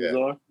champions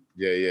are.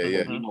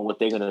 Yeah. We know what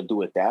they're gonna do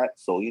with that.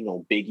 So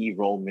Big E,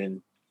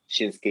 Roman,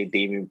 Shinsuke,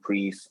 Damian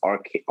Priest,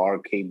 RK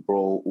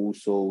Bro,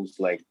 Usos,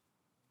 like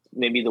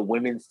maybe the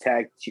women's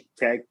tag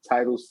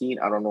title scene.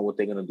 I don't know what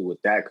they're gonna do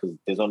with that because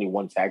there's only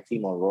one tag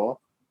team on Raw,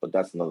 but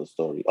that's another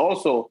story.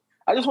 Also,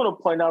 I just want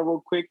to point out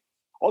real quick,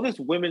 all this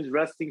women's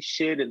wrestling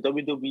shit and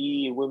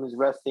WWE and women's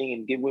wrestling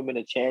and give women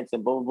a chance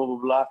and blah blah blah blah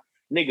blah.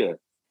 Nigga,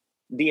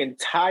 the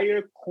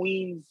entire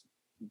Queens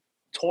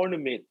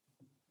tournament,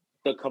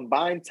 the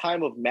combined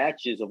time of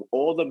matches of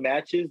all the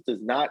matches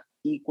does not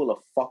equal a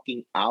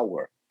fucking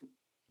hour.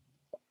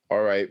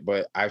 All right,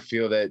 but I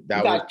feel that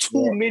was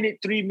 2-minute,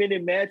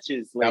 3-minute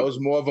matches. Like, that was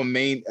more of a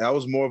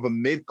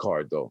mid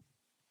card though,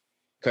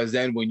 because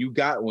then when you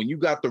got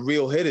the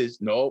real hitters,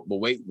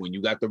 when you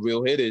got the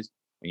real hitters,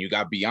 when you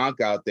got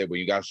Bianca out there,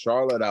 when you got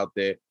Charlotte out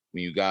there,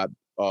 when you got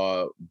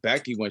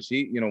Becky when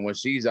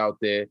she's out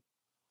there,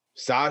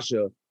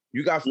 Sasha,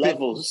 You got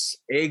levels.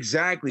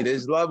 Exactly.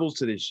 There's levels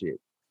to this shit.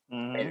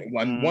 And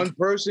when one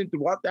person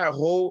throughout that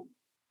whole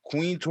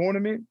Queen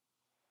tournament,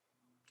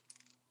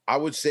 I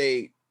would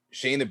say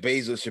Shayna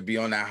Baszler should be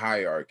on that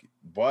hierarchy.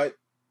 But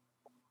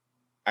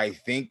I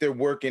think they're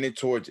working it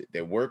towards it.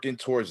 They're working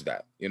towards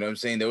that. You know what I'm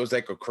saying? There was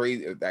like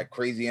that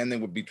crazy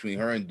ending between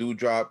her and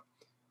Doudrop,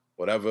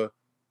 whatever.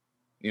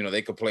 You know,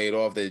 they could play it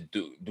off that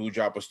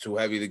Doudrop was too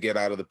heavy to get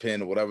out of the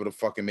pin or whatever the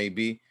fuck it may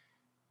be.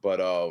 But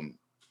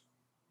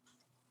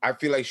I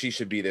feel like she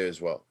should be there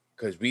as well.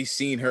 Because we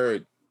seen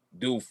her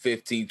do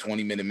 15,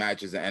 20-minute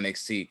matches in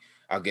NXT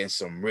against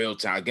some real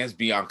time, against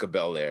Bianca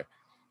Belair,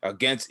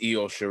 against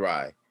Io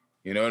Shirai.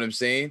 You know what I'm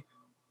saying?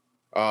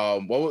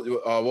 What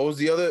was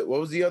the other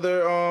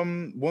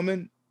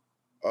woman?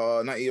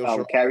 Not Io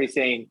Shirai. Kairi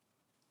Sane.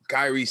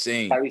 Kairi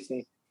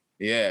Sane.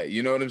 Yeah,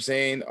 you know what I'm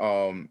saying?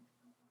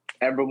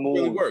 Ember Moon.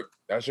 Really work.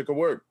 That shit could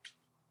work.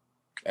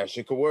 I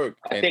think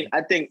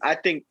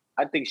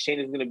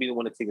Shayna's gonna be the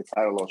one to take the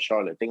title on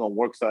Charlotte. They're gonna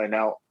work something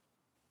out.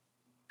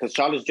 Because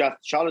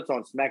Charlotte's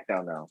on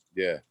SmackDown now.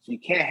 Yeah. So you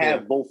can't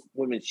have both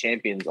women's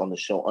champions on the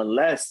show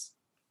unless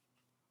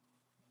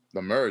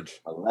the merge.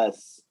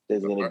 Unless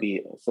there's going to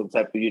be some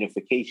type of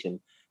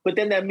unification. But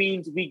then that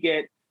means we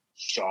get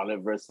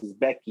Charlotte versus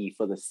Becky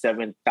for the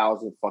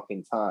 7,000th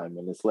fucking time.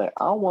 And it's like,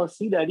 I don't want to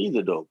see that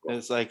either, though. Bro.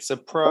 It's like,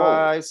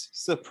 surprise.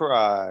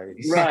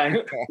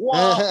 Right.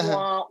 Wah,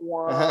 wah,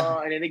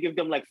 wah. And then they give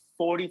them like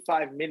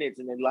 45 minutes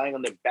and then lying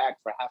on their back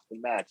for half the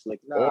match. Like,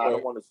 I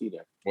don't want to see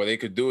that. What they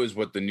could do is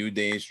what the New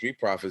Day and Street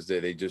Profits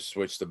did. They just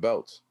switched the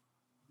belts.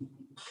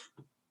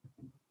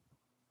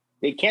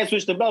 They can't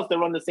switch the belts.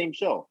 They're on the same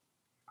show.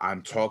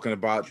 I'm talking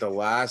about the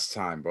last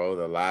time, bro.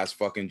 The last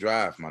fucking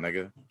draft, my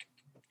nigga.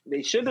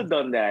 They should have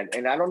done that.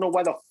 And I don't know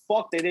why the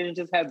fuck they didn't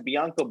just have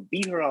Bianca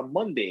beat her on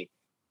Monday.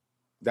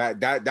 That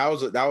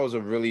was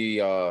a really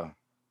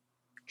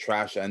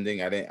trash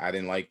ending. I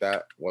didn't like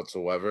that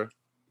whatsoever.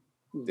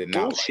 Did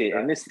not bullshit.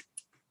 Like that.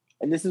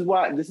 And this is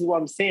why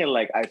I'm saying,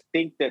 like, I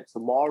think that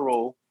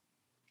tomorrow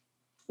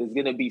there's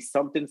gonna be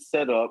something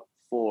set up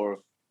for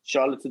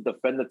Charlotte to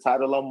defend the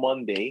title on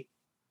Monday.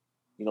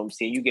 You know what I'm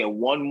saying? You get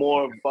one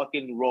more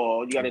fucking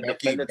Raw. You got to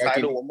defend the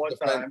title one more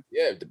time.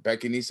 Yeah,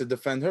 Becky needs to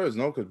defend hers,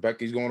 no? Because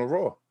Becky's going to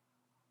Raw.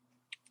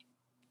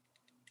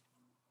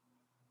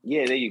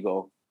 Yeah, there you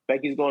go.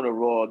 Becky's going to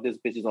Raw. This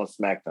bitch is on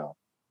SmackDown.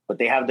 But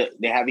they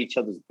have each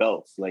other's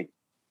belts. Like,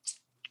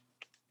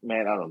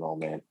 man, I don't know,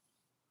 man.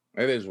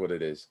 It is what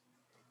it is.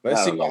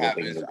 Let's see what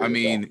happens. I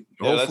mean,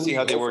 let's see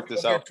how they work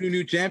this out. 2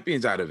 new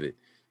champions out of it.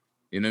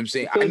 You know what I'm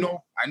saying?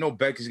 I know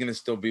Becky's going to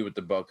still be with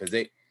the belt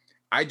because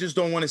I just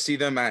don't want to see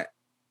them at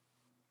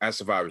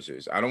Survivor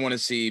Series. I don't want to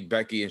see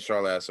Becky and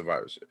Charlotte at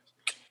Survivor Series.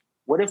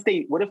 What if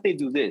they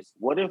do this?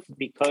 What if,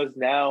 because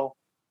now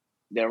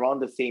they're on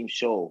the same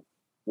show,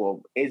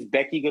 well, is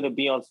Becky going to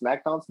be on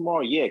SmackDown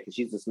tomorrow? Yeah, because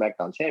she's the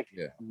SmackDown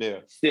champion. Yeah.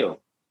 Still.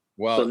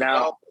 Well, so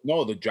now,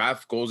 no, the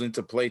draft goes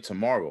into play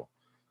tomorrow.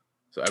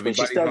 So everybody.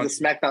 But she still has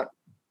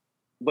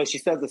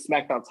the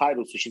SmackDown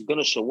title, so she's going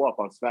to show up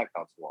on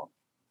SmackDown tomorrow.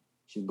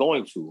 She's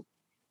going to,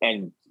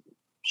 and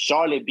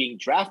Charlotte being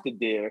drafted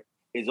there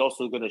is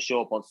also going to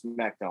show up on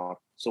SmackDown.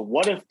 So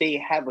what if they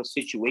have a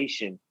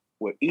situation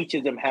where each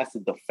of them has to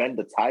defend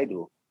the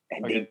title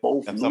and they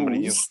both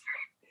lose?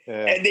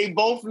 And they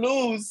both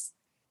lose.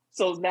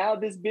 So now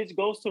this bitch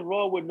goes to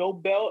Raw with no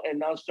belt, and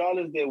now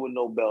Charlotte's there with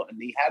no belt, and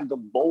they have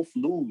them both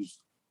lose.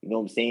 You know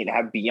what I'm saying?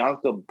 Have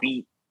Bianca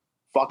beat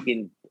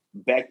fucking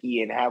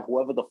Becky and have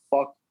whoever the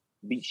fuck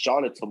beat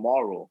Charlotte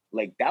tomorrow.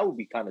 Like, that would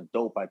be kind of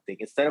dope, I think.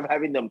 Instead of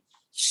having them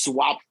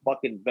swap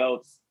fucking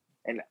belts.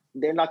 And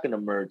they're not going to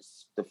merge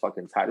the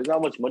fucking titles. How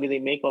much money they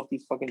make off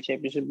these fucking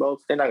championship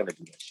belts? They're not going to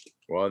do that shit.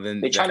 Well,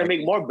 then... They're trying to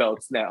make more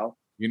belts now.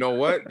 You know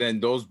what? Then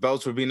those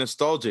belts would be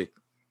nostalgic.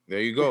 There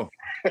you go.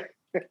 You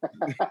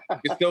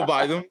can still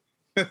buy them.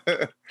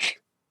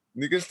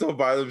 You can still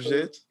buy them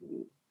shit.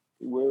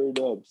 Word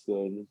up,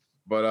 son.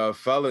 But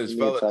fellas,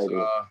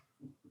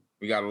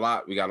 we got a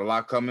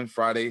lot coming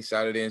Friday,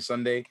 Saturday, and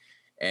Sunday.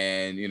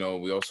 And, you know,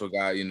 we also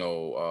got, you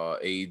know,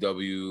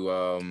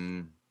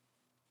 AEW...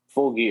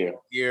 Full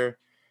Gear,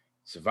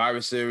 Survivor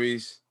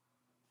Series.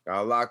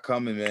 Got a lot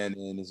coming, man,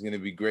 and it's gonna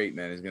be great,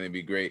 man. It's gonna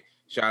be great.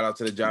 Shout out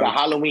to the Java. The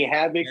Halloween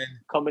Havoc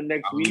coming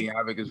next week. Halloween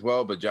Havoc as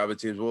well, but Java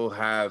Tears will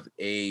have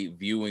a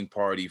viewing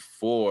party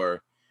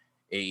for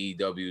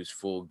AEW's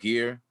Full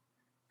Gear.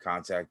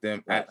 Contact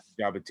them at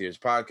Java Tears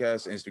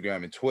Podcast,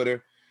 Instagram and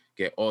Twitter.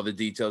 Get all the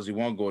details you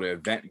want. Go to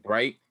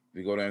Eventbrite. If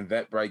you go to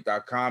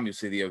eventbrite.com, you'll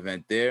see the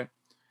event there.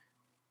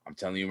 I'm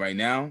telling you right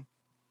now.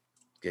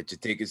 Get your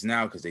tickets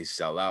now because they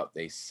sell out.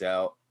 They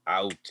sell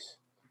out.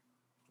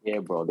 Yeah,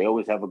 bro. They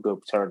always have a good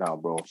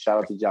turnout, bro. Shout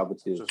out to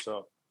Jabba too. What's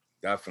up?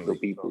 Definitely.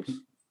 Good people.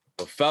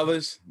 But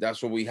fellas,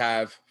 that's what we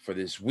have for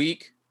this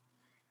week.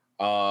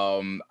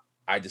 I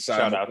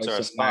decided shout out to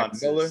our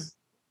sponsors. Miller.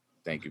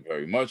 Thank you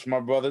very much, my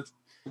brother.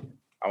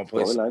 I'm gonna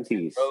play some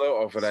Miller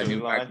off of that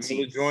new Mac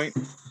Miller joint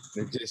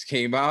that just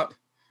came out.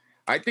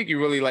 I think you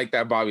really like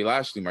that Bobby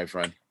Lashley, my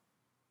friend.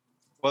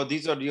 Well,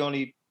 these are the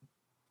only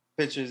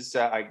pictures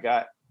that I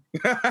got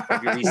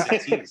of your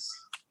recent tees.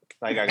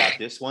 Like I got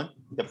this one,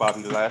 the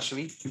Bobby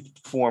Lashley,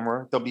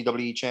 former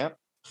WWE champ.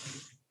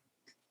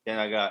 Then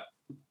I got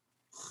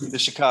the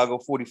Chicago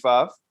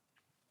 45,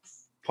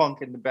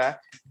 Punk in the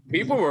back.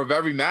 People were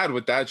very mad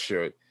with that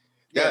shirt.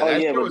 Yeah,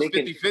 that shirt was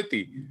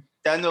 50-50.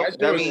 That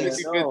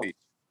means 50-50.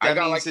 I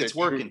got like it's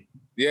working.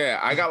 Yeah,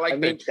 I got like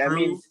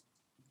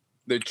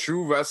the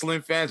true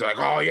wrestling fans are like,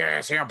 oh yeah,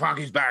 CM Punk,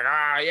 he's back.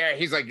 Ah, yeah,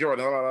 he's like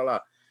Jordan. Blah, blah, blah.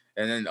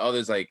 And then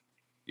others like,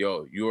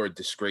 yo, you're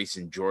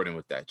disgracing Jordan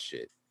with that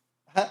shit.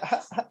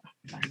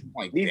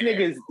 Like, these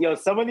niggas, yo,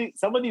 some of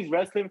these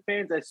wrestling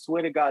fans, I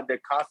swear to God,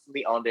 they're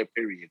constantly on their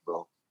period,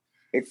 bro.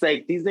 It's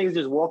like these niggas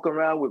just walk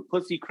around with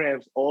pussy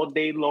cramps all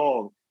day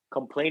long,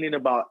 complaining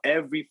about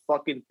every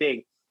fucking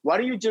thing. Why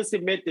do you just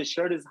admit the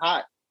shirt is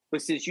hot?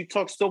 But since you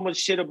talk so much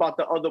shit about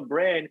the other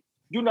brand,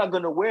 you're not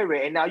gonna wear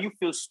it, and now you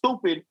feel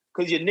stupid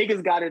because your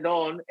niggas got it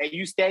on, and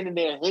you standing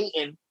there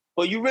hating,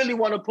 but you really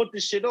want to put the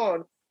shit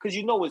on because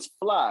you know it's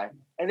fly.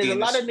 And there's a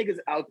lot of niggas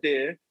out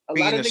there, a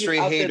lot of niggas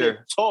out there that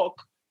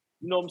talk.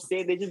 You know what I'm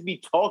saying? They just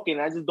be talking.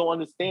 I just don't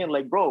understand.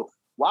 Like, bro,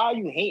 why are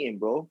you hating,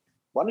 bro?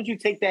 Why don't you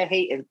take that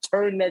hate and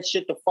turn that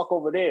shit the fuck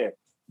over there?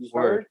 You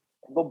heard?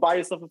 Go buy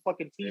yourself a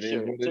fucking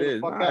t-shirt. It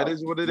is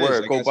what it is.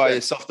 Word. Go buy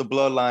yourself the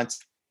Bloodline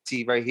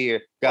tee right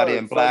here. Got it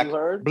in black,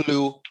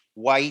 blue,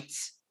 white.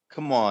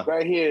 Come on.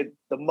 Right here,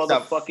 the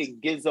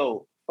motherfucking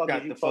Gizzo. Fuck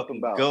are you talking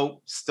about?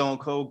 Goat, Stone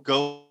Cold,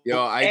 Goat.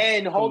 Yo,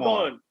 and hold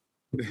on.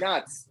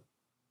 Nuts.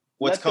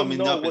 What's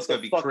coming up is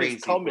going to be crazy,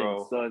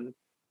 bro. Son.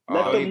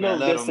 Let them know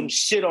there's some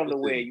shit on the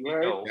way. You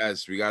heard?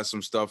 Yes, we got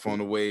some stuff on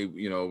the way.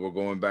 You know, we're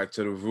going back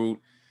to the root.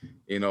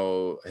 You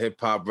know, hip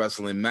hop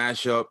wrestling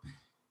mashup.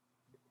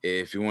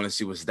 If you want to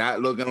see what's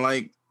that looking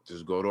like,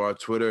 just go to our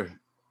Twitter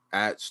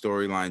at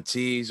Storyline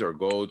Tees or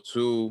go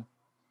to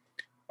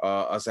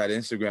us at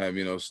Instagram.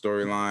 You know,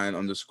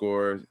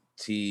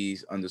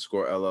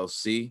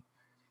 Storyline_Tees_LLC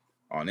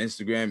on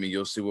Instagram, and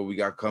you'll see what we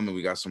got coming.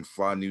 We got some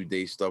fly New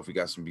Day stuff. We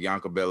got some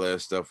Bianca Belair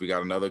stuff. We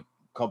got another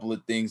couple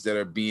of things that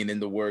are being in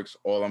the works.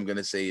 All I'm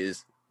gonna say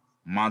is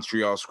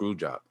Montreal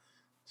Screwjob.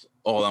 That's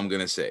all I'm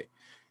gonna say.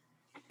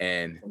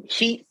 And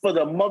heat for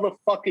the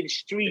motherfucking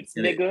streets,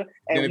 nigga.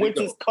 And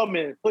winter's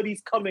coming,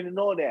 hoodies coming, and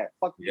all that.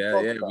 Fuck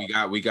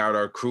yeah. We got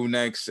our crew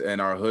necks and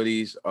our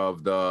hoodies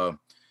of the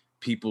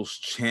People's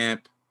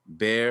Champ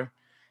Bear,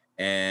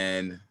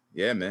 and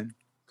yeah, man,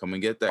 come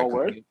and get that.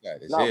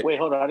 Wait,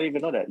 hold on, I didn't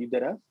even know that. You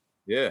did that?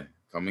 Yeah.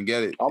 Come and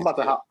get it. I'm about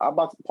to hop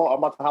off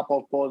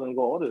pause and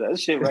go order that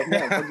shit right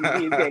now.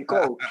 It's getting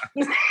cold.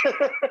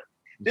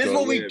 This is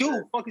what we do.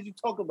 Man. Fuck is you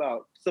talk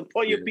about?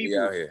 Support your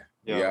people.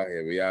 We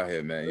out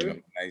here, man. You know,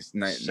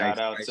 nice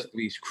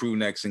fleece crew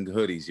necks and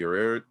hoodies. You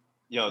heard?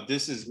 Yo,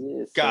 this is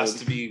got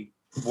to be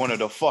one of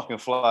the fucking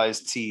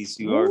flyest tees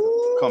you are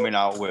coming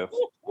out with.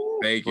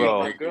 Thank you,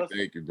 bro.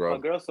 Thank you, bro. My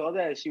girl saw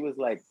that and she was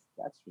like,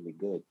 "That's really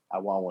good. I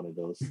want one of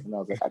those." And I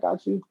was like, "I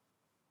got you."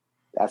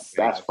 That's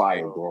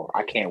fire, bro.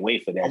 I can't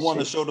wait for that. I want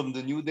to show them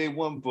the New Day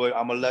one, but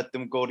I'm gonna let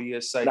them go to your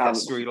site at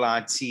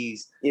Storyline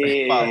Tees.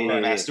 Follow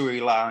him at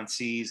Storyline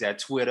Tees at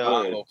Twitter.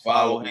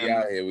 Follow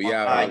him. We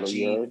out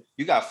here. IG.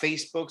 You got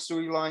Facebook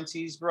Storyline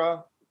Tees,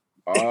 bro?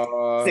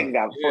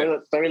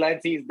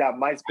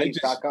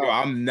 Storylinetees.myspace.com.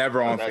 I'm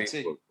never on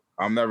Facebook.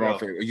 I'm never on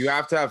Facebook. You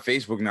have to have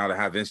Facebook now to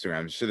have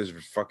Instagram. This shit is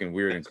fucking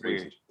weird and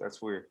crazy.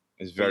 That's weird.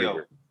 It's very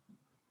weird.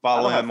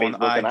 Follow him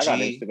on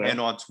IG and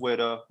on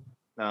Twitter. Know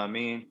what I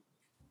mean?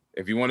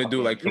 If you want to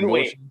do like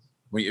promotions,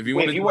 if you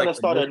want to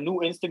start a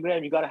new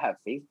Instagram, you gotta have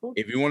Facebook.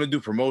 If you want to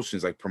do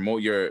promotions, like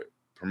promote your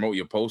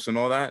posts and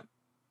all that,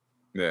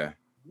 yeah.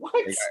 What?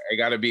 It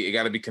gotta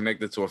be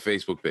connected to a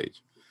Facebook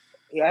page.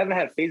 Yeah, I haven't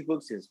had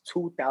Facebook since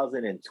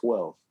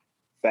 2012.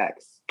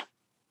 Facts.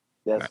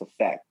 That's a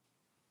fact.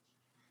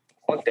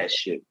 Fuck that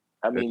shit.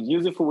 I mean,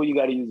 use it for what you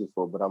gotta use it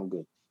for, but I'm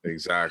good.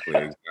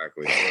 Exactly.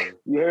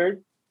 You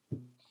heard?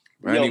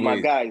 Anyways, my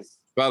guys,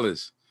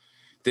 fellas.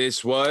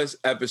 This was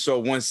episode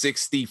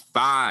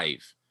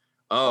 165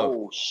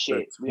 of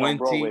the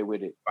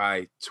 20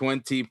 by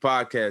 20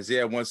 podcast.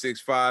 Yeah,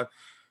 165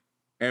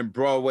 and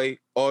Broadway,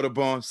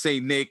 Audubon,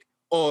 St. Nick,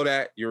 all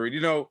that. You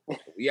already know.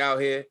 We out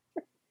here.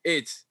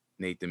 It's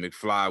Nathan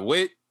McFly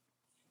with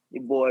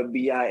your boy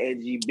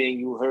B.I.N.G. Bing.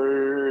 You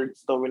heard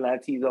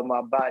Storyline Tees on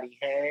my body,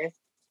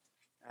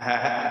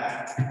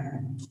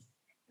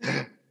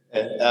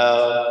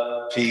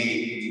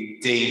 LP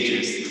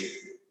dangerously.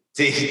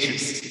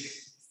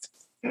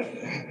 Yo,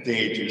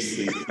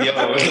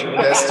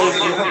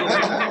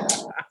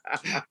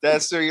 that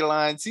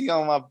Storyline T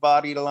on my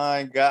body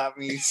line got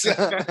me.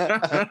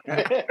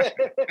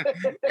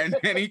 And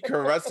then he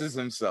caresses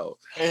himself.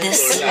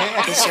 This is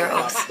your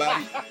oath.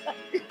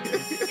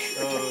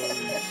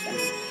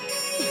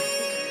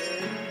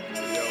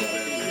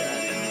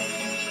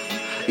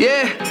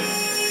 Yeah.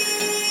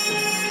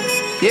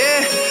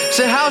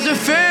 So how's it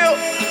feel?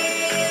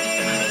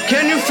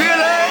 Can you feel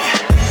it?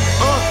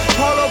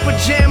 Polo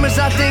pajamas,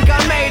 I think I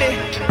made it.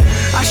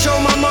 I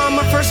showed my mom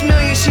my first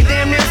million, she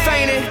damn near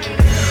fainted.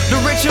 The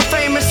rich and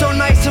famous, so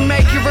nice to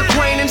make your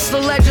acquaintance. The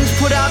legends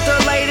put out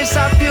their latest,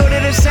 I feel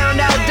that it sound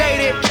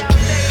outdated.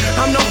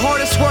 I'm the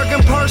hardest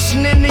working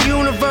person in the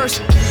universe.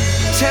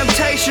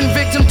 Temptation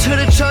victim to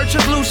the Church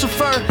of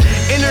Lucifer.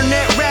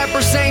 Internet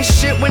rappers ain't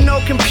shit when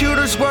no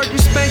computers work. You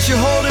spent your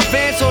whole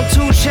advance on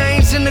 2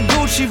 Chainz in the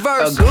Gucci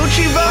verse. A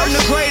Gucci verse? I'm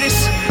the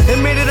greatest,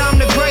 admitted I'm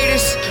the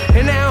greatest.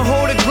 And I don't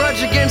hold a grudge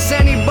against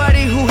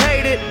anybody who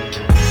hate it.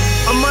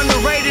 I'm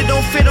underrated,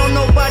 don't fit on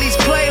nobody's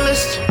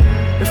playlist.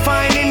 If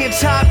I ain't in your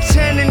top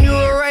 10, then you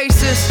a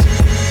racist.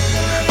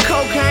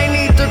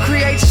 Cocaine ether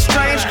creates a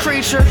strange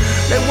creature.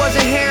 They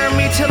wasn't hearing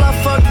me till I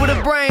fucked with a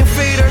brain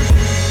feeder.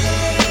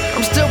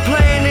 I'm still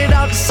playing it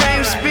out the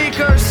same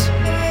speakers.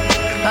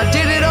 I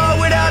did it all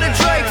without a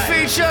Drake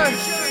feature.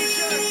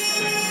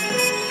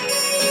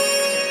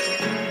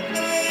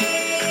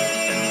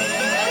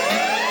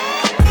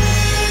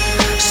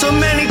 So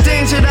many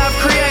things that I've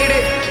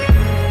created,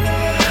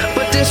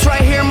 but this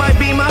right here might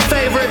be my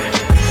favorite.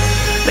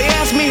 They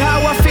ask me how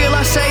I feel,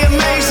 I say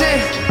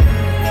amazing.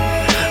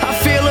 I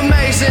feel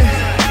amazing.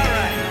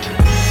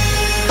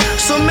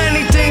 So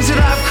many things that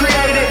I've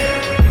created,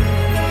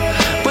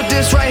 but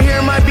this right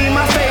here might be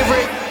my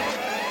favorite.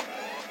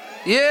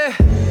 Yeah,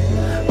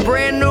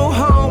 brand new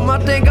home, I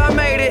think I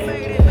made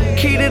it.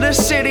 Key to the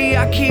city,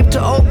 I keep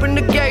to open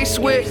the gates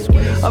with.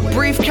 A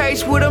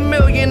briefcase with $1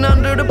 million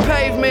under the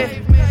pavement.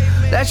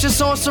 That's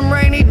just on some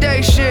rainy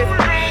day shit.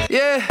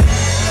 Yeah,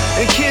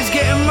 and kids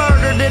getting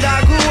murdered that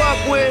I grew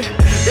up with.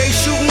 They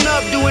shooting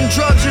up, doing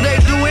drugs, or they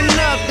doing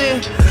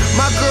nothing.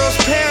 My girl's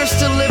parents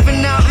still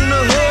living out in the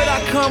hood. I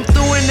come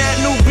through in that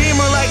new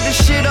Beamer like the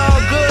shit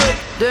all good.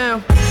 Damn,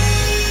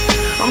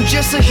 I'm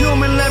just a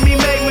human, let me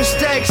make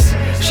mistakes.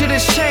 Shit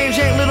has changed,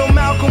 ain't little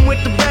Malcolm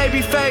with the baby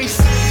face.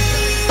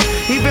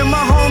 Even my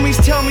homies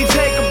tell me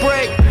take a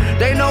break.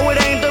 They know it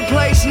ain't their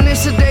place, and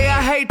it's a day I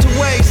hate to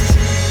waste.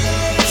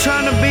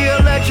 Trying to be a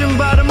legend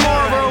by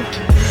tomorrow.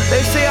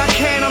 They say I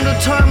can't, I'm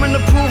determined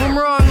to prove